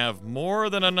absolutely have more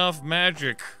than enough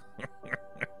magic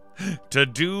to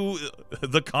do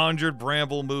the conjured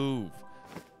bramble move.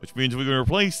 Which means we can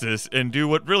replace this and do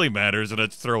what really matters, and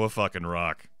it's throw a fucking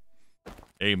rock.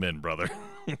 Amen, brother.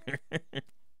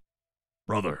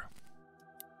 Brother.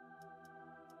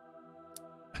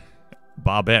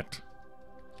 Bobette.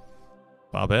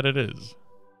 Bobette it is.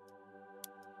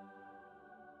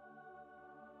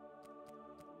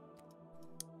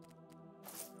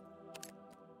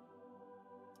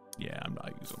 Yeah, I'm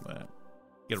not using that.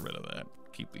 Get rid of that.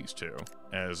 Keep these two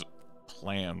as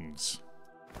plans.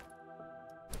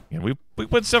 Yeah, we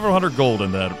put several hundred gold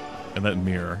in that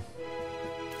mirror.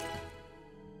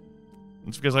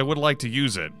 It's because I would like to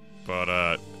use it,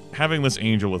 but having this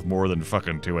angel with more than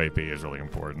fucking 2 AP is really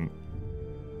important.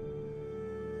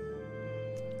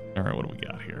 Alright, what do we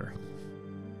got here?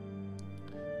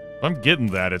 If I'm getting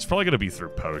that, it's probably going to be through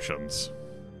potions.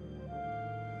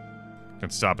 Can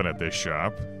stop in at this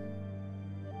shop.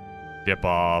 Dip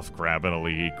off, grab an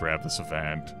elite, grab this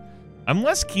event. I'm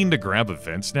less keen to grab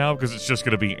events now, because it's just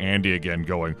going to be Andy again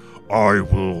going, I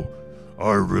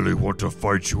really want to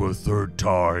fight you a third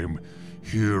time.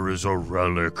 Here is a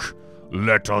relic.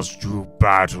 Let us do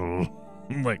battle.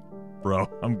 I'm like, bro,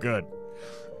 I'm good.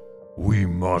 We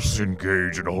must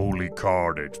engage in holy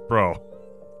carnage. Bro,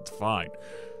 it's fine.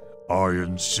 I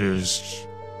insist.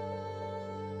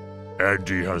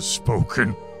 Andy has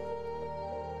spoken.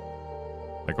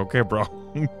 Like, okay, bro.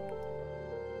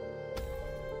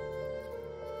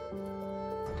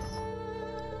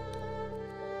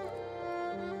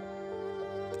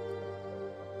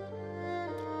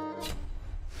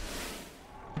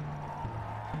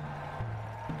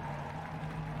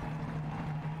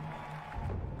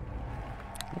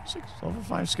 Level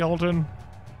 5 skeleton.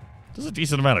 Does a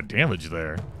decent amount of damage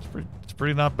there. It's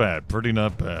pretty not bad. Pretty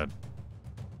not bad.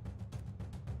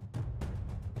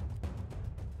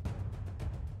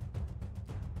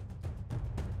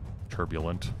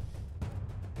 Turbulent.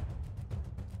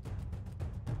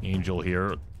 Angel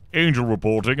here. Angel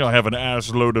reporting. I have an ass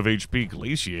load of HP.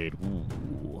 Glaciate.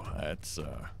 Ooh, that's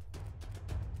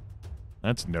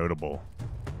notable.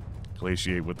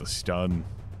 Glaciate with the stun.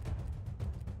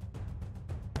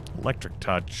 Electric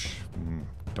touch.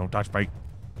 Don't touch me.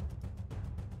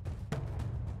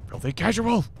 Filthy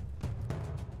casual.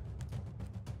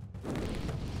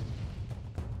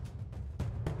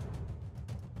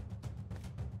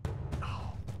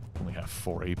 Oh, only have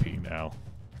 4 AP now.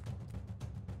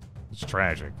 It's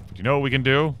tragic. But you know what we can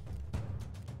do?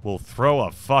 We'll throw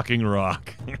a fucking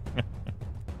rock.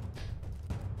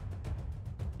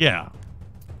 Yeah.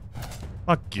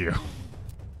 Fuck you.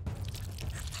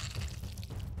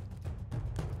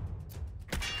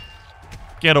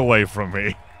 Get away from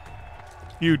me.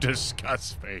 You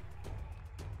disgust me.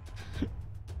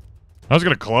 I was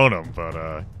gonna clone him,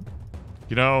 but,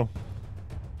 you know,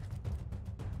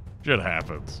 shit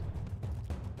happens.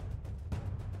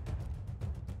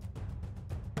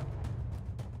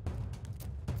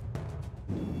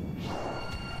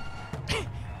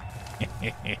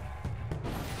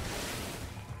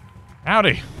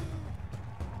 Howdy.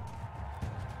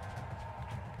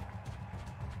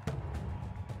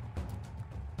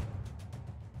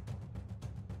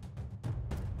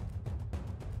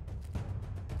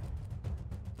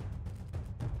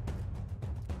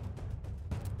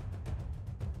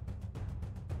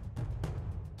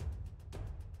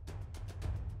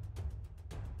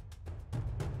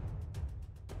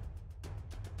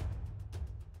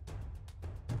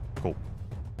 Cool.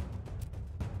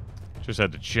 Just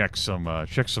had to check some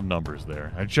numbers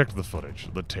there. I checked the footage,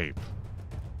 the tape,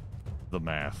 the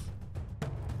math.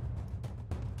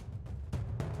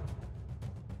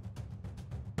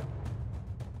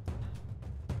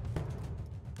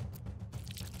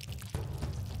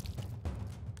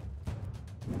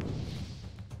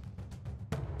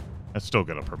 That's still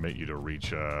gonna permit you to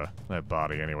reach that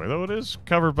body anyway, though it is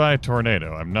covered by a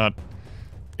tornado. I'm not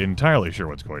entirely sure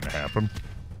what's going to happen.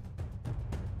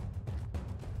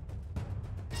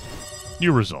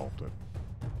 You resolved it.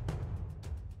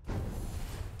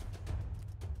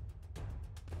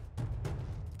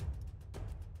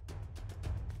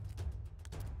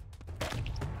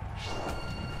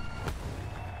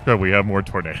 Good, we have more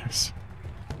tornadoes.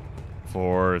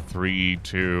 4, 3,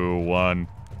 2, 1.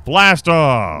 Blast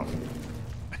off!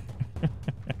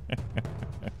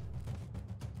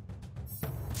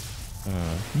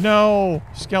 No!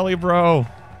 Skelly bro!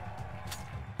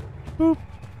 Boop.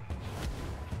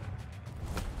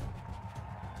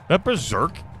 That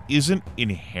Berserk isn't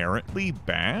inherently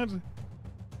bad.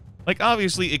 Like,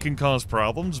 obviously it can cause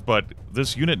problems, but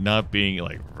this unit not being,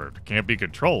 like, can't be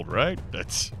controlled, right?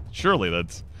 Surely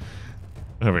it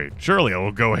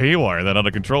will go haywire, then out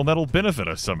of control, and that'll benefit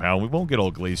us somehow. We won't get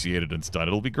all glaciated and stunned.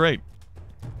 It'll be great.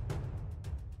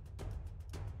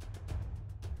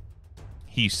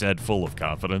 He said, full of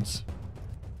confidence.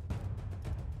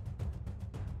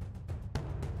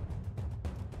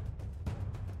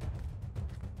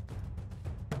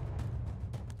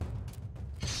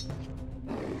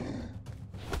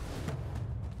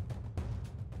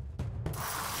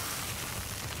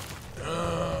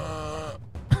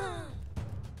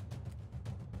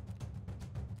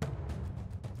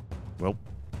 Well.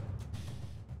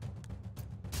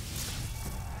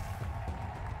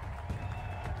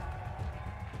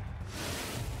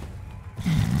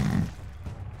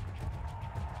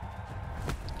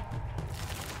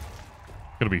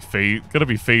 Gonna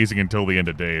be phasing until the end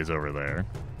of days over there.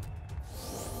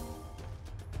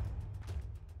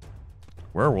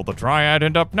 Where will the Triad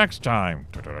end up next time?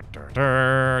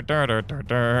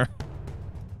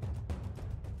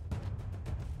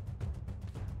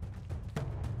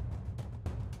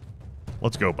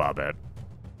 Let's go, Bobette.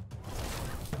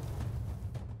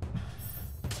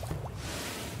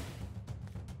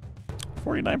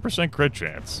 %49 crit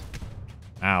chance.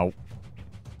 Ow.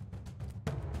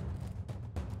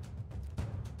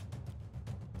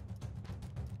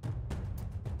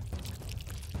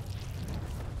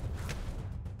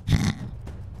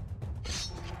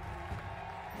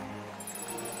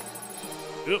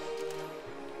 Yep.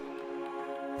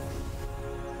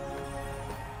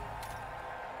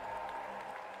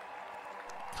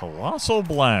 Colossal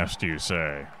Blast, you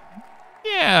say?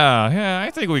 Yeah, I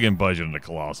think we can budget into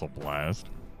Colossal Blast.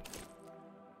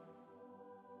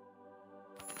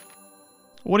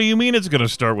 What do you mean it's gonna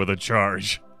start with a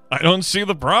charge? I don't see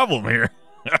the problem here.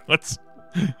 What's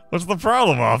the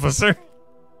problem, officer?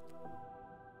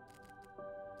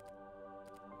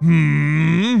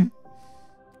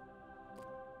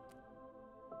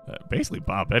 Basically,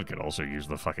 Bobette could also use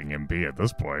the fucking MP at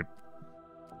this point.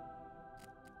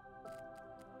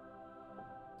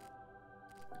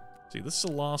 See, this is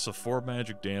a loss of 4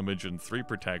 magic damage and 3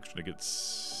 protection to get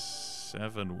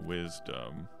 7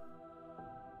 wisdom.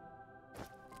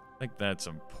 I think that's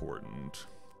important.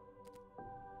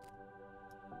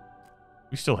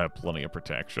 We still have plenty of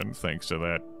protection thanks to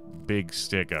that big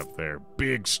stick up there.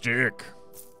 Big stick!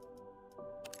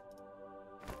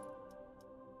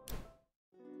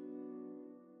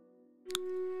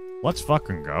 Let's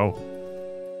fucking go.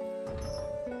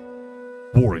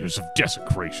 Warriors of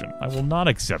Desecration. I will not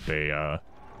accept a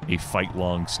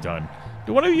fight-long stun.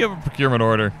 Do one of you have a procurement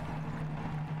order?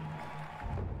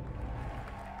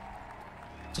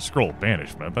 It's a scroll of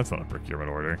banishment. That's not a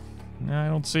procurement order. I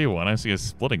don't see one. I see a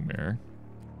splitting mirror.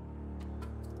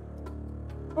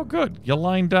 Oh, good. You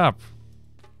lined up.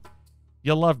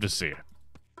 You'll love to see it.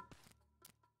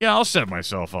 Yeah, I'll set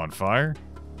myself on fire.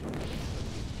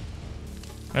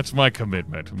 That's my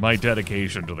commitment, my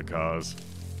dedication to the cause.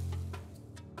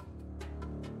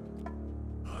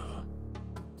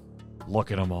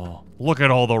 Look at them all. Look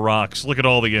at all the rocks. Look at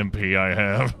all the MP I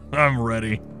have. I'm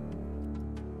ready.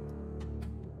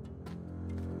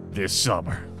 This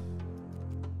summer.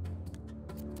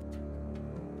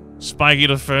 Spiky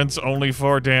defense, only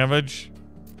 4 damage.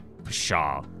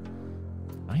 Pshaw.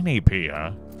 9 AP,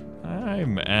 huh?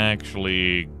 I'm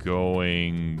actually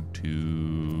going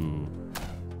to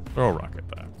throw a rock at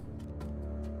that.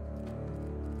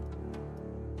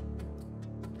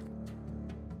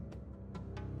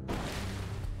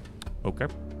 Okay.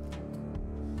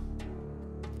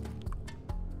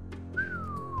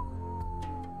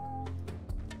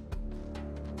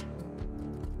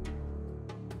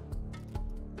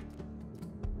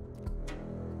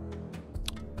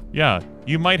 Yeah,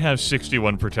 you might have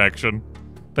 61 protection.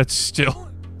 That's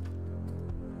still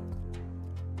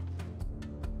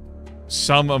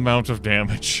some amount of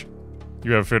damage.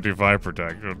 You have 55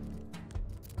 protection.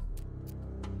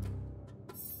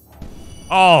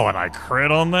 Oh, and I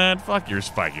crit on that? Fuck your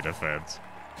spiky defense.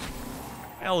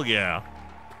 Hell yeah.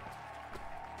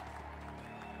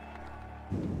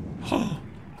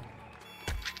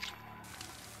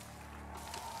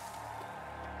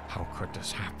 How could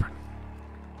this happen?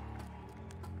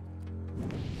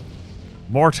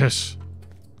 Mortis.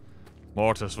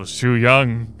 Mortis was too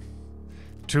young.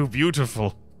 Too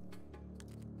beautiful.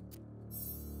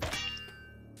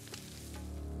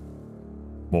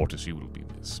 Mortis, you will be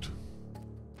missed.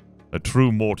 A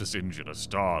true Mortis engine, a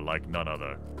star like none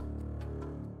other.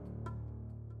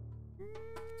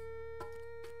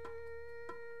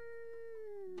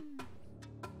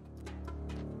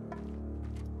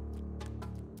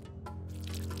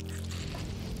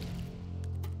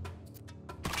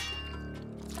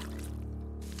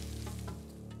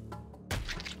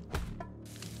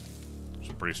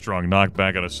 pretty strong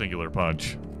knockback on a singular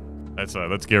punch.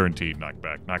 That's guaranteed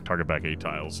knockback. Knock target back 8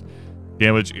 tiles.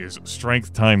 Damage is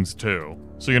strength times 2.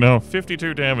 So, you know,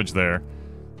 52 damage there.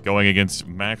 Going against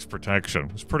max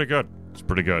protection. It's pretty good. It's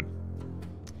pretty good.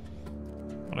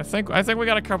 But I think we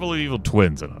got a couple of evil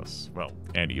twins in us. Well,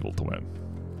 an evil twin.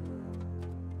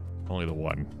 Only the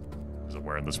one isn't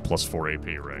wearing this plus 4 AP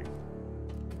ring.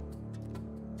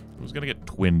 Who's gonna get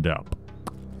twinned up?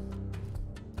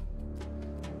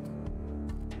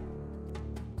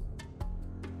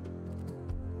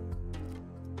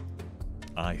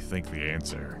 I think the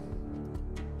answer.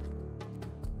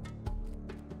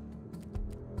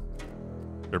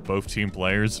 They're both team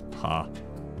players? Ha.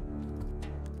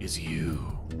 Is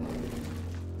you.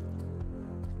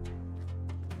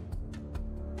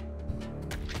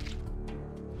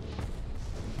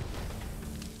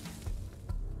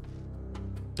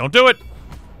 Don't do it!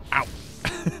 Ow.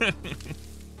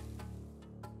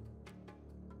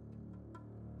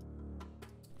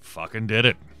 Fucking did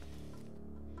it.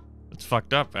 It's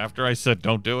fucked up after I said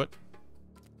don't do it.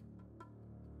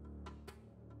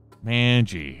 Man,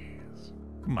 jeez.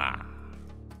 Come on.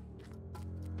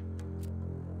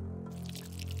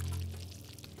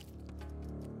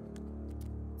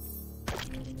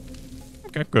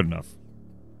 Okay, good enough.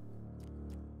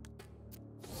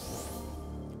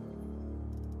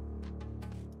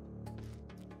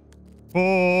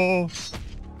 Oh.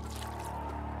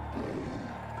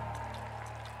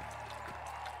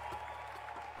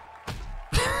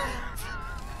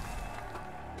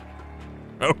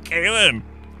 Okay then.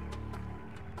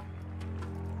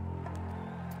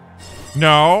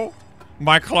 No,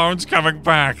 my clone's coming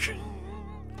back.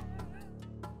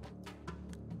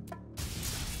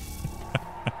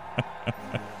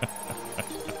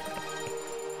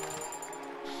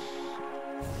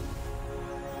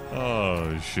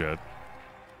 Oh shit.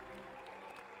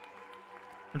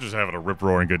 We're just having a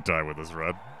rip-roaring good time with this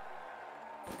run.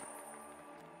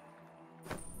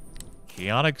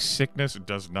 Chaotic sickness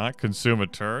does not consume a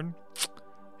turn.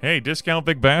 Hey, discount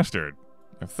big bastard.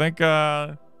 I think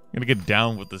I'm gonna get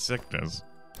down with the sickness.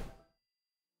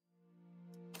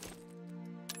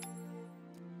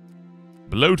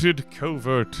 Bloated,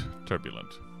 covert,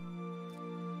 turbulent.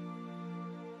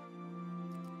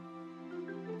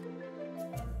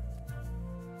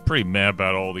 Pretty mad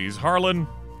about all these. Harlan,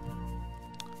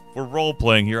 we're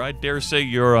role-playing here. I dare say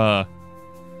you're,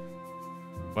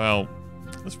 well,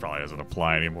 this probably doesn't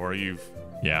apply anymore.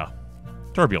 Yeah.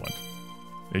 Turbulent.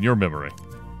 In your memory.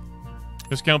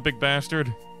 Discount big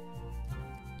bastard.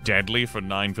 Deadly for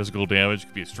 9 physical damage.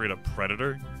 Could be a straight-up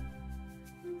predator.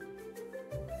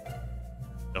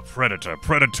 A predator.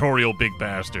 Predatorial big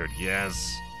bastard.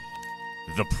 Yes.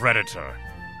 The predator.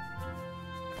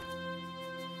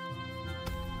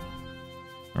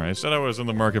 Alright, I said I was in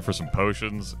the market for some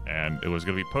potions, and it was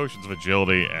going to be potions of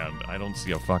agility, and I don't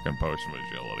see a fucking potion of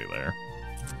agility there.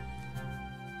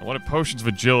 I wanted potions of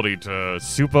agility to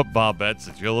soup up Bobette's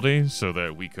agility so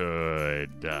that we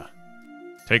could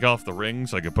take off the ring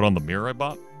so I could put on the mirror I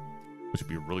bought, which would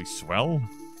be really swell.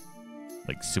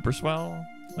 Like, super swell.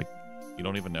 Like, you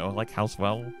don't even know, like, how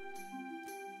swell.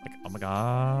 Like, oh my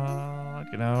god,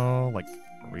 you know, like,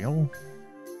 real?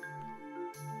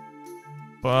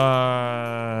 But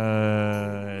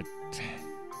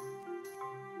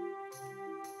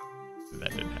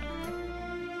that didn't happen.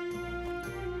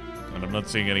 And I'm not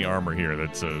seeing any armor here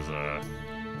that says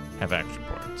have action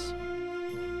points.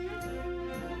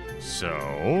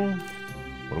 So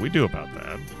what do we do about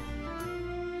that?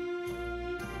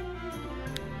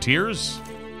 Tears?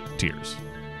 Tears.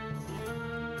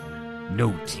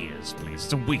 No tears, please.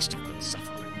 It's a waste of good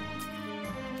suffering.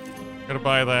 Gonna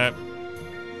buy that.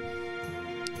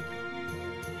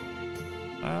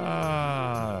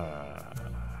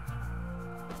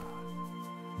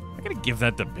 I'm gonna give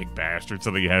that to Big Bastard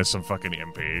so that he has some fucking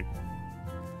MP.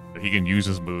 That he can use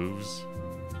his moves.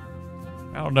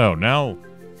 I don't know. Now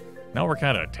we're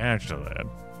kind of attached to that.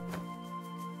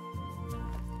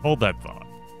 Hold that thought.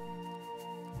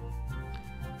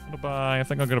 I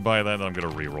think I'm gonna buy that and I'm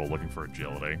gonna reroll looking for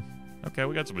agility. Okay,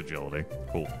 we got some agility.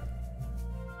 Cool.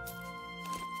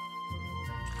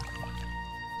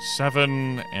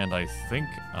 7, and I think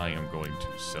I am going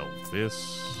to sell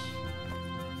this.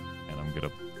 And I'm gonna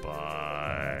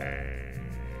buy...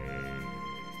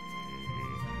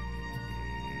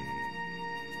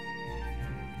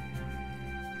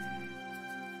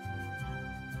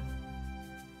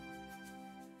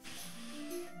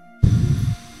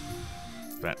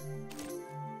 that.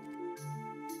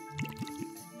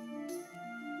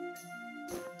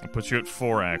 That puts you at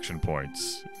 4 action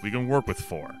points. We can work with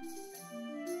 4.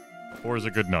 4 is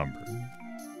a good number.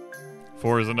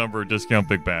 4 is a number, discount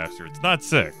big bastard. It's not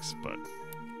 6, but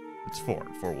it's 4.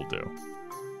 4 will do.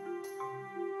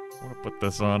 I want to put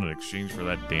this on in exchange for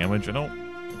that damage. I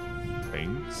don't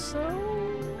think so.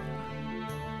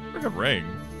 Pretty good ring.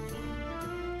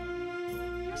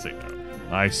 Say no.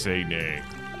 I say nay.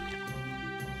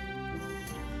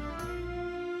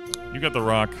 You got the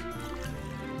rock.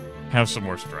 Have some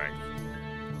more strength.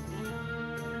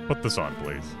 Put this on,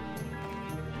 please.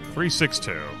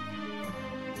 362.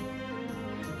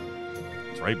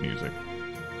 It's right music.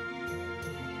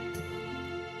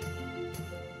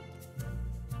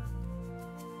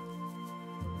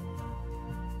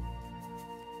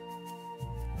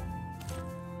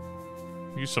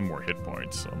 Use some more hit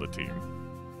points on the team.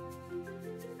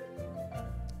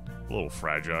 A little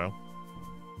fragile.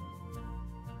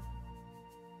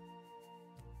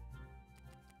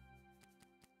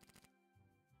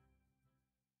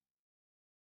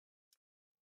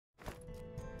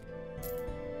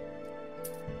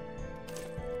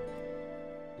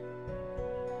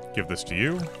 Give this to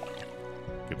you.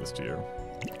 Give this to you.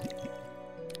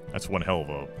 That's one hell of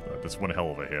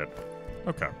a hit.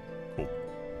 Okay, cool.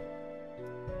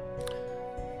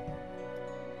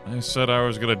 I said I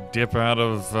was gonna dip out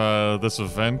of this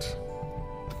event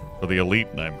for the elite,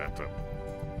 and I meant it.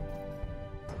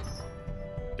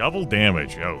 Double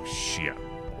damage. Oh shit.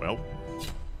 Well,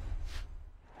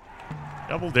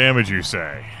 double damage, you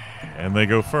say. And they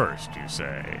go first, you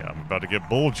say. I'm about to get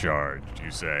bull charged, you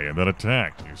say, and then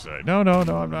attacked, you say. No, no,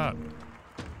 no, I'm not.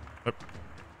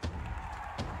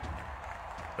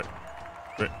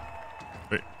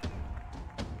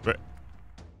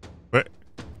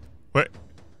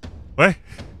 Wait.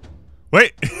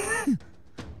 Wait.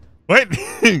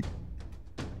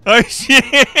 Oh shit,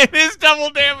 it is double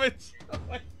damage. Oh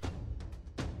my.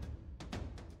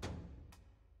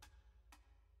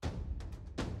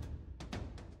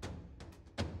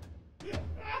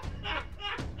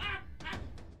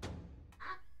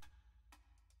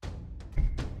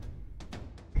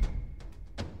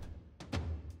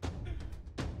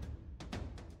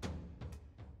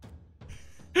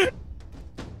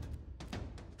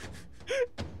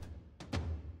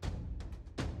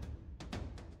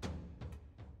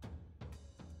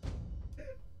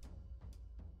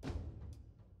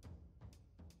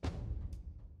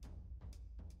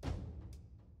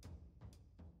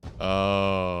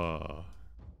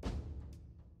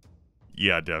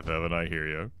 Yeah, Death Heaven, I hear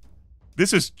you.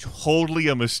 This is totally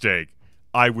a mistake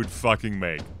I would fucking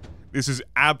make. This is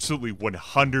absolutely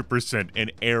 100% an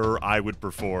error I would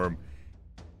perform.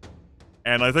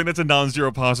 And I think that's a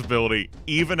non-zero possibility,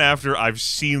 even after I've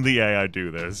seen the AI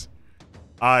do this.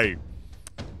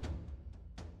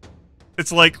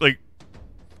 It's like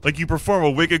you perform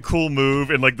a wicked cool move,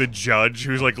 and like the judge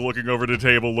who's like looking over the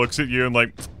table looks at you and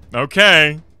like,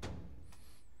 okay.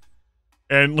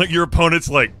 And like your opponent's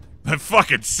like, that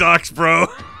fucking sucks, bro.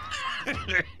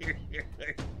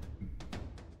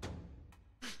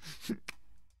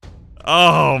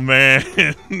 Oh, man.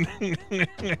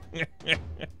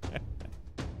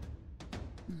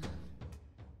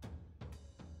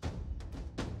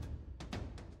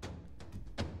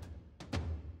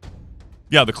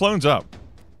 Yeah, the clone's up.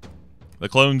 The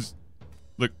clone's...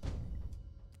 Look...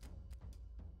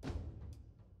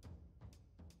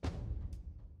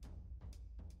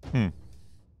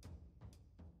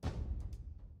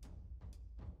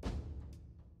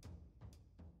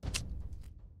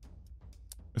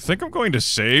 I think I'm going to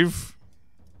save.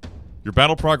 Your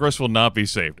battle progress will not be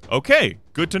saved. Okay,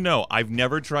 good to know. I've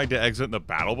never tried to exit in the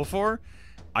battle before.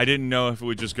 I didn't know if it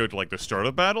would just go to, like, the start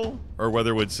of battle, or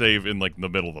whether it would save in, like, the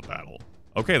middle of the battle.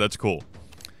 Okay, that's cool.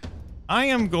 I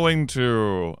am going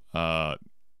to,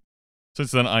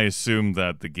 since then I assume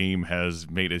that the game has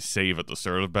made a save at the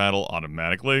start of battle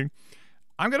automatically,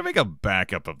 I'm gonna make a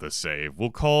backup of the save.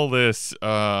 We'll call this,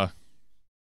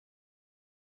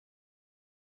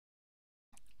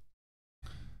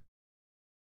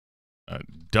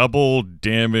 double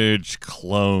damage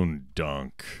clone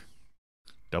dunk.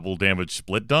 Double damage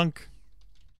split dunk?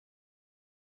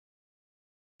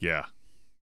 Yeah.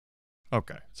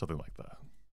 Okay, something like that.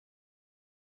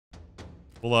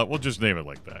 We'll just name it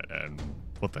like that, and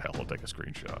what the hell, I'll take a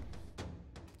screenshot.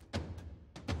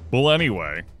 Well,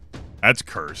 anyway, that's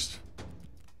cursed.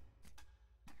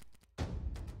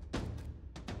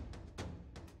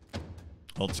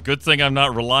 Well, it's a good thing I'm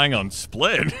not relying on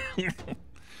split.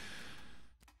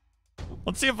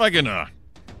 Let's see if I can, oh,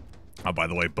 by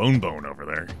the way, Bone over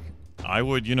there. I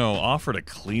would, you know, offer to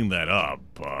clean that up,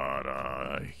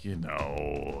 but, you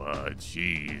know,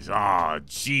 jeez. Aw,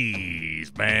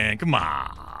 jeez, man. Come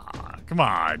on. Come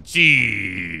on,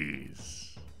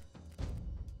 jeez.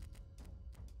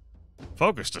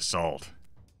 Focused assault.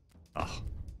 Oh,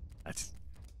 that's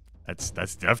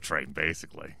Death Train,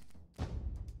 basically.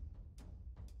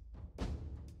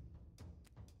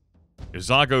 If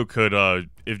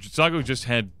Zago just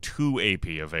had 2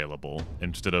 AP available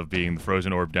instead of being the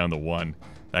frozen orb down to 1,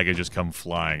 that could just come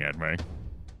flying at me.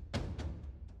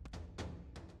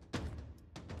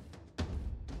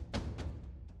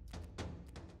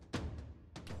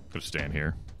 Could stand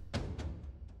here.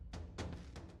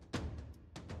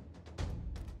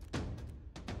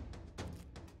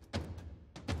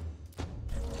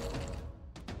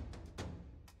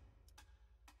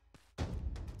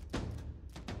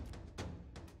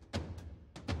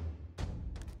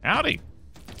 Howdy.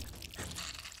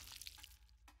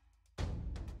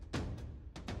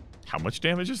 How much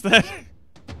damage is that?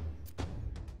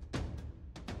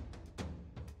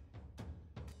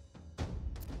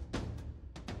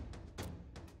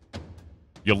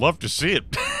 You'll love to see it.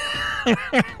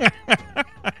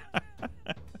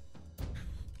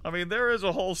 I mean, there is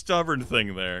a whole stubborn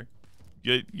thing there.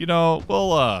 You know,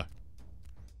 we'll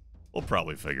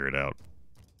probably figure it out.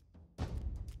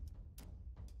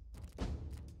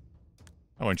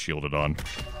 I went shielded on.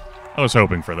 I was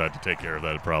hoping for that to take care of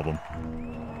that problem.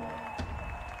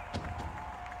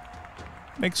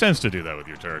 Makes sense to do that with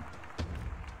your turn.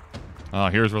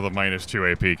 Ah, here's where the -2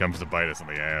 AP comes to bite us in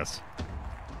the ass.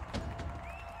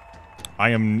 I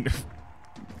am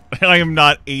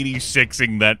not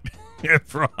 86ing that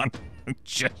Efron.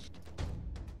 Just...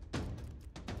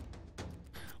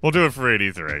 We'll do it for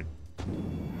 83.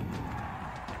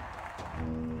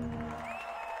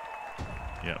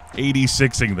 Yeah,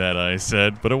 86ing that, I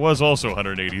said, but it was also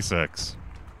 186.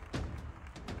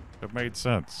 It made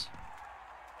sense.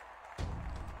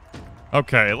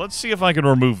 Okay, let's see if I can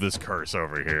remove this curse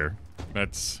over here.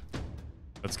 That's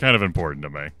kind of important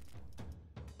to me.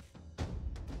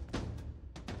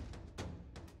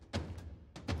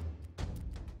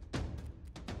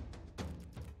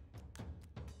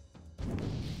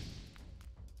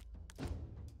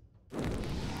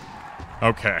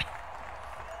 Okay.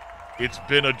 It's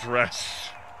been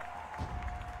addressed.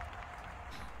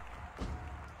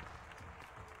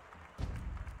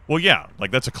 Well, yeah, like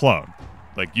that's a clone.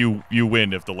 Like you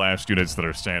win if the last units that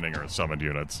are standing are summoned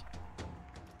units.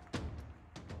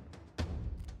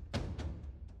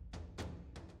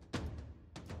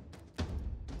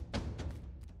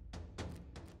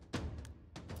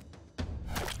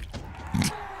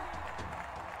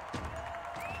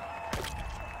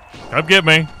 Come get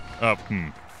me. Oh,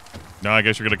 No, I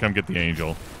guess you're gonna come get the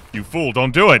angel. You fool,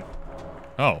 don't do it!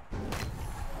 Oh.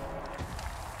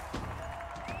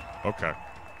 Okay.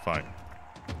 Fine.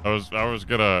 I was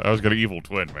gonna evil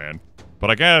twin, man. But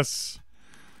I guess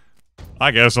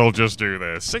I'll just do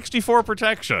this. 64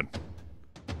 protection.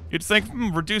 You'd think,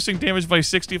 reducing damage by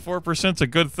 64%'s a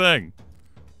good thing.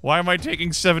 Why am I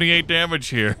taking 78 damage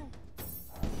here?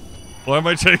 Why am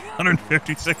I taking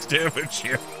 156 damage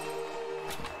here?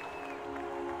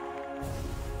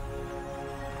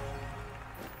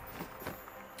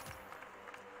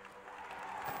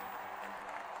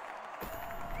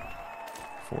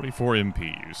 .44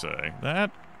 MP, you say? That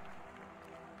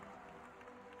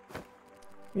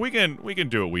we can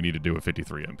do what we need to do at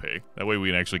 53 MP. That way we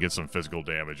can actually get some physical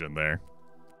damage in there.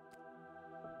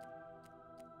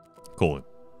 Cool.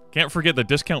 Can't forget the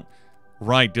discount.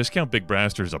 Right, discount Big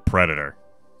Braster is a predator.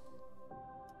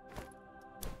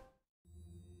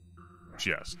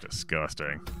 Just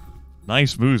disgusting.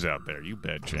 Nice moves out there. You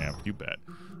bet, champ. You bet.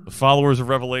 The Followers of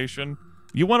Revelation.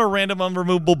 You want a random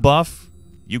unremovable buff?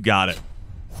 You got it.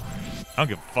 I don't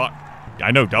give a fuck.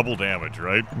 I know double damage,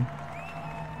 right?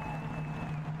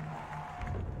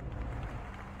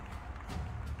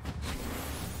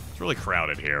 It's really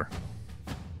crowded here.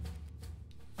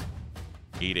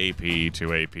 8 AP,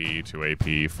 2 AP, 2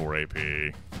 AP, 4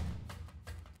 AP.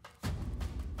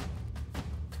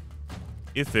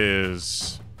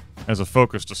 Ithis has a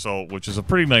focused assault, which is a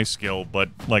pretty nice skill, but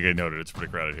like I noted, it's pretty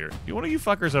crowded here. Do one of you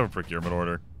fuckers have a procurement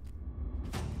order?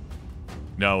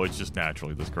 No, it's just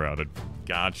naturally this crowded.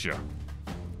 Gotcha.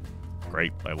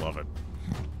 Great, I love it.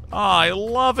 I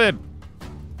love it!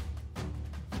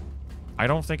 I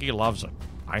don't think he loves it.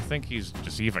 I think he's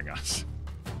deceiving us.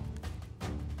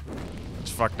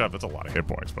 It's fucked up. That's a lot of hit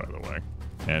points, by the way.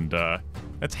 And,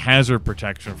 that's hazard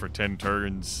protection for 10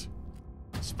 turns.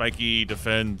 Spiky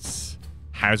defense.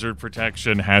 Hazard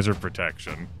protection, hazard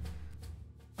protection.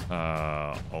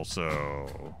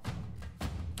 Also...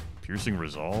 Piercing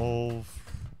resolve.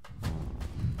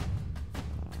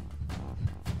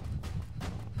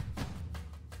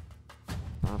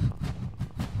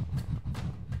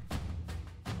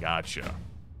 Gotcha.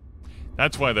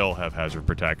 That's why they'll have hazard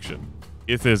protection.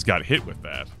 Ithis got hit with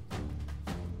that.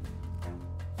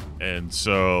 And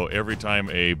so every time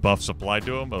a buff's applied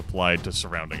to him, applied to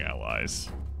surrounding allies.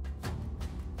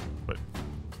 But,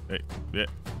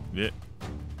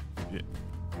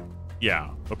 yeah,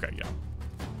 okay, yeah.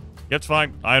 It's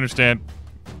fine. I understand.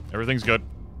 Everything's good.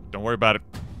 Don't worry about it.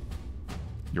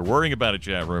 You're worrying about it,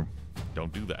 chat room.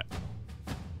 Don't do that.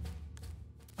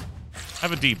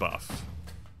 Have a debuff.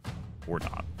 Or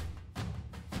not.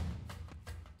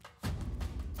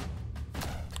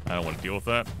 I don't want to deal with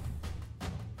that.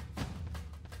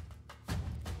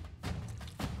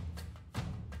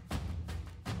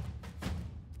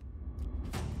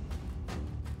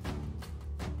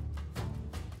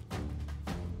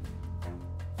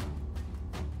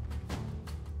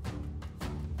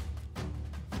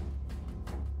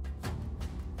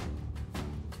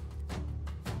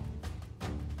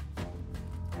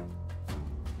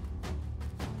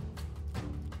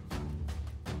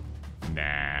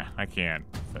 Nah, I can't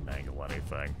finagle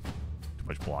anything. Too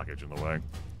much blockage in the way.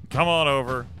 Come on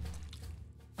over.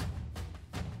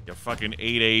 You fucking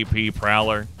 8 AP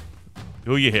Prowler.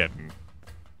 Who you hitting?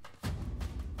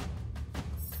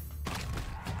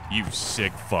 You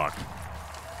sick fuck.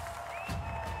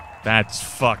 That's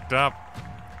fucked up.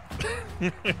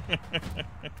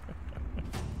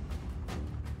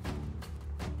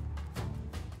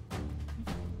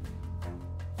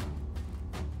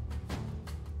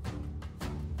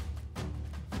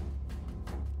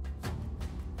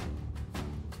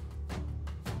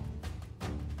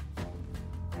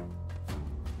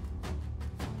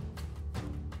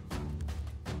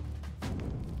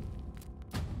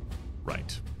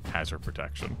 Hazard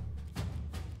protection.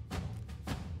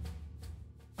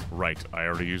 Right, I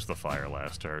already used the fire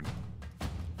last turn.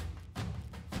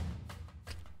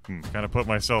 Kinda put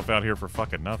myself out here for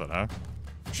fucking nothing, huh?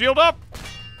 Shield up!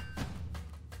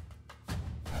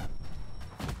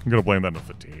 I'm gonna blame that on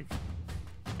fatigue.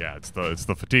 Yeah, it's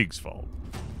the fatigue's fault.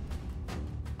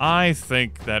 I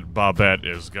think that Babette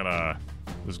is gonna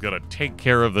take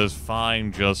care of this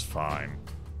fine, just fine.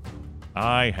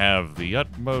 I have the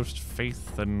utmost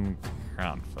faith and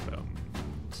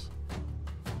confidence.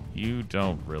 You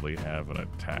don't really have an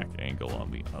attack angle on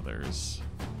the others.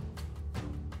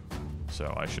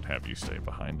 So I should have you stay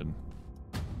behind and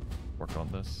work on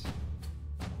this.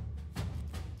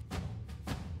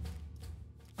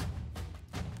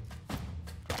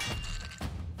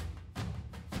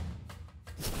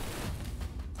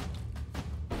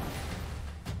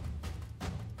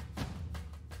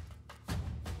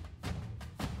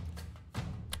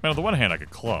 Now, on the one hand, I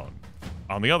could clone.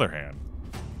 On the other hand,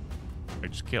 I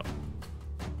just kill.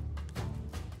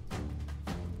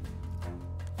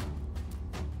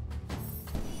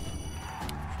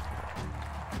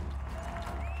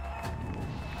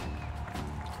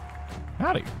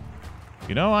 Howdy.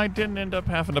 You know, I didn't end up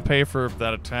having to pay for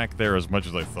that attack there as much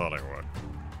as I thought I would.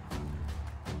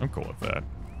 I'm cool with that.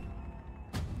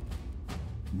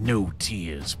 No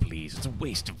tears, please. It's a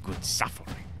waste of good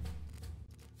suffering.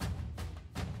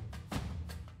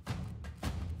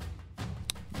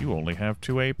 You only have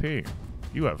 2 AP.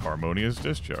 You have Harmonious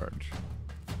Discharge.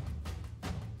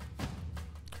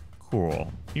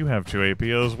 Cool. You have 2 AP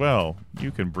as well.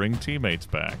 You can bring teammates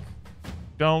back.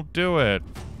 Don't do it.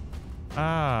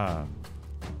 Ah.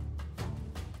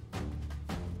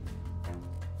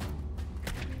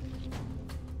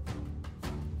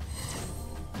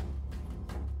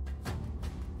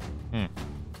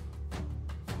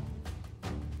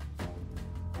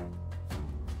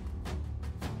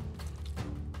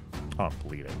 Oh, I'm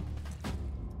bleeding.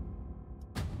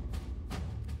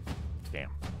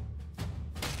 Damn.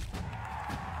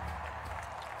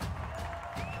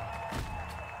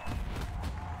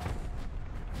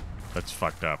 That's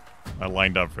fucked up. I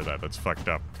lined up for that. That's fucked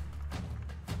up.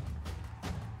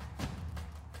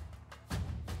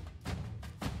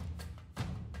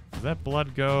 Does that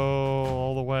blood go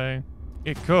all the way?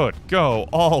 It could go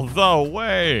all the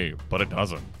way, but it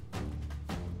doesn't.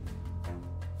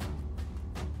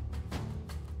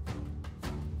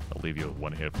 I'll leave you with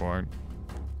 1 hit point.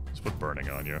 Just put burning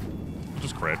on you.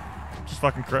 Just crit. Just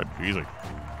fucking crit. Easy.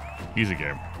 Easy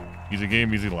game. Easy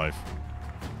game, easy life.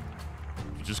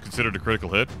 You just considered a critical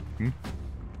hit?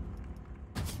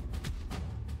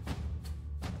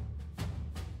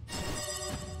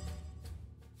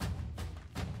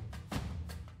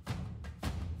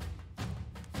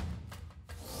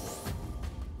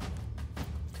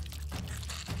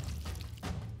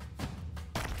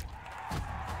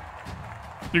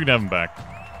 You can have him back.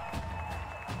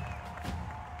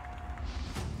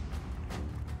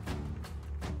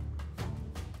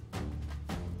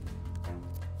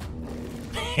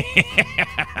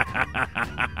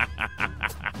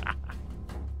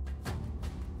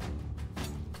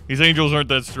 These angels aren't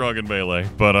that strong in melee,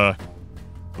 but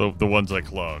the ones I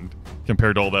cloned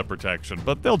compared to all that protection,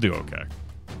 but they'll do okay.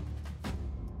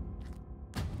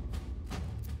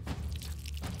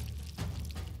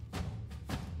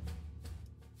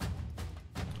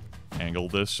 Angle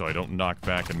this so I don't knock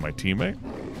back in my teammate.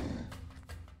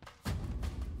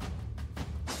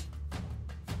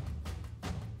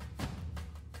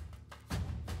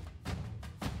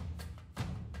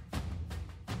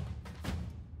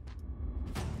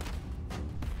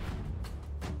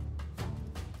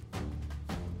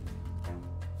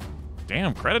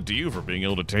 Damn, credit to you for being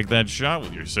able to take that shot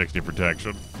with your 60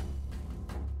 protection.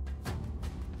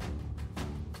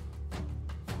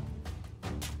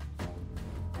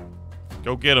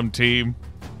 Go get him, team.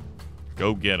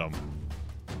 Go get him.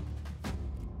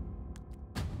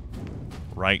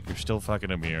 Right, you're still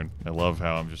fucking immune. I love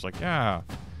how I'm just like, yeah,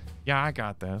 I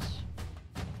got this.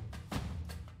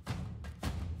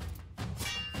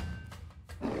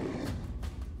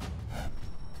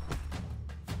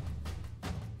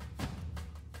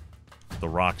 The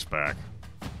rock's back.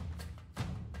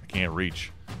 I can't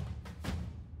reach.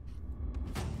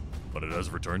 But it has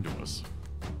returned to us.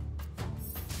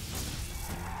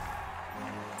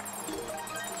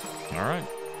 Alright.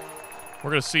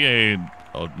 We're going to see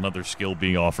another skill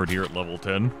being offered here at level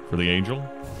 10 for the Angel.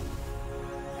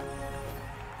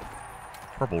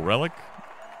 Purple Relic.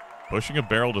 Pushing a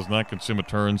barrel does not consume a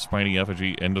turn. Spiny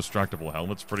Effigy. Indestructible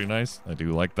Helmet's pretty nice. I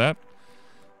do like that.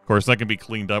 Of course, that can be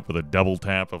cleaned up with a double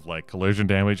tap of, like, collision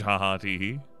damage. Haha,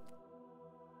 tee-hee.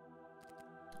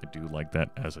 I do like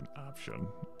that as an option,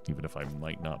 even if I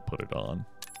might not put it on.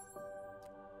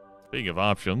 Speaking of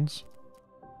options,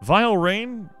 Vile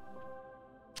Rain,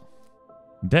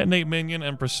 Detonate Minion,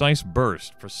 and Precise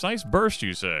Burst. Precise Burst,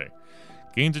 you say?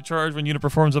 Gains a charge when unit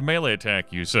performs a melee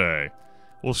attack, you say?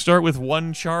 We'll start with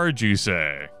one charge, you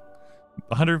say?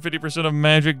 150% of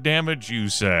magic damage, you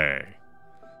say?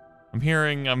 I'm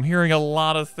hearing a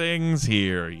lot of things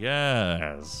here.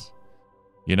 Yes.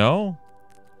 You know,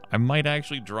 I might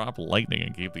actually drop lightning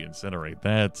and keep the incinerate.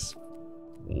 That's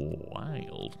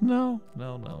wild. No.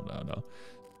 I'll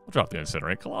drop the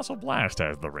incinerate. Colossal Blast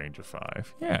has the range of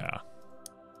 5. Yeah.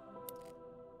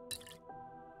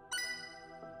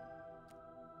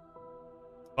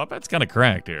 Puppet's kind of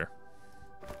cracked here.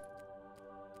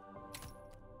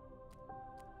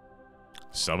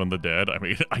 Summon the dead? I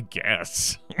mean, I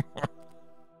guess.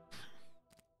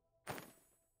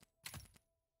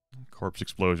 Corpse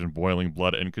explosion, boiling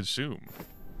blood, and consume.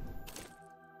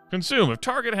 Consume. If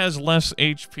target has less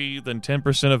HP than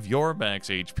 10% of your max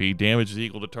HP, damage is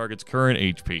equal to target's current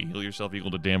HP. Heal yourself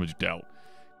equal to damage dealt.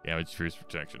 Damage fierce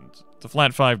protection. It's a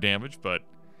flat 5 damage, but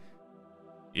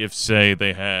if, say,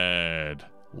 they had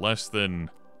less than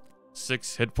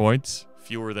 6 hit points,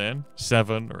 fewer than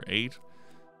 7 or 8,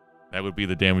 that would be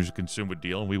the damage the consume would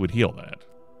deal, and we would heal that.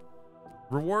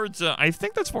 Rewards, I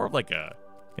think that's more of like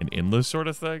an endless sort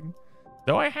of thing.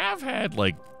 Though I have had,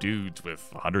 like, dudes with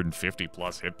 150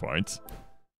 plus hit points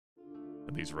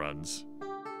in these runs.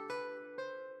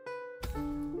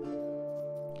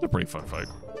 It's a pretty fun fight.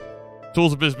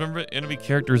 Tools of Dismemberment, enemy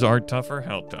characters are tougher.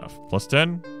 How tough? Plus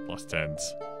 10? Plus 10s.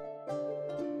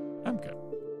 I'm good.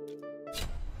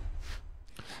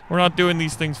 We're not doing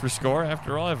these things for score.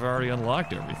 After all, I've already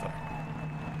unlocked everything.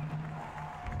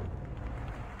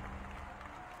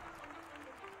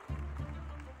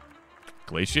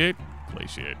 Glaciate?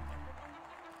 Glaciate.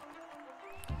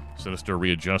 Sinister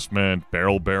Readjustment,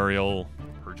 Barrel Burial,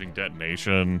 Purging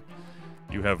Detonation.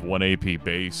 You have 1 AP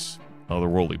base.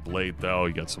 Otherworldly Blade, though.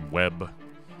 You got some Web.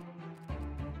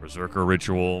 Berserker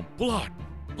Ritual. Blood!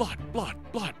 Blood! Blood!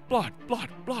 Blood! Blood! Blood!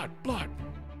 Blood! Blood!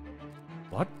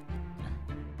 Blood?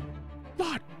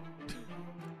 Blood!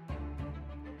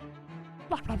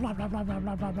 Blood! Blood! Blood! Blood! Blood! Blood!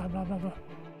 Blood! Blood! Blood! Blood! Blood!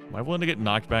 Am I willing to get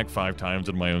knocked back 5 times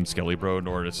in my own Skelly Bro in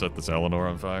order to set this Eleanor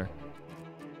on fire?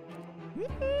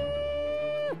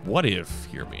 What if,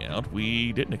 hear me out,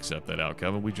 we didn't accept that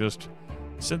outcome and we just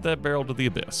sent that barrel to the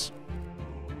abyss?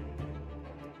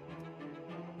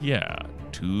 Yeah,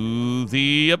 to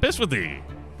the abyss with thee.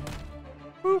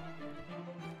 Woo.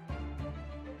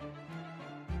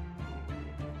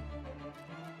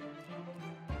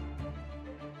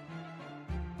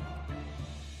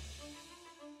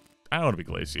 I don't want to be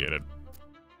glaciated.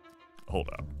 Hold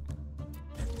up.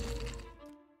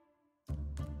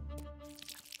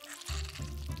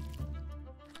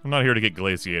 I'm not here to get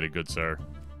glaciated, good sir.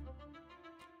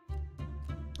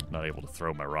 Not able to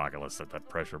throw my rock unless at that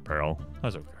pressure barrel.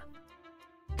 That's okay.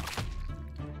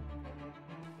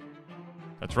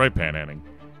 That's right, Panhandling.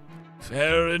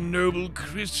 Fair and noble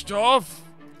Christoph.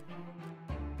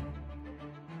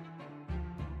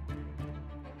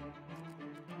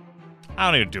 I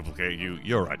don't need to duplicate you.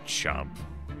 You're a chump.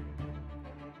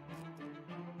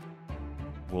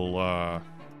 We'll, yeah,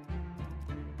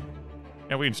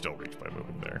 we can still reach by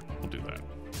moving there. We'll do that.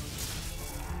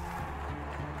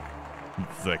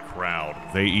 The crowd.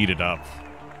 They eat it up.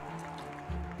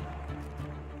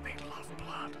 They love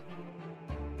blood.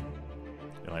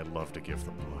 And I love to give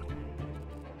them blood.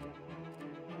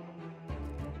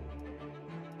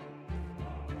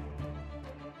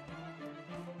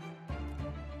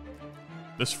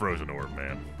 This frozen orb,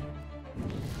 man.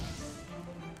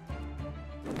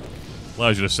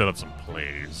 Allows you to set up some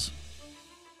plays.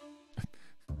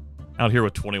 Out here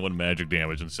with 21 magic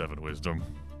damage and 7 wisdom.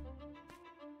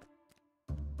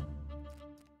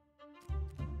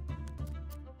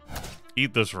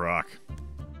 Eat this rock.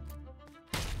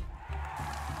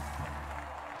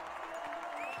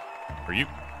 Are you?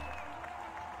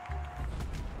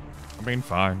 I mean,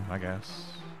 fine, I guess.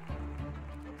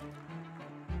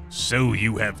 So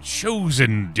you have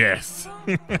chosen death.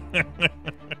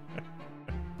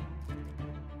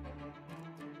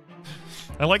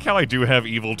 I like how I do have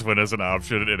Evil Twin as an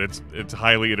option, and it's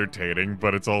highly entertaining,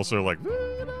 but it's also like,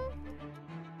 you know,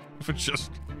 if it's just,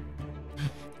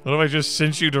 what if I just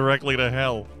sent you directly to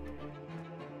hell?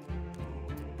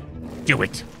 Do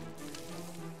it.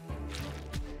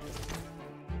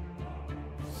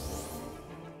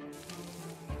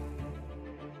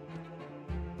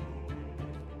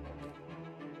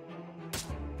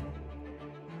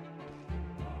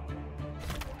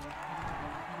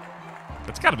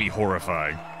 That's gotta be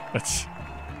horrifying. It's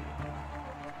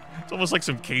almost like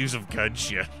some Caves of Cud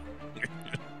shit.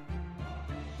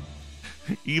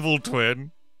 Evil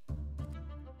Twin.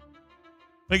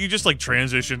 Like, you just, like,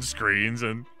 transition screens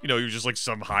and, you know, you're just, like,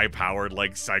 some high-powered,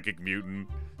 like, psychic mutant.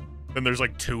 And there's,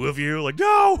 like, 2 of you. Like,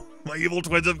 no! My evil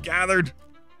twins have gathered!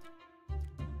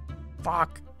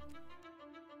 Fuck.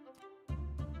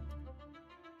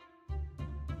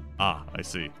 Ah, I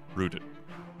see. Rooted.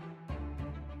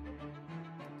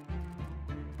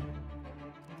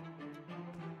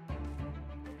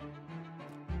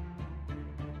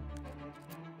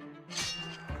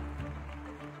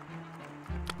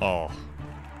 Oh.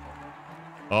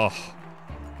 Oh.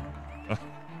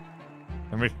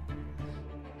 I mean,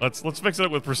 let's fix it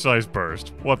up with precise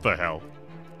burst. What the hell?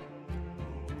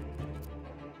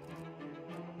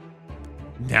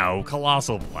 No,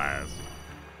 colossal blast.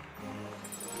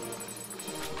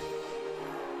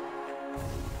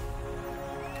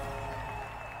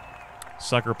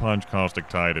 Sucker punch, caustic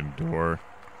tide, endure.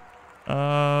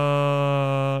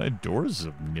 Endure's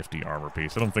a nifty armor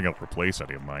piece. I don't think I'll replace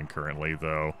any of mine currently,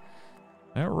 though.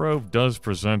 That robe does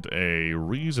present a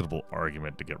reasonable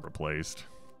argument to get replaced.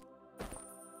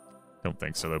 Don't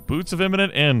think so, though. Boots of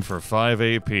Imminent End for 5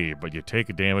 AP, but you take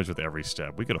a damage with every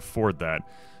step. We could afford that,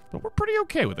 but we're pretty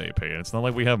okay with AP, and it's not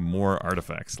like we have more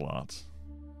artifact slots.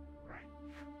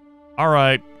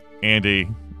 Alright, Andy.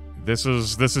 This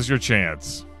is your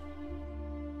chance.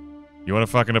 You want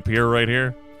to fucking appear right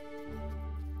here?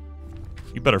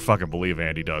 You better fucking believe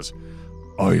Andy does.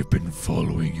 I've been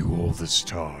following you all this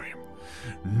time.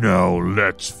 Now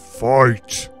let's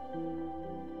fight!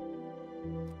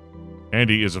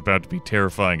 Andy is about to be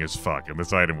terrifying as fuck, and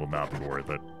this item will not be worth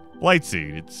it.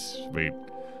 Lightseed,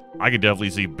 I can definitely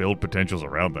see build potentials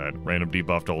around that. Random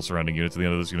debuff to all surrounding units at the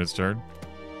end of this unit's turn.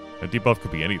 That debuff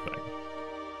could be anything.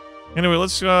 Anyway,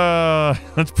 let's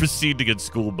proceed to get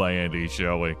schooled by Andy,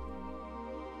 shall we?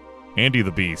 Andy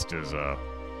the Beast is,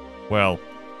 well,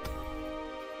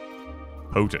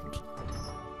 potent.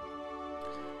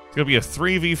 It's gonna be a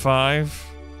 3v5.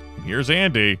 Here's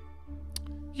Andy.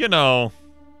 You know.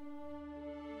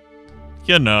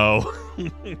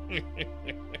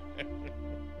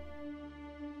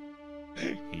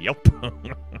 Yup.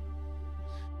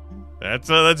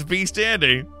 That's Beast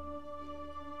Andy.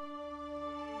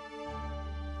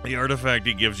 The artifact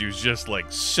he gives you is just, like,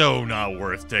 so not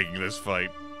worth taking this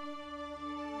fight.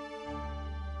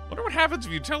 Wonder what happens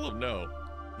if you tell him no.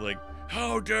 Like,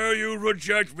 How dare you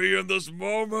reject me in this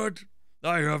moment?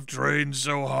 I have trained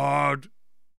so hard.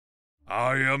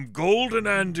 I am Golden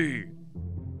Andy.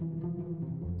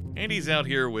 Andy's out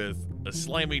here with a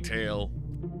slimy tail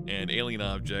and alien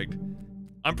object.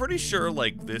 I'm pretty sure,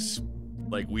 like,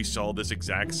 we saw this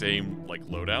exact same, like,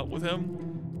 loadout with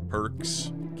him.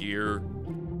 Perks, gear,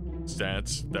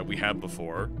 stats that we had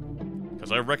before.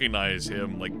 Because I recognize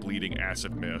him, like, bleeding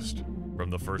acid mist from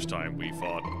the first time we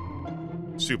fought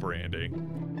Super Andy.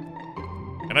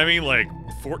 And I mean, like,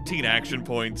 14 action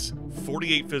points,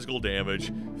 48 physical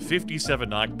damage, 57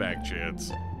 knockback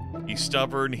chance. He's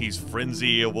stubborn, he's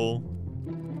frenzyable.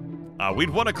 We'd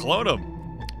want to clone him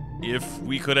if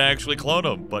we could actually clone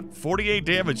him, but 48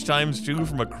 damage times 2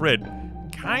 from a crit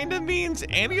kinda means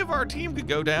any of our team could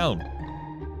go down.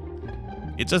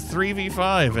 It's a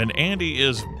 3v5, and Andy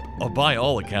is, by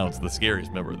all accounts, the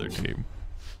scariest member of their team.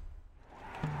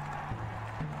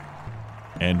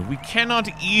 And we cannot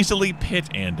easily pit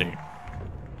Andy.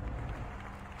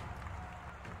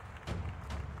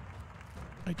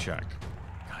 I checked.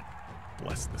 God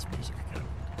bless this music again.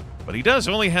 But he does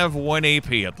only have 1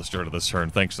 AP at the start of this turn,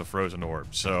 thanks to Frozen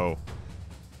Orb, so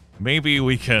maybe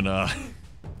we can,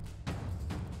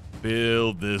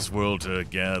 build this world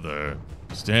together,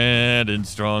 standing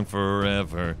strong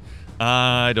forever.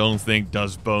 I don't think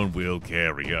Dustbone will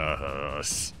carry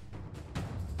us.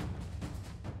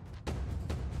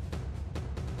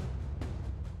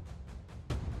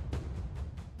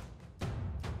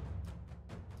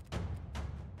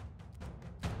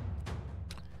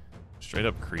 Straight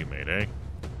up cremate, eh?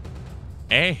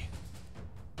 Eh?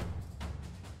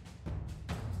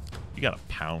 You gotta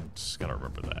pounce. Gotta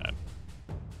remember that.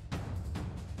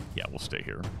 Yeah, we'll stay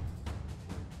here.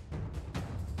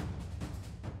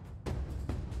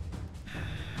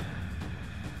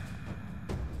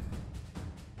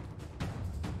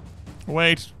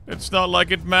 Wait, it's not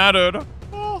like it mattered.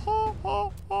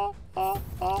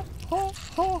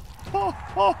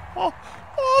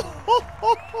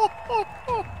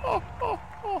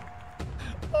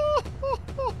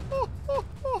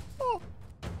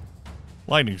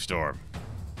 Lightning storm.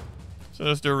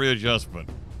 Sinister readjustment.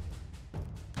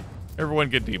 Everyone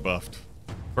get debuffed.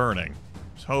 Burning.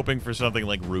 Just hoping for something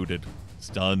like rooted.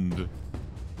 Stunned.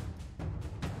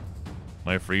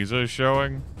 My Frieza is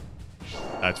showing?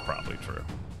 That's probably true.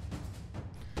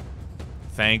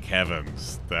 Thank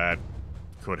heavens. That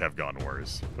could have gone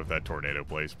worse with that tornado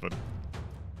placement.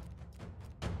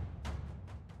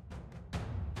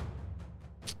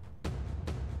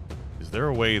 Is there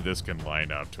a way this can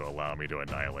line up to allow me to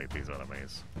annihilate these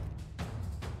enemies?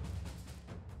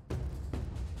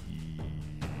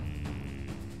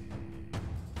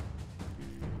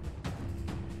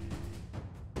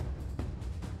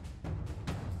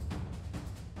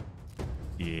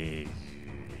 Yeah.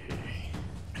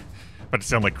 About to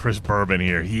sound like Chris Bourbon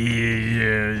here.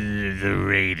 Yeah, the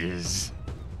Raiders.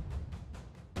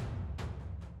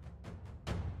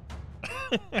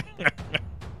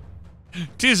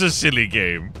 Tis a silly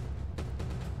game.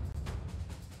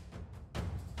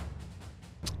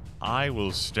 I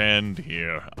will stand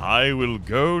here. I will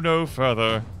go no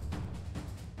further.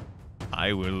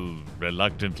 I will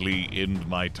reluctantly end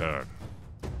my turn.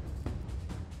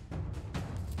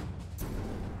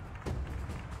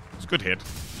 It's a good hit.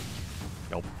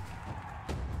 Nope.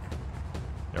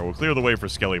 Yeah, we'll clear the way for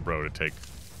Skelly Bro to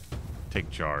take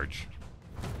charge.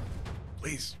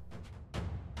 Please.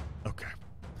 Okay.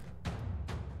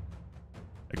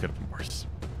 It could have been worse.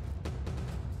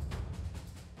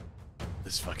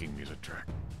 This fucking music track.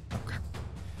 Okay.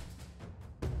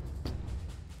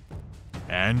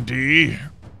 Andy!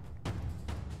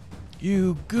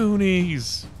 You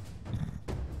Goonies!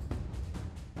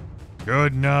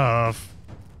 Good enough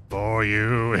for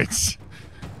you. It's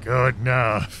good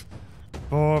enough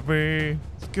for me.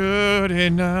 It's good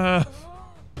enough.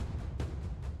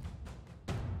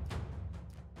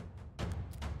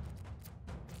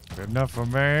 Good enough for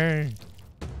me.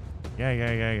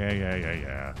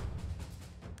 Yeah.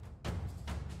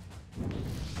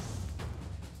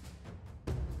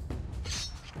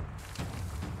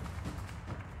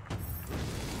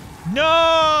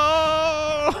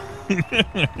 No!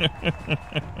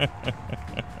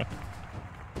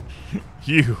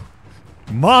 You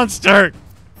monster!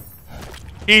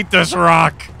 Eat this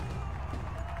rock!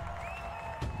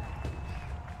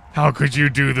 How could you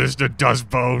do this to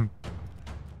Dustbone?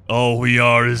 All we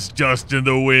are is dust in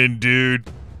the wind, dude.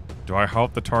 Do I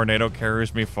hope the tornado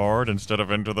carries me forward instead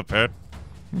of into the pit?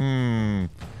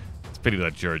 It's a pity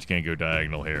that George can't go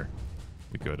diagonal here.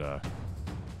 We could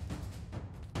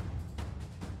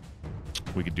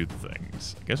do the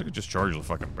things. I guess I could just charge the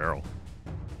fucking barrel.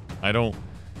 I don't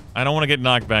want to get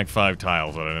knocked back 5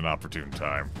 tiles at an opportune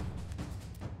time.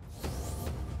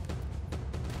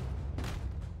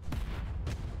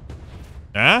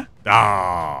 Huh?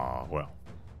 Ah, well.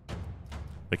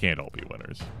 They can't all be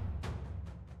winners.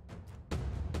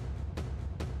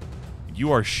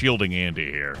 You are shielding Andy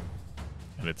here.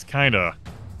 And it's kinda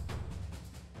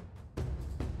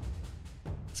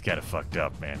fucked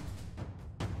up, man.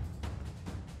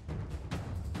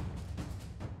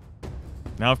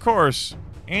 Now, of course,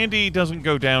 Andy doesn't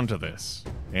go down to this.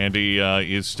 Andy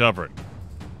is stubborn.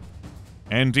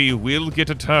 Andy will get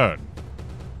a turn.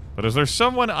 But is there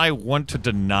someone I want to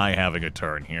deny having a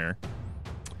turn here?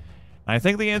 I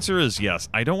think the answer is yes.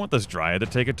 I don't want this Dryad to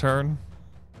take a turn.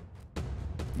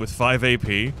 With 5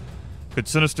 AP. Could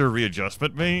Sinister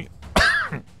Readjustment me?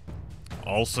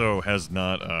 Also has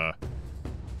not,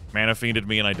 Mana Fiended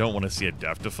me, and I don't want to see a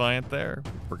Death Defiant there.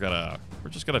 We're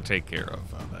just gonna take care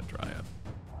of that Dryad.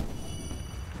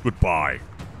 Goodbye.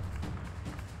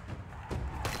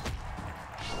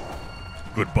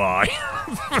 Goodbye.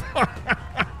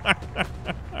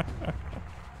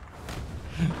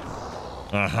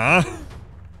 Uh-huh.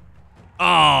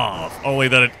 Oh, only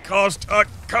that it caused a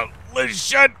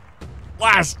collision.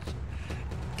 Last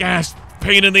gasp,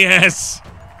 pain in the ass.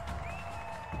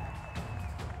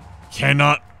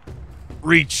 Cannot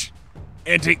reach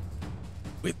Auntie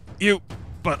with you,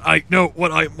 but I know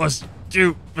what I must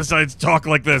do besides talk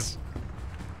like this.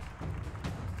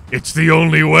 It's the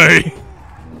only way.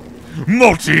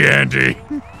 Multi-Andy.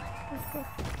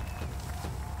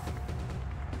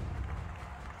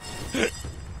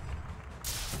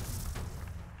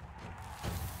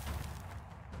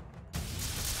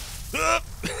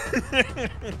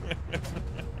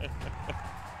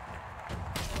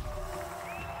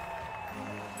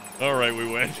 Alright,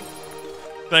 we win.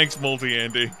 Thanks,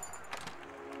 Multi-Andy.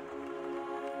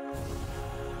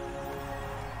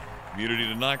 Immunity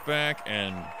to knockback,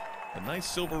 and a nice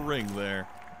silver ring there.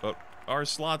 But our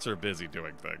slots are busy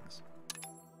doing things.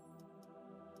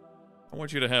 I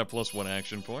want you to have +1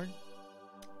 action point.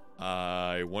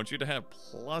 I want you to have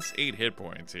 +8 hit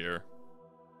points here.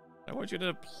 I want you to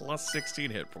have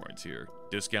 +16 hit points here.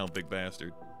 Discount, big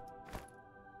bastard.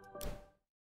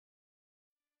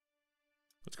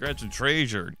 Let's grab some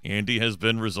treasure. Andy has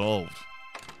been resolved.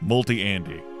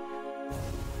 Multi-Andy.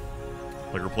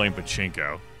 Like we're playing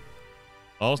pachinko.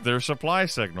 Oh, there's a supply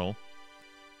signal.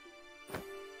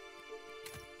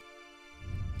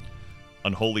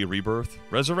 Unholy Rebirth.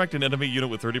 Resurrect an enemy unit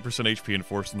with 30% HP and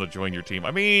force them to join your team.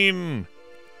 I mean,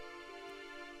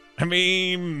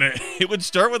 it would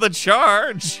start with a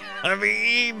charge.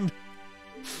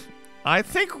 I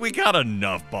think we got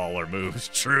enough baller moves,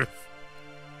 truth.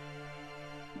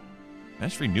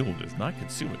 Mass Renewal does not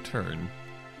consume a turn.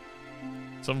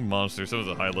 Some monster, some of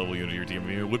the high-level unit of your team,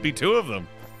 it would be 2 of them.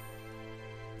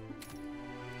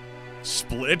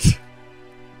 Split?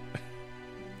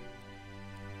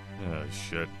 Oh,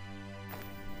 shit.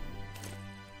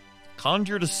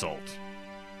 Conjured Assault.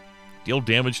 Deal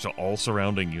damage to all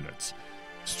surrounding units.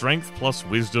 Strength plus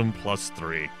Wisdom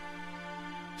 +3.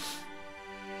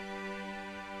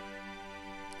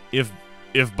 If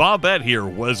Bobette here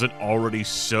wasn't already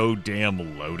so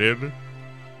damn loaded,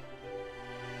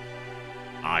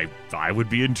 I would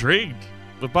be intrigued.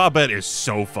 But Bobette is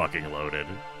so fucking loaded.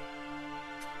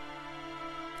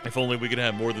 If only we could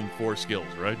have more than 4 skills,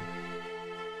 right?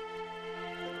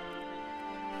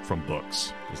 From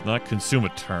books. Does not consume a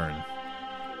turn.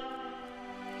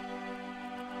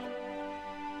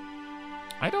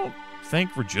 I don't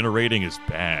think regenerating is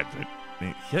bad,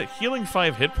 but healing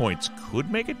 5 hit points could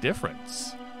make a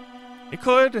difference. It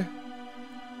could.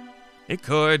 It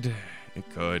could. It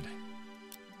could.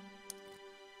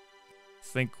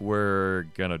 Think we're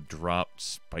gonna drop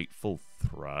Spiteful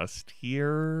Thrust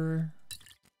here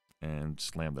and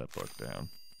slam that book down.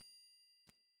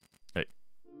 Hey.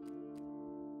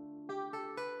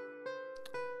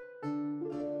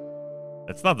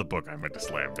 That's not the book I meant to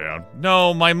slam down.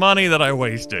 No, my money that I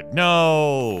wasted.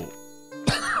 No.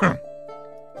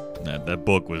 That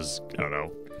book was, I don't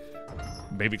know,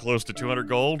 maybe close to 200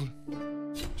 gold.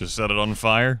 Just set it on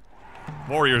fire.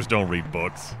 Warriors don't read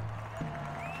books.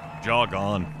 Jog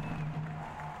on.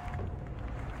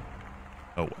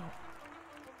 Oh well.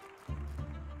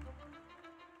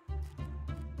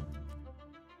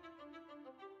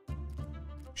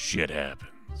 Shit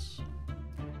happens.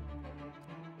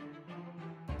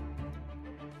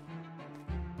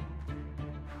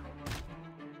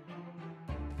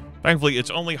 Thankfully, it's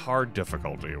only hard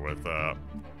difficulty with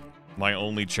my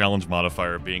only challenge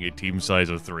modifier being a team size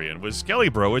of 3. And with Skelly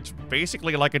Bro, it's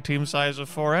basically like a team size of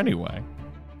 4 anyway.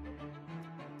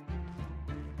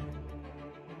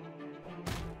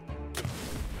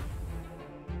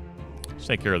 Let's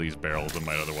take care of these barrels that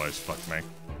might otherwise fuck me.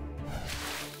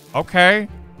 Okay.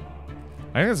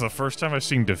 I think it's the first time I've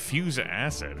seen Diffuse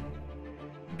Acid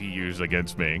be used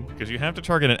against me, because you have to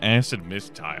target an acid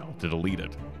mist tile to delete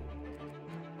it.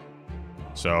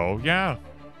 So, yeah.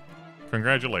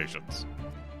 Congratulations.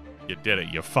 You did it.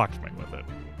 You fucked me with it.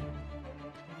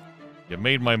 You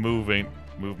made my movement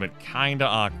kinda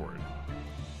awkward.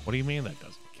 What do you mean that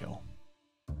doesn't kill?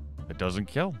 It doesn't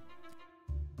kill.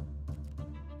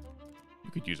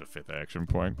 You could use a 5th action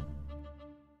point.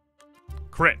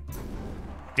 Crit.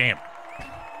 Damn.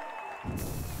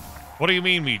 What do you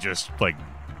mean me just, like,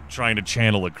 trying to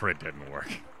channel a crit didn't work?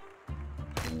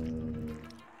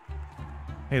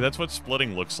 Hey, that's what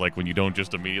splitting looks like when you don't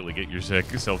just immediately get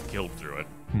yourself killed through it.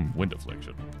 Wind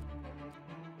affliction.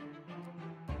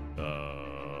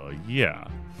 Yeah.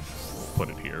 Put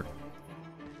it here.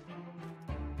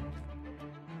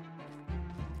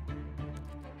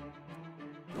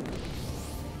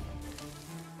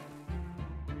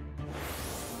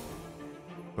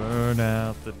 Burn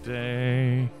out the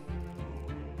day.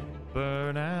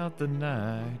 Burn out the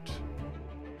night.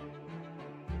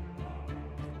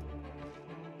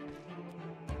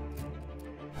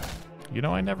 You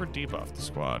know, I never debuffed the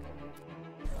squad.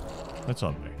 That's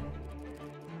on me.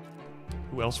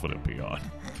 Who else would it be on?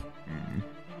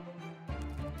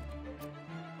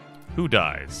 Who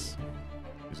dies?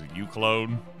 Is it you,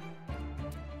 clone?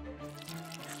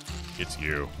 It's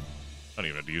you. I don't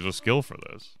even have to use a skill for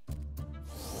this.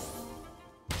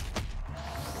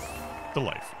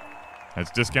 Delightful.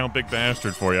 That's discount big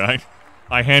bastard for you.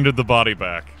 I handed the body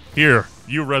back. Here,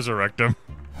 you resurrect him.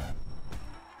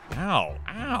 Ow,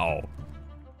 ow.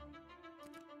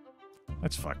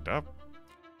 That's fucked up.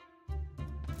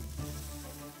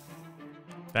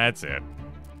 That's it.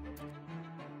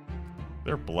 Is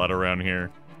there blood around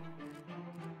here?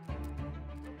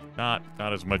 Not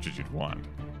as much as you'd want.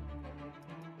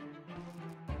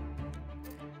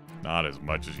 Not as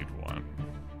much as you'd want.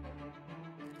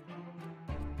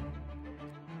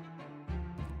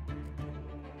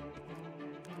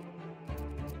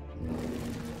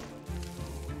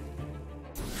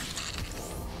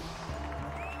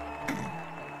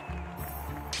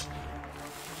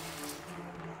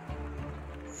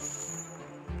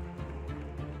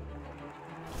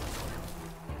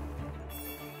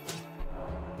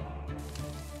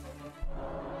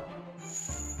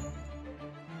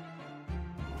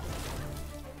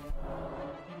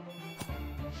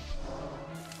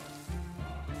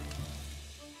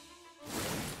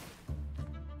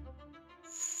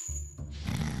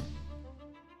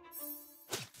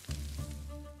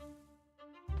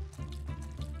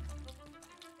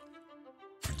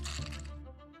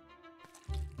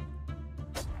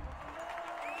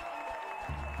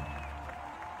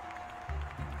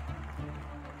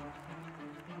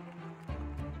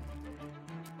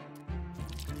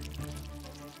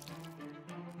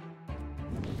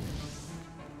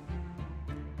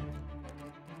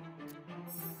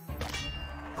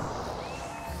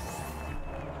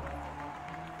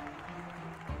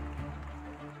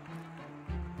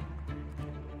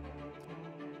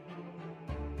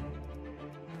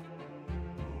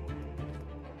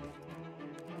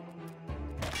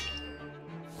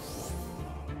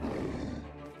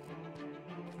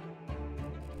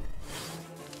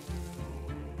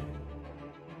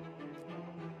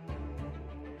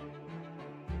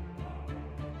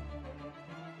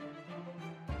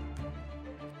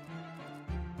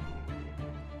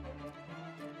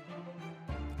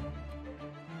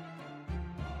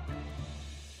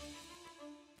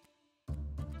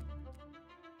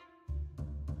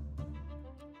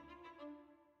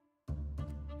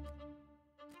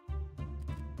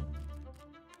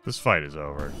 This fight is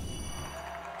over.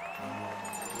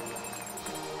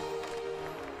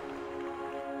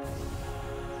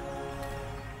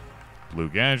 Blue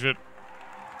gadget.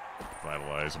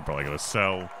 Vitalize. I'm probably going to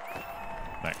sell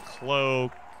that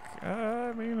cloak.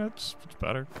 I mean, it's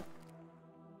better.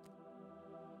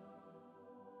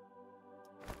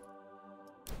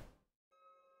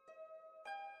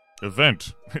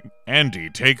 Event. Andy,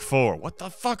 take 4. What the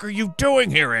fuck are you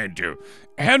doing here, Andrew?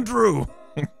 Andrew!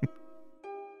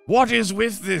 What is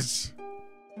with this?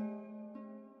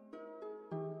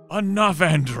 Enough,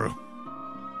 Andrew.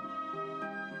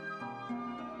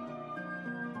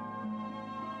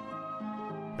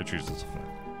 I choose this effect.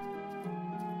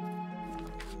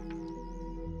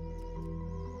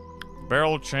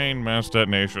 Barrel chain, mass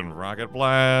detonation, rocket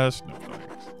blast. No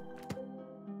thanks.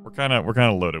 We're kind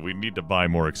of loaded. We need to buy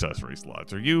more accessory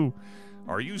slots. Are you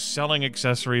selling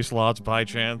accessory slots by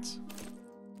chance?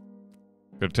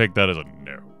 Gonna take that as a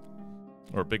no.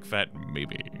 Or a big fat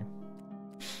maybe.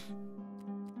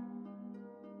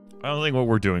 I don't think what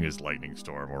we're doing is lightning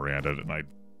storm oriented, and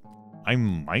I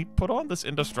might put on this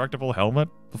indestructible helmet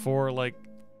before, like,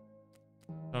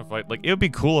 if I, like, it would be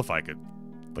cool if I could,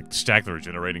 like, stack the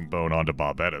regenerating bone onto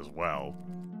Bobette as well.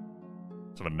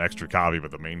 Sort of an extra copy,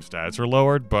 but the main stats are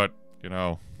lowered, but, you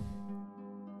know,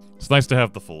 it's nice to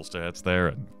have the full stats there,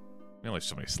 and only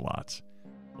so many slots.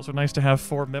 Also nice to have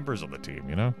 4 members on the team,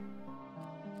 you know?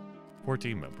 4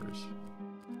 team members. .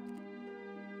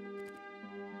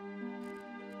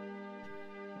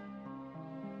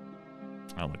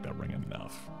 I don't like that ring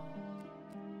enough.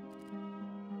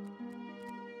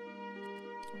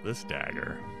 This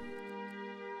dagger.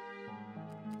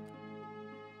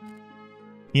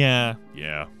 Yeah.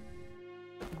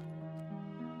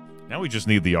 Now we just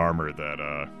need the armor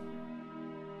that,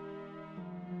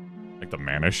 like the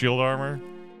mana shield armor.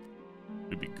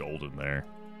 Could be gold in there.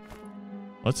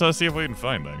 Let's see if we can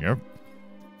find that, yep.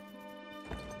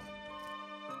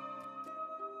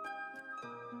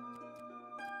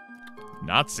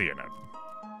 Not seeing it.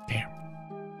 Damn.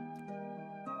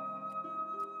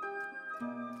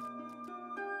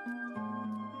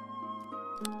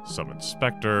 Summon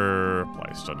Spectre,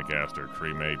 apply stun to caster,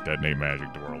 cremate, detonate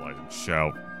magic, demoralize, and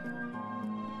shout.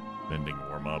 Bending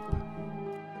warm up.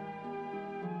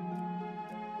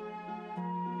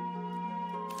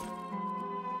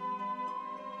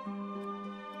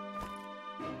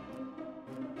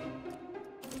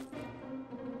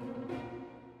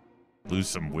 Lose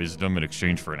some wisdom in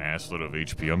exchange for an assload of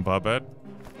HP on Bobette.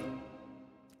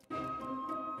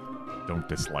 Don't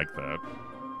dislike that.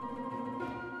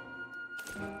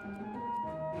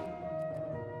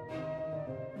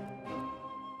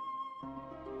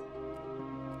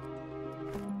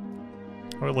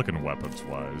 How are we looking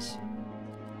weapons-wise?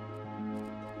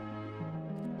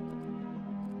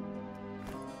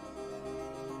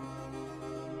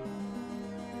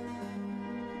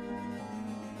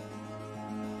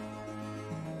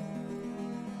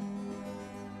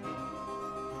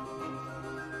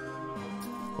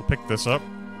 We'll pick this up.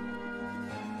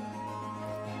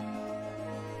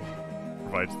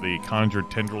 Provides the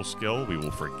Conjured Tendril skill. We will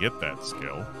forget that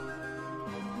skill.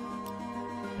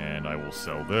 And I will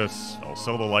sell this. I'll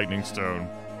sell the Lightning Stone.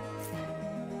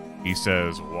 He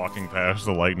says, walking past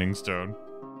the Lightning Stone.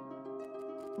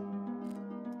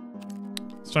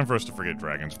 It's time for us to forget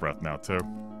Dragon's Breath now, too.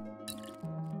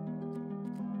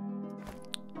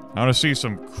 I want to see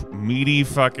some meaty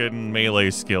fucking melee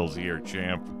skills here,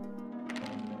 champ.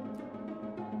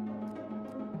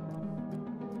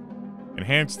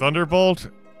 Enhanced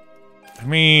Thunderbolt? I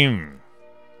mean,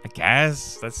 I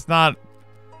guess that's not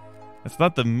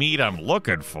the meat I'm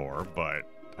looking for, but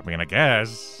I mean, I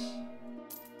guess.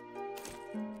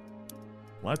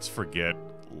 Let's forget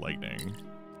lightning.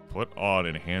 Put on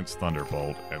Enhanced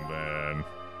Thunderbolt, and then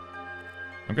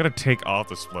I'm gonna take off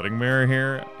the Splitting Mirror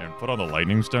here and put on the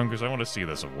Lightning Stone because I want to see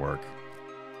this at work.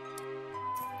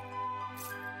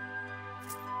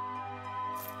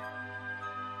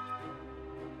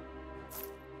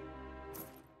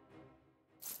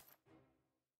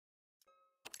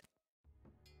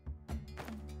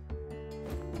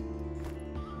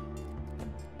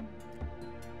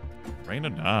 Rain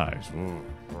of Knives. Ooh.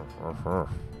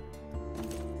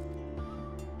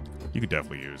 You could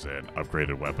definitely use an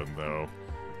upgraded weapon, though.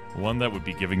 One that would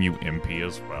be giving you MP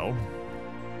as well.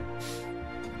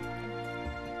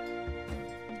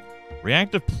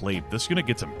 Reactive Plate. This unit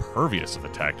gets impervious if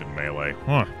attacked in melee.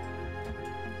 Huh.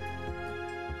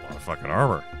 A lot of fucking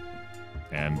armor.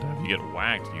 And if you get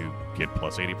whacked, you get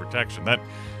plus 80 protection.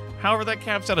 However, that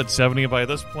caps out at 70, and by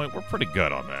this point, we're pretty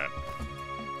good on that.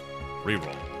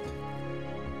 Reroll.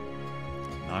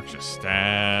 Noxious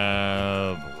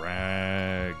Stab,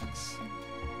 Rags,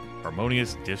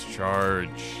 Harmonious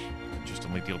Discharge, just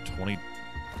only deal 20.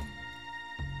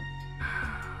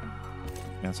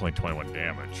 That's only 21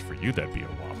 damage. For you, that'd be a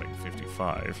whopping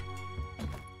 55.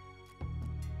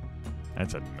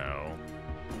 That's a no.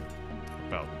 What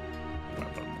about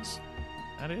weapons?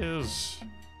 That is.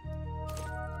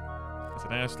 It's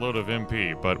an ass load of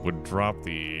MP, but would drop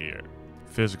the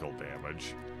physical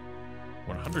damage.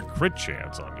 100 crit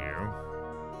chance on you.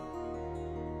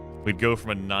 We'd go from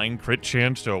a 9 crit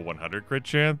chance to a 100 crit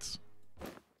chance.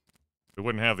 We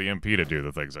wouldn't have the MP to do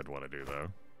the things I'd want to do, though.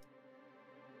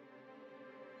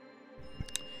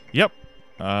 Yep.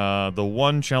 The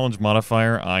one challenge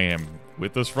modifier I am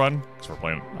with this run, because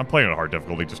I'm playing on hard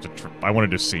difficulty just to I wanted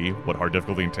to see what hard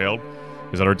difficulty entailed,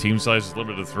 is that our team size is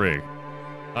limited to 3.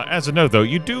 As a note, though,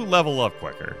 you do level up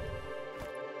quicker.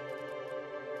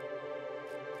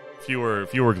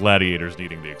 Fewer gladiators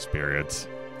needing the experience.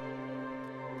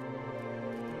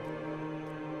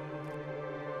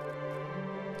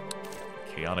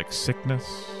 Chaotic Sickness.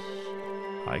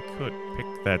 I could pick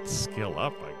that skill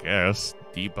up, I guess.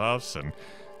 Debuffs and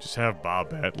just have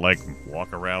Bobette, like,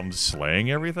 walk around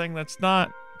slaying everything. That's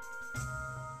not...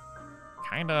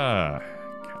 Kinda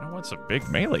want some big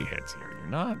melee hits here.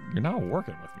 You're not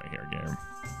working with me here, game.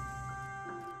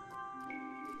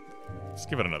 Let's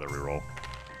give it another reroll.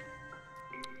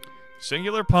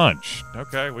 Singular Punch.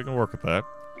 Okay, we can work with that.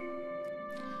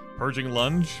 Purging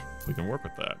Lunge. We can work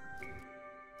with that.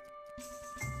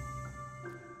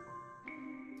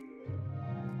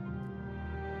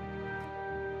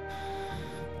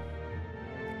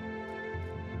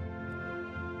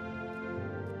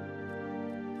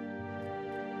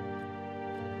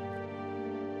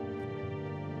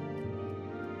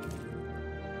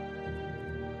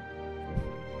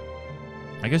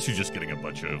 I guess you're just getting a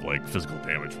bunch of, like, physical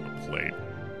damage from the plate.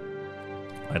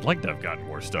 I'd like to have gotten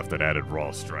more stuff that added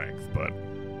raw strength, but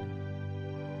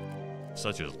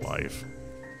such is life.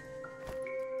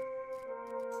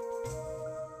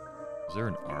 Is there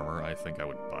an armor I think I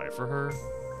would buy for her?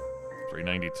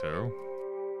 392?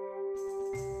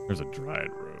 There's a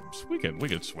Dryad robes. We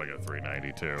could swing a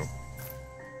 392.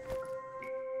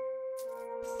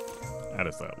 How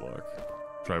does that look?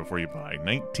 Try before you buy.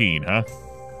 19, huh?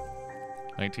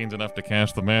 19's enough to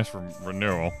cast the mask for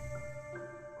renewal.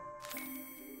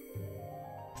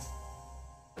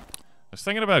 I was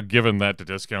thinking about giving that to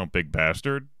Discount Big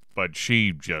Bastard, but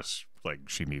she just, like,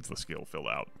 she needs the skill filled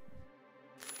out.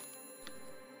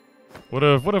 Would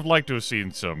have liked to have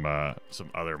seen some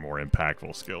other more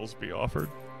impactful skills be offered.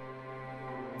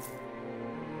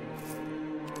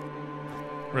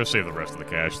 We're gonna save the rest of the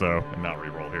cash though, and not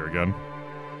reroll here again.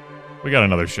 We got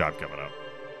another shot coming up.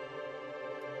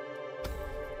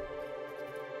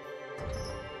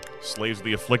 Slaves of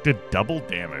the Afflicted, double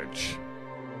damage.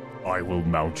 I will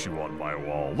mount you on my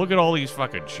wall. Look at all these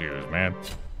fucking shoes, man.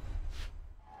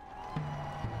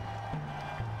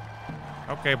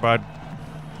 Okay, bud.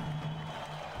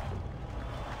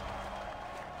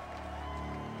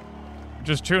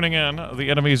 Just tuning in,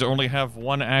 the enemies only have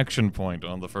one action point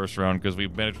on the first round because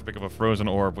we've managed to pick up a frozen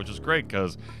orb, which is great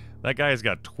because that guy's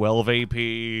got 12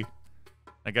 AP.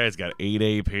 That guy's got 8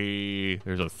 AP.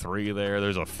 There's a 3 there.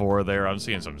 There's a 4 there. I'm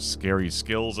seeing some scary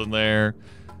skills in there.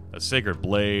 A Sacred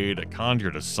Blade, a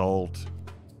Conjured Assault,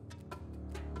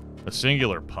 a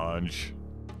Singular Punch.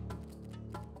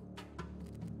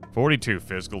 42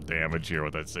 physical damage here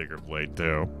with that Sacred Blade,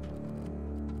 too.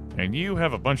 And you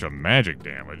have a bunch of magic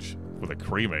damage with a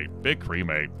Cremate. Big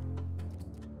Cremate.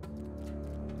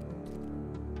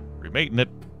 Remating it.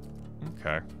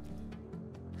 Okay.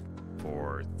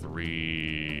 4,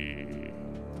 3,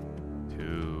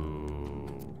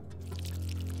 2,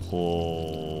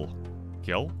 pull,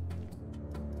 kill,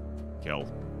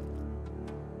 kill,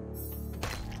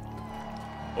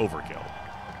 overkill.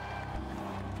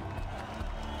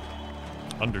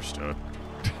 Understood.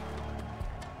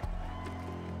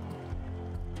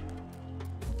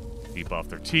 Keep off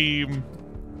their team.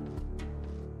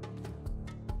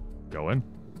 Go in.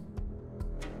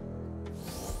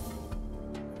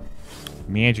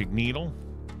 Magic Needle.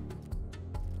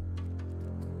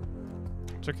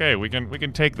 It's okay, we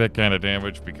can take that kind of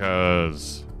damage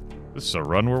because this is a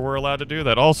run where we're allowed to do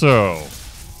that. Also,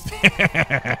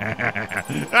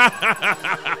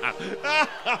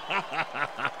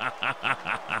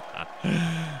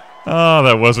 oh,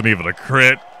 that wasn't even a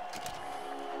crit.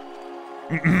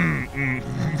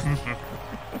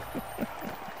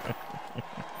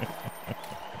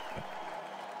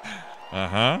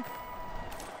 Uh-huh.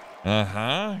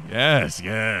 Uh-huh. Yes,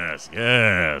 yes,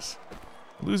 yes.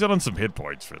 Lose out on some hit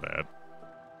points for that.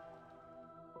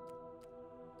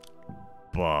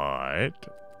 But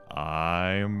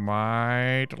I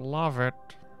might love it.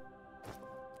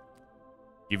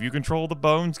 Give you control of the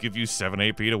bones, give you 7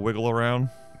 AP to wiggle around.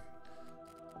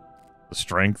 The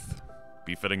strength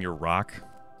befitting your rock,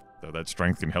 though that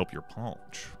strength can help your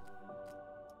punch.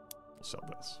 We'll sell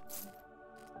this.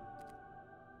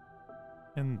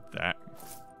 And that.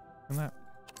 And that.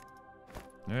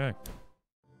 Yeah.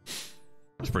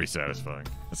 It's pretty satisfying.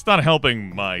 It's not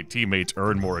helping my teammates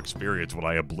earn more experience when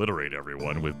I obliterate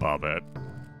everyone with Bobette.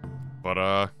 But,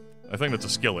 I think that's a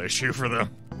skill issue for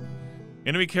them.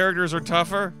 Enemy characters are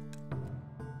tougher?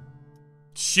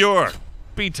 Sure.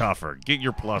 Be tougher. Get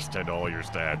your +10 to all your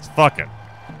stats. Fuck it.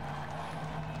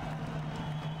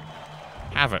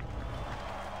 Have it.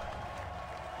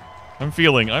 I'm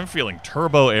feeling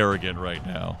turbo arrogant right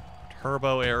now.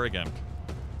 Turbo arrogant.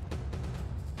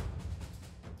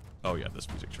 Oh yeah, this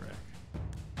music track.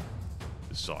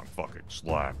 This song fucking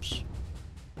slaps.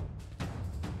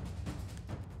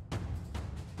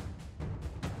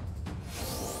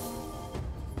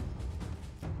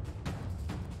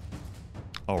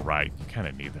 Alright, you kind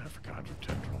of need that for Conjure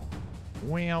Tendril.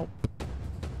 Well.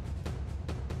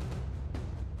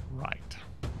 Right.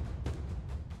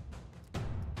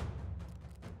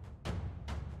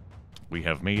 We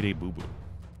have made a boo-boo.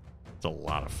 It's a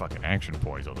lot of fucking action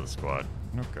points on this squad.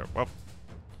 Okay, well.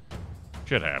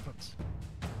 Shit happens.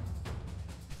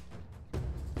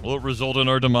 Will it result in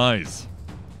our demise?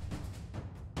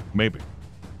 Maybe.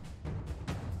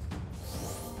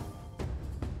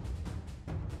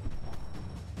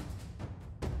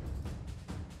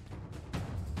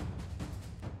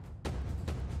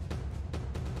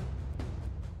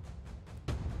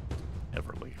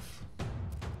 Everleaf.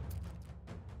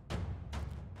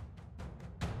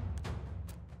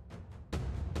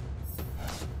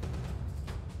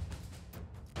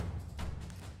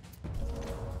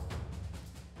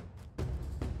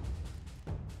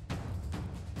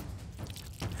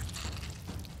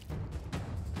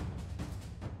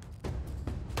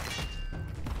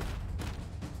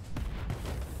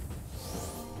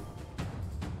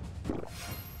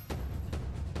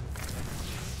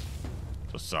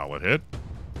 solid hit.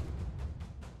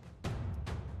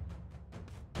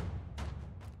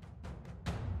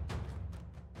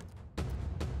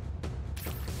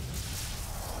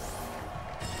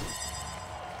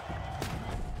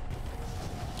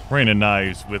 Rain and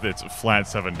Knives with its flat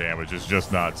 7 damage is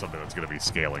just not something that's going to be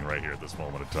scaling right here at this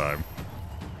moment in time.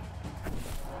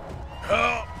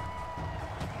 Oh.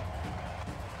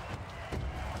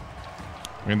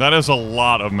 I mean, that is a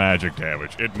lot of magic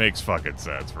damage. It makes fucking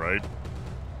sense, right?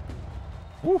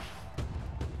 Woof.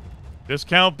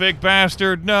 Discount, big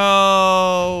bastard,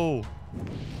 no!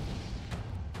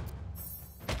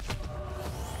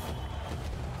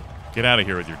 Get out of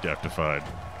here with your Death Defied.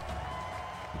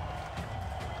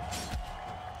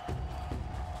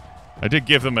 I did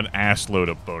give them an assload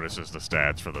of bonuses to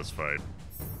stats for this fight.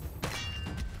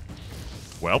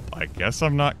 Well, I guess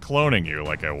I'm not cloning you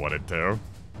like I wanted to.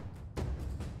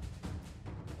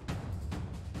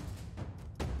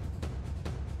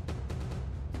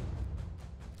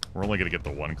 We're only going to get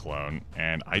the 1 clone,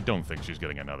 and I don't think she's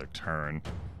getting another turn.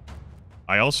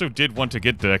 I also did want to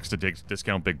get Dex to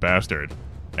discount Big Bastard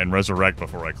and resurrect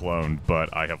before I cloned,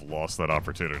 but I have lost that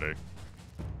opportunity.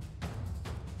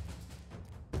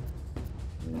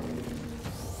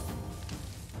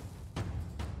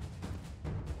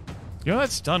 You know,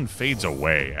 that stun fades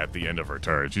away at the end of her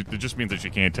turn. It just means that she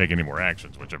can't take any more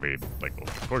actions, which I mean, like, well,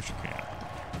 of course she can't.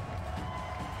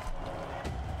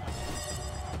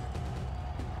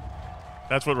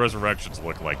 That's what resurrections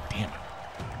look like. Damn it.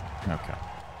 Okay.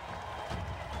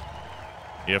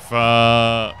 If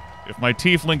my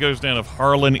Tiefling goes down of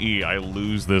Harlan E, I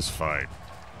lose this fight.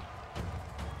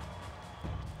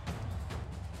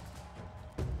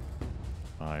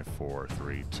 Five, 4,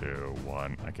 3, 2,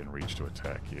 1. I can reach to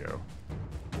attack you.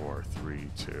 4, 3,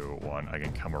 2, 1. I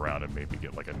can come around and maybe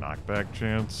get like a knockback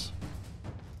chance.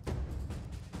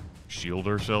 Shield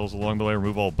ourselves along the way.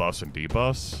 Remove all buffs and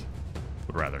debuffs.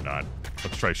 Would rather not.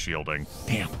 Let's try shielding.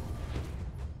 Damn.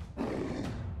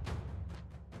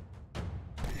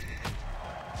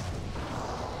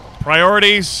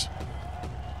 Priorities.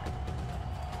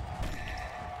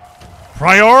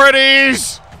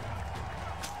 Priorities!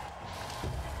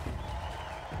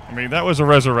 I mean, that was a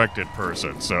resurrected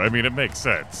person, so, I mean, it makes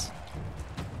sense.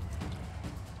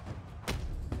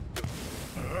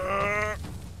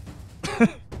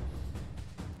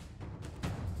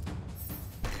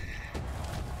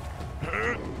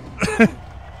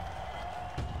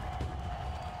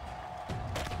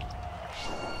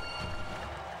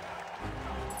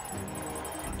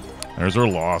 There's her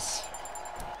loss.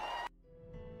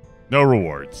 No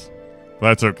rewards.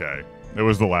 That's okay. It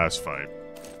was the last fight.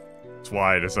 That's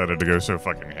why I decided to go so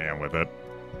fucking ham with it.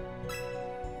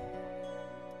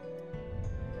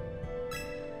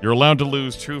 You're allowed to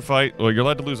lose you're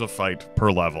allowed to lose a fight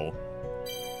per level.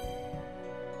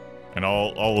 And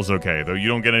all is okay, though you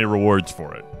don't get any rewards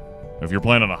for it. If you're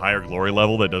playing on a higher glory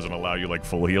level that doesn't allow you, like,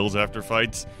 full heals after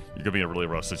fights, you're gonna be in a really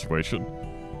rough situation.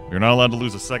 You're not allowed to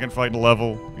lose a second fight in a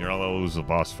level. You're not allowed to lose a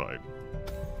boss fight.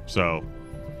 So,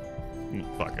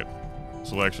 fuck it.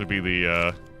 This will actually be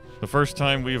the first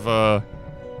time we've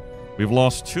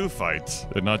lost 2 fights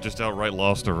and not just outright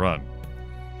lost a run.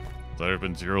 There's either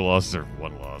been 0 losses or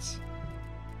 1 loss.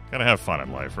 Gotta have fun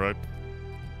in life, right?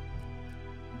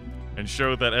 And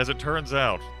show that, as it turns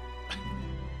out,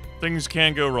 things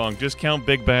can go wrong. Discount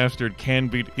Big Bastard can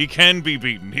be... He can be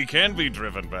beaten. He can be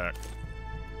driven back.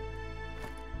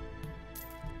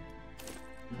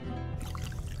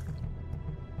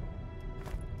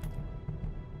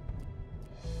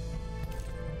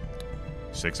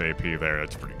 Six AP there,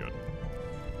 that's pretty good.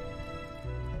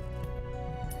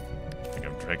 I think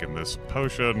I'm taking this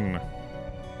potion.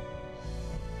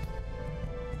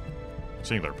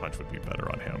 Singular Punch would be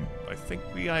better on him. I think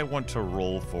I want to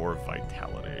roll for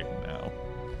Vitality now.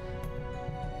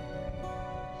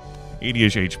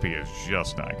 80-ish HP is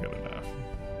just not good enough.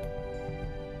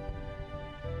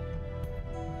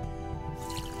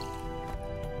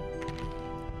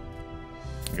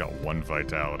 We got 1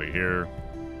 Vitality here.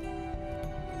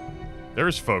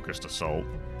 There's Focused Assault.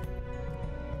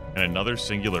 And another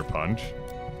Singular Punch.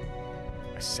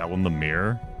 I sell him the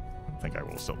Mirror. I think I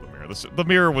will sell the Mirror. The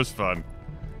Mirror was fun.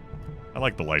 I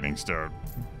like the Lightning Stone.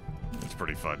 It's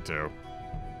pretty fun, too.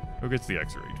 Who gets the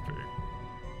extra HP?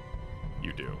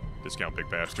 You do. Discount Big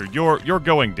Bastard. Your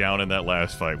going down in that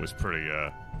last fight was pretty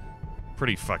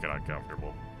fucking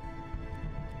uncomfortable.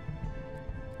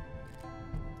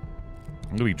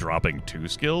 I'm gonna be dropping 2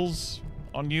 skills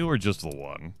on you, or just the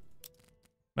 1?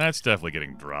 That's definitely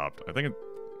getting dropped. I think it...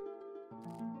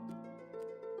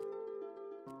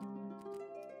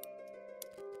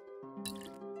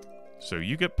 So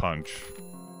you get Punch.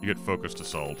 You get focused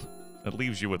assault. That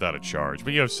leaves you without a charge,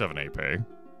 but you have 7 AP.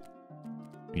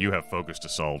 You have focused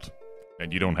assault,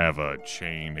 and you don't have a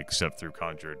chain except through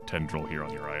conjured tendril here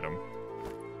on your item.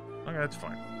 Okay, that's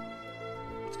fine.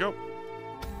 Let's go.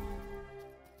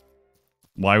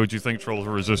 Why would you think trolls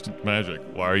are resistant to magic?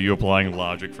 Why are you applying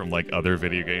logic from, like, other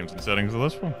video games and settings to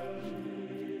this one?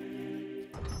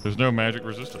 There's no magic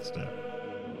resistance to it.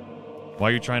 Why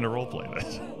are you trying to roleplay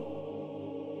this?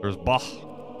 There's Bah.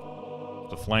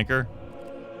 The flanker.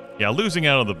 Yeah, losing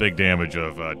out on the big damage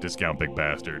of Discount Big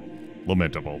Bastard.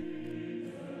 Lamentable.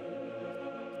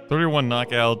 31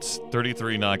 knockouts,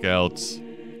 33 knockouts,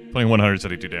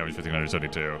 2172 damage,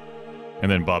 1572. And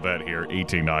then Bobette here,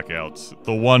 18 knockouts.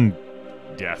 The one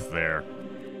death there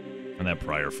in that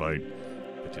prior fight,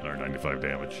 1595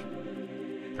 damage.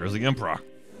 There's the Emperor.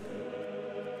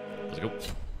 Let's go.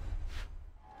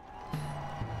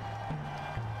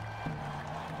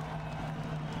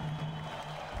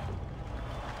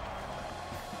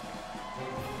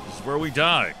 This is where we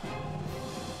die.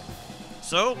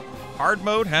 So, hard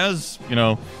mode has, you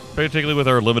know, particularly with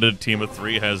our limited team of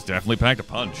 3, has definitely packed a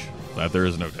punch. That there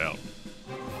is no doubt.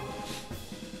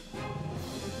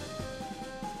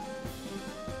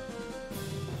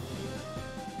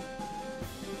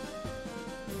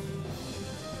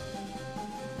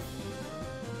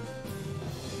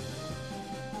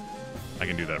 I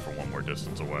can do that from one more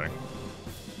distance away.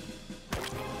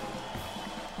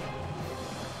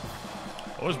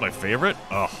 What was my favorite?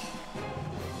 Oh.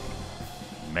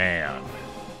 Man.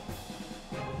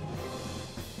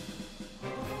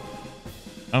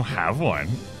 I don't have one.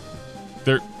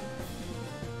 There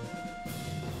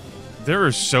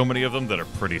are so many of them that are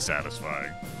pretty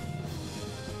satisfying.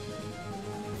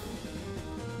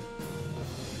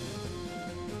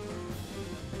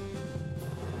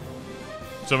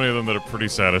 So many of them that are pretty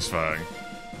satisfying.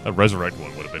 That Resurrect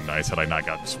one would have been nice had I not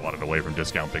gotten swatted away from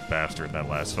Discount Big Bastard in that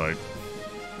last fight.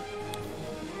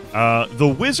 The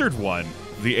Wizard one,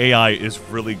 the AI is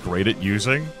really great at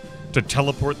using to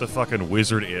teleport the fucking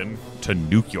wizard in to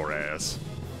nuke your ass.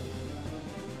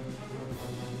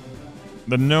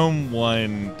 The Gnome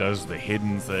one does the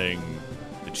hidden thing.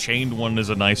 The Chained one is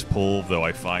a nice pull, though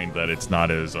I find that it's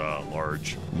not as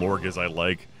large Lorg as I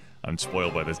like. I'm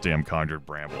spoiled by this damn Conjured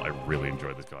Bramble. I really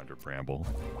enjoy this Conjured Bramble.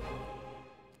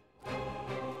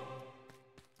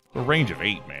 A range of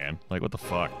 8, man. Like, what the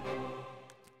fuck?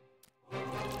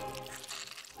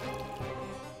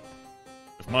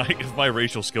 If my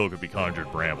racial skill could be Conjured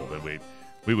Bramble, then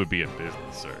we would be in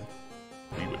business, sir.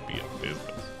 We would be in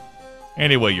business.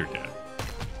 Anyway, you're dead.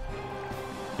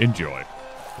 Enjoy.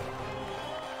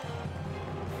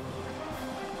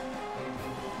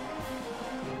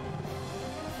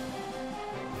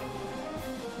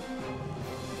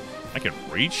 I can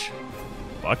reach?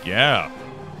 Fuck yeah.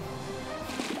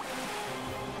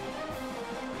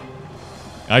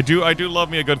 I do love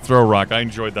me a good throw rock. I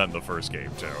enjoyed that in the first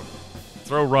game too.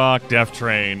 Throw rock, death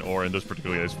train, or in this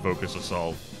particular case, focus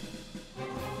assault.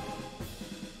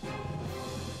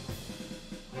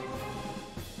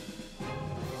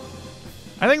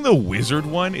 I think the wizard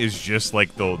one is just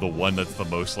like the one that's the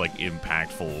most like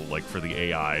impactful like for the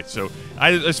AI. So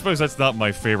I suppose that's not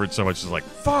my favorite so much as like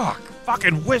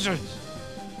fucking wizards.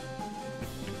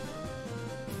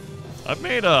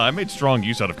 I made strong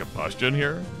use out of combustion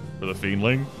here for the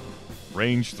Fiendling.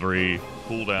 Range 3,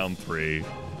 cooldown 3.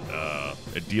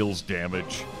 It deals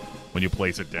damage when you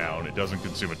place it down. It doesn't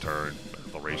consume a turn.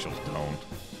 The racials don't.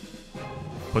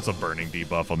 Puts a burning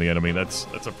debuff on the enemy.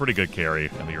 That's a pretty good carry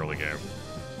in the early game.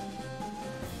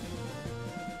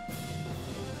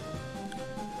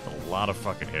 A lot of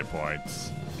fucking hit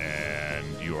points, and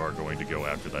you are going to go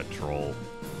after that troll,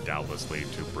 doubtlessly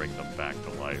to bring them back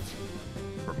to life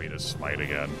for me to smite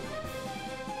again.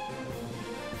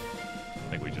 I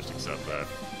think we just accept that.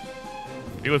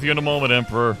 Be with you in a moment,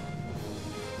 Emperor.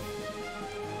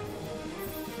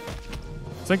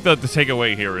 I think that the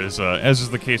takeaway here is, as is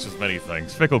the case with many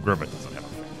things, Fickle Grimith doesn't have a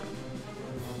favorite.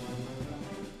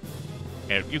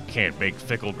 And you can't make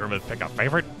Fickle Grimith pick a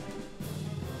favorite.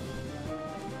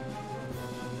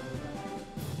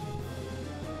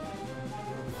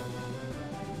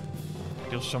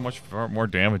 Deals so much more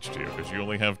damage to you because you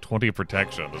only have 20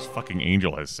 protection. This fucking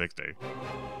angel has 60.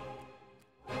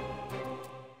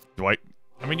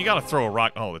 I mean, you gotta throw a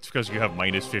rock. Oh, it's because you have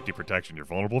minus 50 protection. You're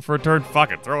vulnerable for a turn?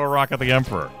 Fuck it. Throw a rock at the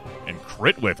Emperor. And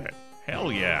crit with it.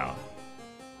 Hell yeah.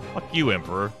 Fuck you,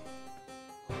 Emperor.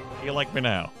 You like me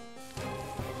now?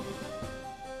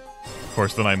 Of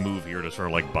course, then I move here to sort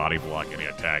of like body block any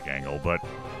attack angle, but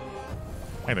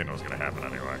I didn't know what was gonna happen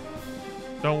anyway.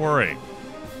 Don't worry.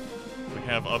 We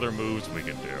have other moves we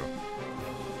can do.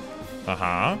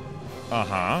 Uh-huh.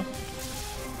 Uh-huh.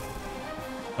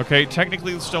 Okay,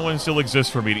 technically the Stonewind still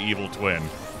exists for me to Evil Twin.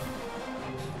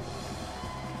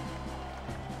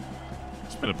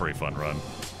 It's been a pretty fun run.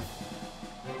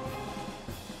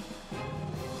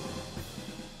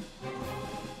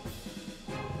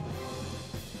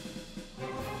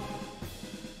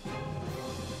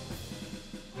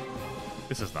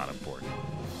 This is not important.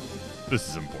 This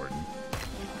is important.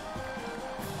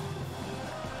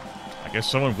 I guess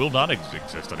someone will not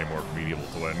exist anymore for Medieval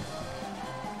Twin.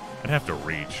 I'd have to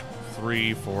reach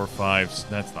 3, 4, 5.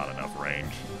 That's not enough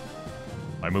range.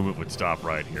 My movement would stop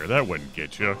right here. That wouldn't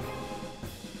get you.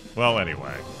 Well,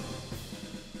 anyway.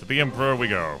 To the Emperor we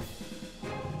go.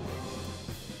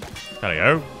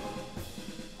 Hello.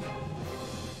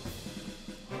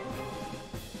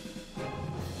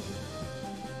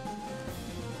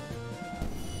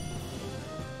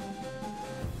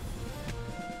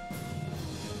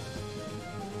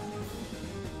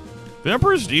 The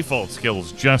Emperor's default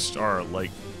skills just are,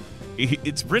 like...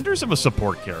 It renders him a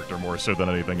support character more so than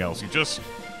anything else. He just...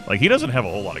 Like, he doesn't have a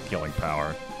whole lot of killing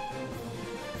power.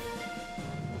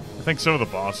 I think some of the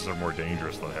bosses are more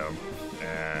dangerous than him.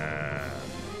 And...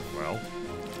 well...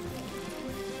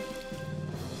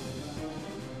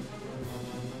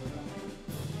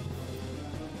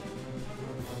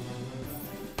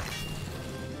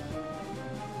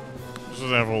 This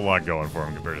doesn't have a whole lot going for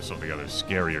him compared to some of the other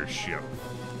scarier shit.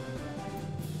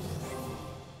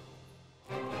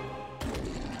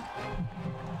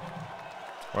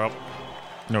 Well,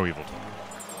 no evil twin.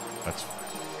 That's fine.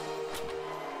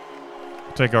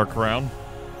 Take our crown.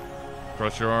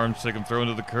 Cross your arms, take them throw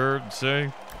into the curve,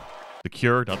 say. The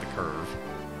cure, not the curve.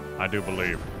 I do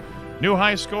believe. New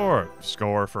high score.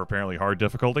 Score for apparently hard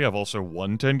difficulty. I've also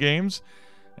won 10 games,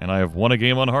 and I have won a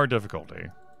game on hard difficulty.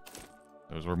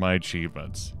 Those were my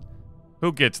achievements.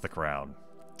 Who gets the crown?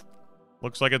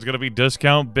 Looks like it's going to be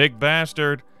Discount Big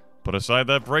Bastard. Put aside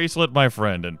that bracelet, my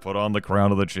friend, and put on the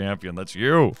crown of the champion. That's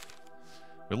you.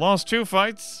 We lost 2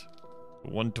 fights.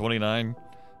 129.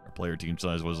 Our player team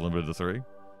size was limited to 3.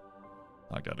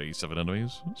 Knocked out 87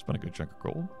 enemies. Spent a good chunk of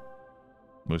gold.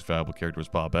 Most valuable character was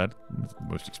Bobette.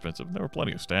 Most expensive. There were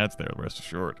plenty of stats there, rest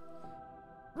assured.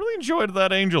 Really enjoyed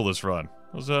that angel this run.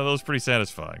 That was pretty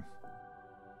satisfying.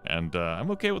 And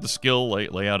I'm okay with the skill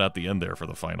layout at the end there for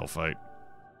the final fight.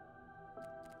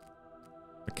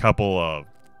 A couple of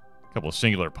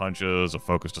singular punches, a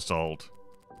focused assault,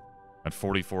 and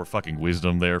 44 fucking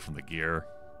wisdom there from the gear.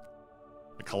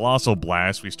 The colossal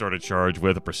blast we started charge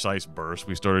with, a precise burst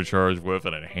we started charge with,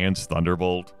 an enhanced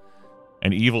thunderbolt,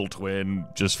 an evil twin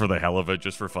just for the hell of it,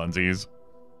 just for funsies.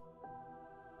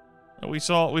 And we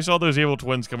saw those evil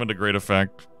twins come into great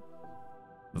effect.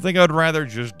 I think I'd rather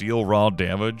just deal raw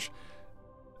damage,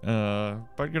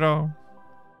 but you know,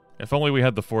 if only we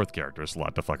had the 4th character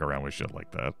slot to fuck around with shit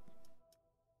like that.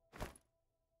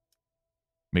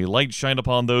 May light shine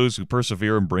upon those who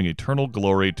persevere and bring eternal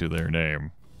glory to their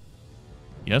name.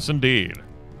 Yes, indeed.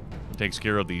 It takes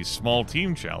care of the small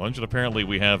team challenge, and apparently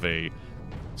we have a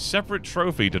separate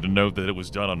trophy to denote that it was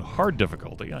done on hard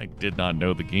difficulty. I did not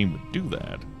know the game would do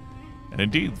that. And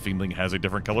indeed, Fiendling has a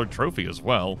different colored trophy as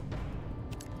well.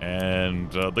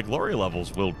 And the glory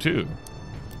levels will too.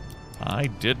 I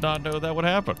did not know that would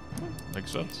happen.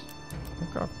 Makes sense.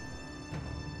 Okay.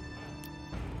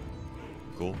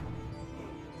 Cool.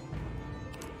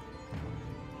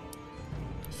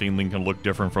 Fiendling can look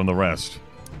different from the rest.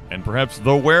 And perhaps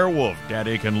the werewolf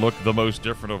daddy can look the most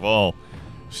different of all.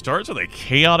 Starts with a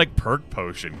chaotic perk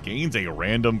potion. Gains a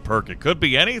random perk. It could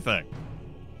be anything.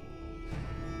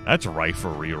 That's rife for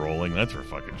re-rolling. That's for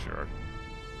fucking sure.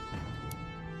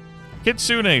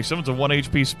 Kitsune summons a 1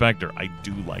 HP Spectre. I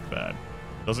do like that.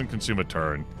 Doesn't consume a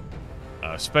turn.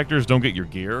 Spectres don't get your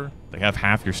gear. They have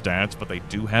half your stats, but they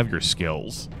do have your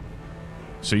skills.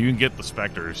 So you can get the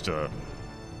Spectres to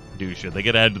do shit. They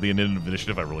get added to the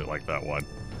initiative. I really like that one.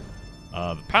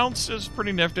 The Pounce is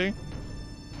pretty nifty.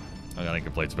 I got any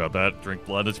complaints about that. Drink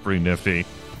Blood, it's pretty nifty.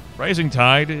 Rising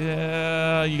Tide,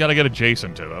 you gotta get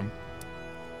adjacent to them.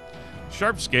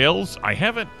 Sharp Scales, I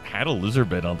haven't had a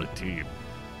lizardman on the team.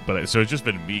 But so it's just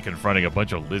been me confronting a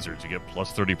bunch of lizards. You get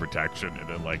plus 30 protection and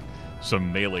then, like,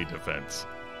 some melee defense.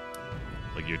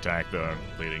 Like, you attack the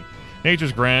bleeding.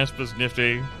 Nature's Grasp is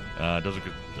nifty.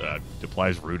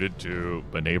 Applies rooted to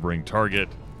a neighboring target.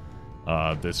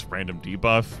 This random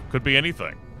debuff could be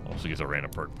anything. Also gets a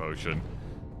random perk potion.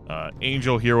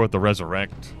 Angel here with the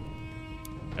Resurrect.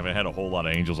 Haven't had a whole lot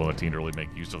of angels on the team to really make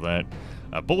use of that.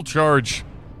 Bull Charge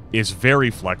is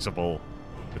very flexible.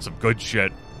 It's some good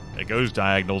shit. It goes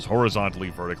diagonals,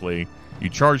 horizontally, vertically. You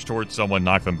charge towards someone,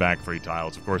 knock them back 3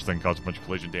 tiles. Of course, then cause a bunch of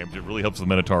collision damage. It really helps the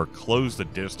Minotaur close the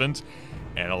distance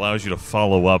and allows you to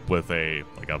follow up with a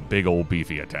big old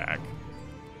beefy attack.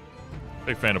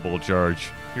 Big fan of bullet charge.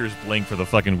 Here's Blink for the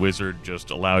fucking wizard. Just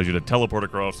allows you to teleport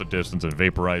across the distance and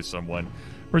vaporize someone.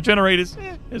 Regenerate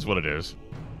is what it is.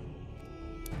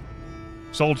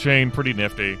 Soul Chain, pretty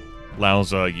nifty.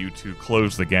 Allows you to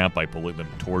close the gap by pulling them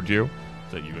towards you,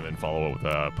 so that you can then follow up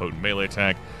with a potent melee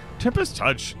attack. Tempest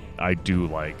Touch, I do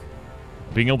like.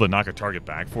 Being able to knock a target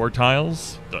back 4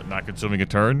 tiles, not consuming a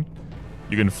turn.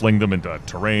 You can fling them into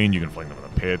terrain, you can fling them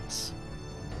into pits.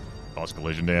 Cause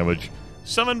collision damage.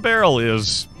 Summon Barrel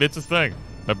it's a thing.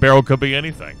 A barrel could be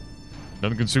anything.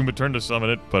 Doesn't consume a turn to summon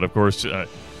it, but of course, you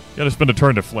gotta spend a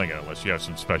turn to fling it, unless you have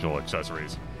some special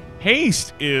accessories.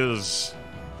 Haste is...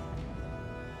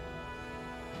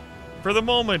 For the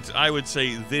moment, I would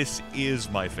say this is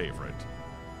my favorite.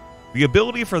 The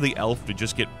ability for the elf to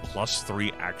just get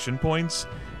 +3 action points,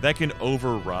 that can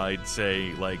override,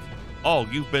 say, like, oh,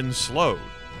 you've been slowed.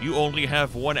 You only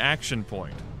have 1 action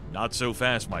point. Not so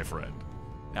fast, my friend.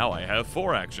 Now I have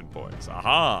 4 action points.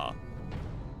 Aha!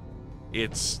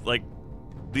 It's, like,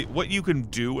 what you can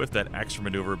do with that extra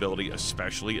maneuverability,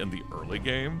 especially in the early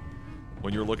game,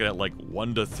 when you're looking at, like,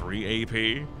 1 to 3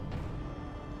 AP...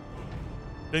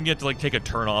 Then you have to, like, take a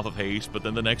turn off of haste, but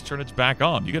then the next turn it's back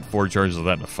on. You get 4 charges of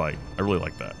that in a fight. I really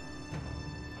like that.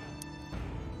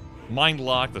 Mind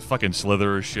Lock, the fucking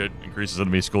Slitherer shit, increases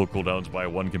enemy skill cooldowns by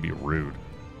 1, can be rude.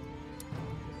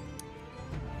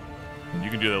 And you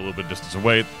can do that a little bit distance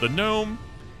away. The Gnome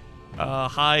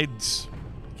hides,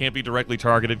 can't be directly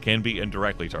targeted, can be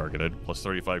indirectly targeted,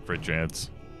 +35 crit chance.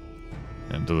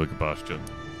 And to the combustion.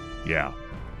 Yeah.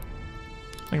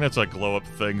 I think that's like glow up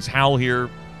things. Howl here.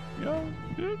 Yeah,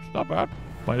 it's not bad.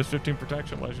 -15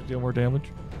 protection allows you to deal more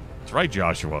damage. That's right,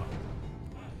 Joshua.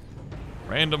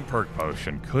 Random perk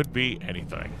potion. Could be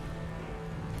anything.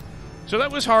 So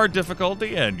that was hard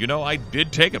difficulty, and, you know, I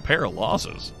did take a pair of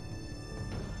losses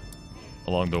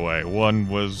along the way. One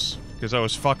was because I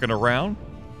was fucking around,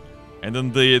 and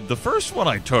then the first one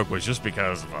I took was just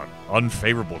because of an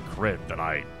unfavorable crit that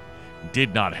I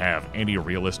did not have any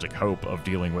realistic hope of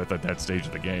dealing with at that stage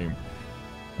of the game.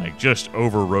 Like, just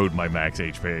overrode my max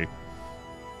HP.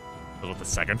 Was it the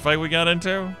second fight we got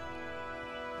into?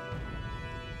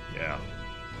 Yeah.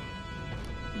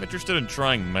 I'm interested in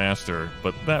trying Master,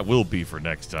 but that will be for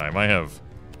next time. I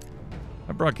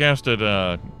broadcasted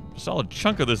a solid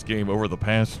chunk of this game over the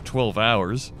past 12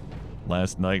 hours.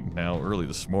 Last night and now early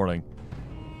this morning.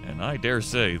 And I dare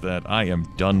say that I am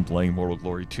done playing Mortal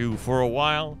Glory 2 for a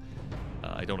while.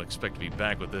 I don't expect to be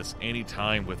back with this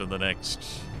anytime within the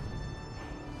next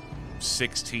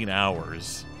 16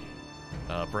 hours.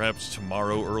 Perhaps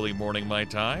tomorrow early morning my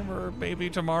time, or maybe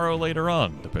tomorrow later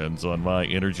on. Depends on my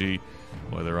energy,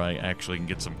 whether I actually can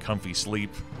get some comfy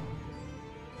sleep.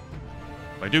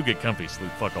 If I do get comfy sleep,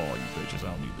 fuck all you bitches,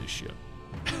 I don't need this shit.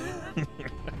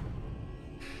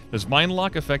 Is Mind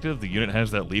Lock effective? The unit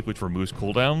has that leap which removes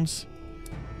cooldowns?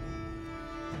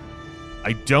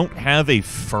 I don't have a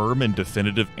firm and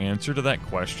definitive answer to that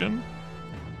question.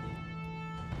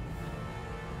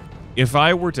 If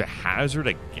I were to hazard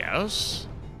a guess,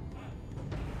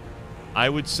 I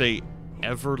would say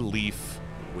Everleaf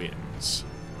wins.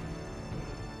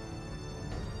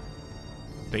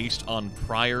 Based on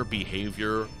prior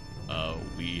behavior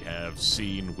we have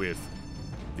seen with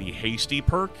the Hasty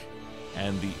perk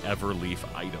and the Everleaf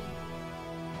item.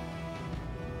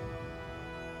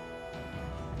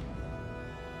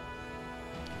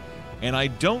 And I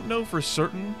don't know for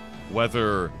certain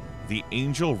whether the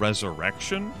Angel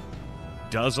Resurrection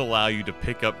does allow you to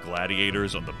pick up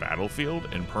gladiators on the battlefield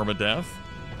in permadeath.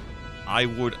 I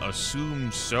would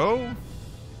assume so,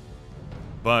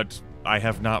 but I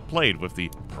have not played with the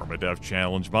permadeath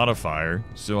challenge modifier,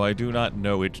 so I do not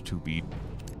know it to be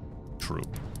true.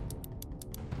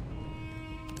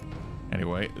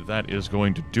 Anyway, that is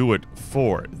going to do it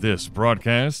for this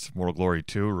broadcast. Mortal Glory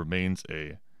 2 remains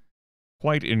a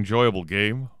quite enjoyable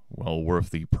game, well worth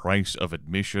the price of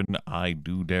admission, I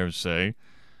do dare say,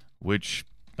 which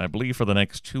I believe for the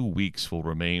next 2 weeks will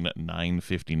remain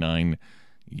 $9.59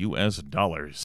 US.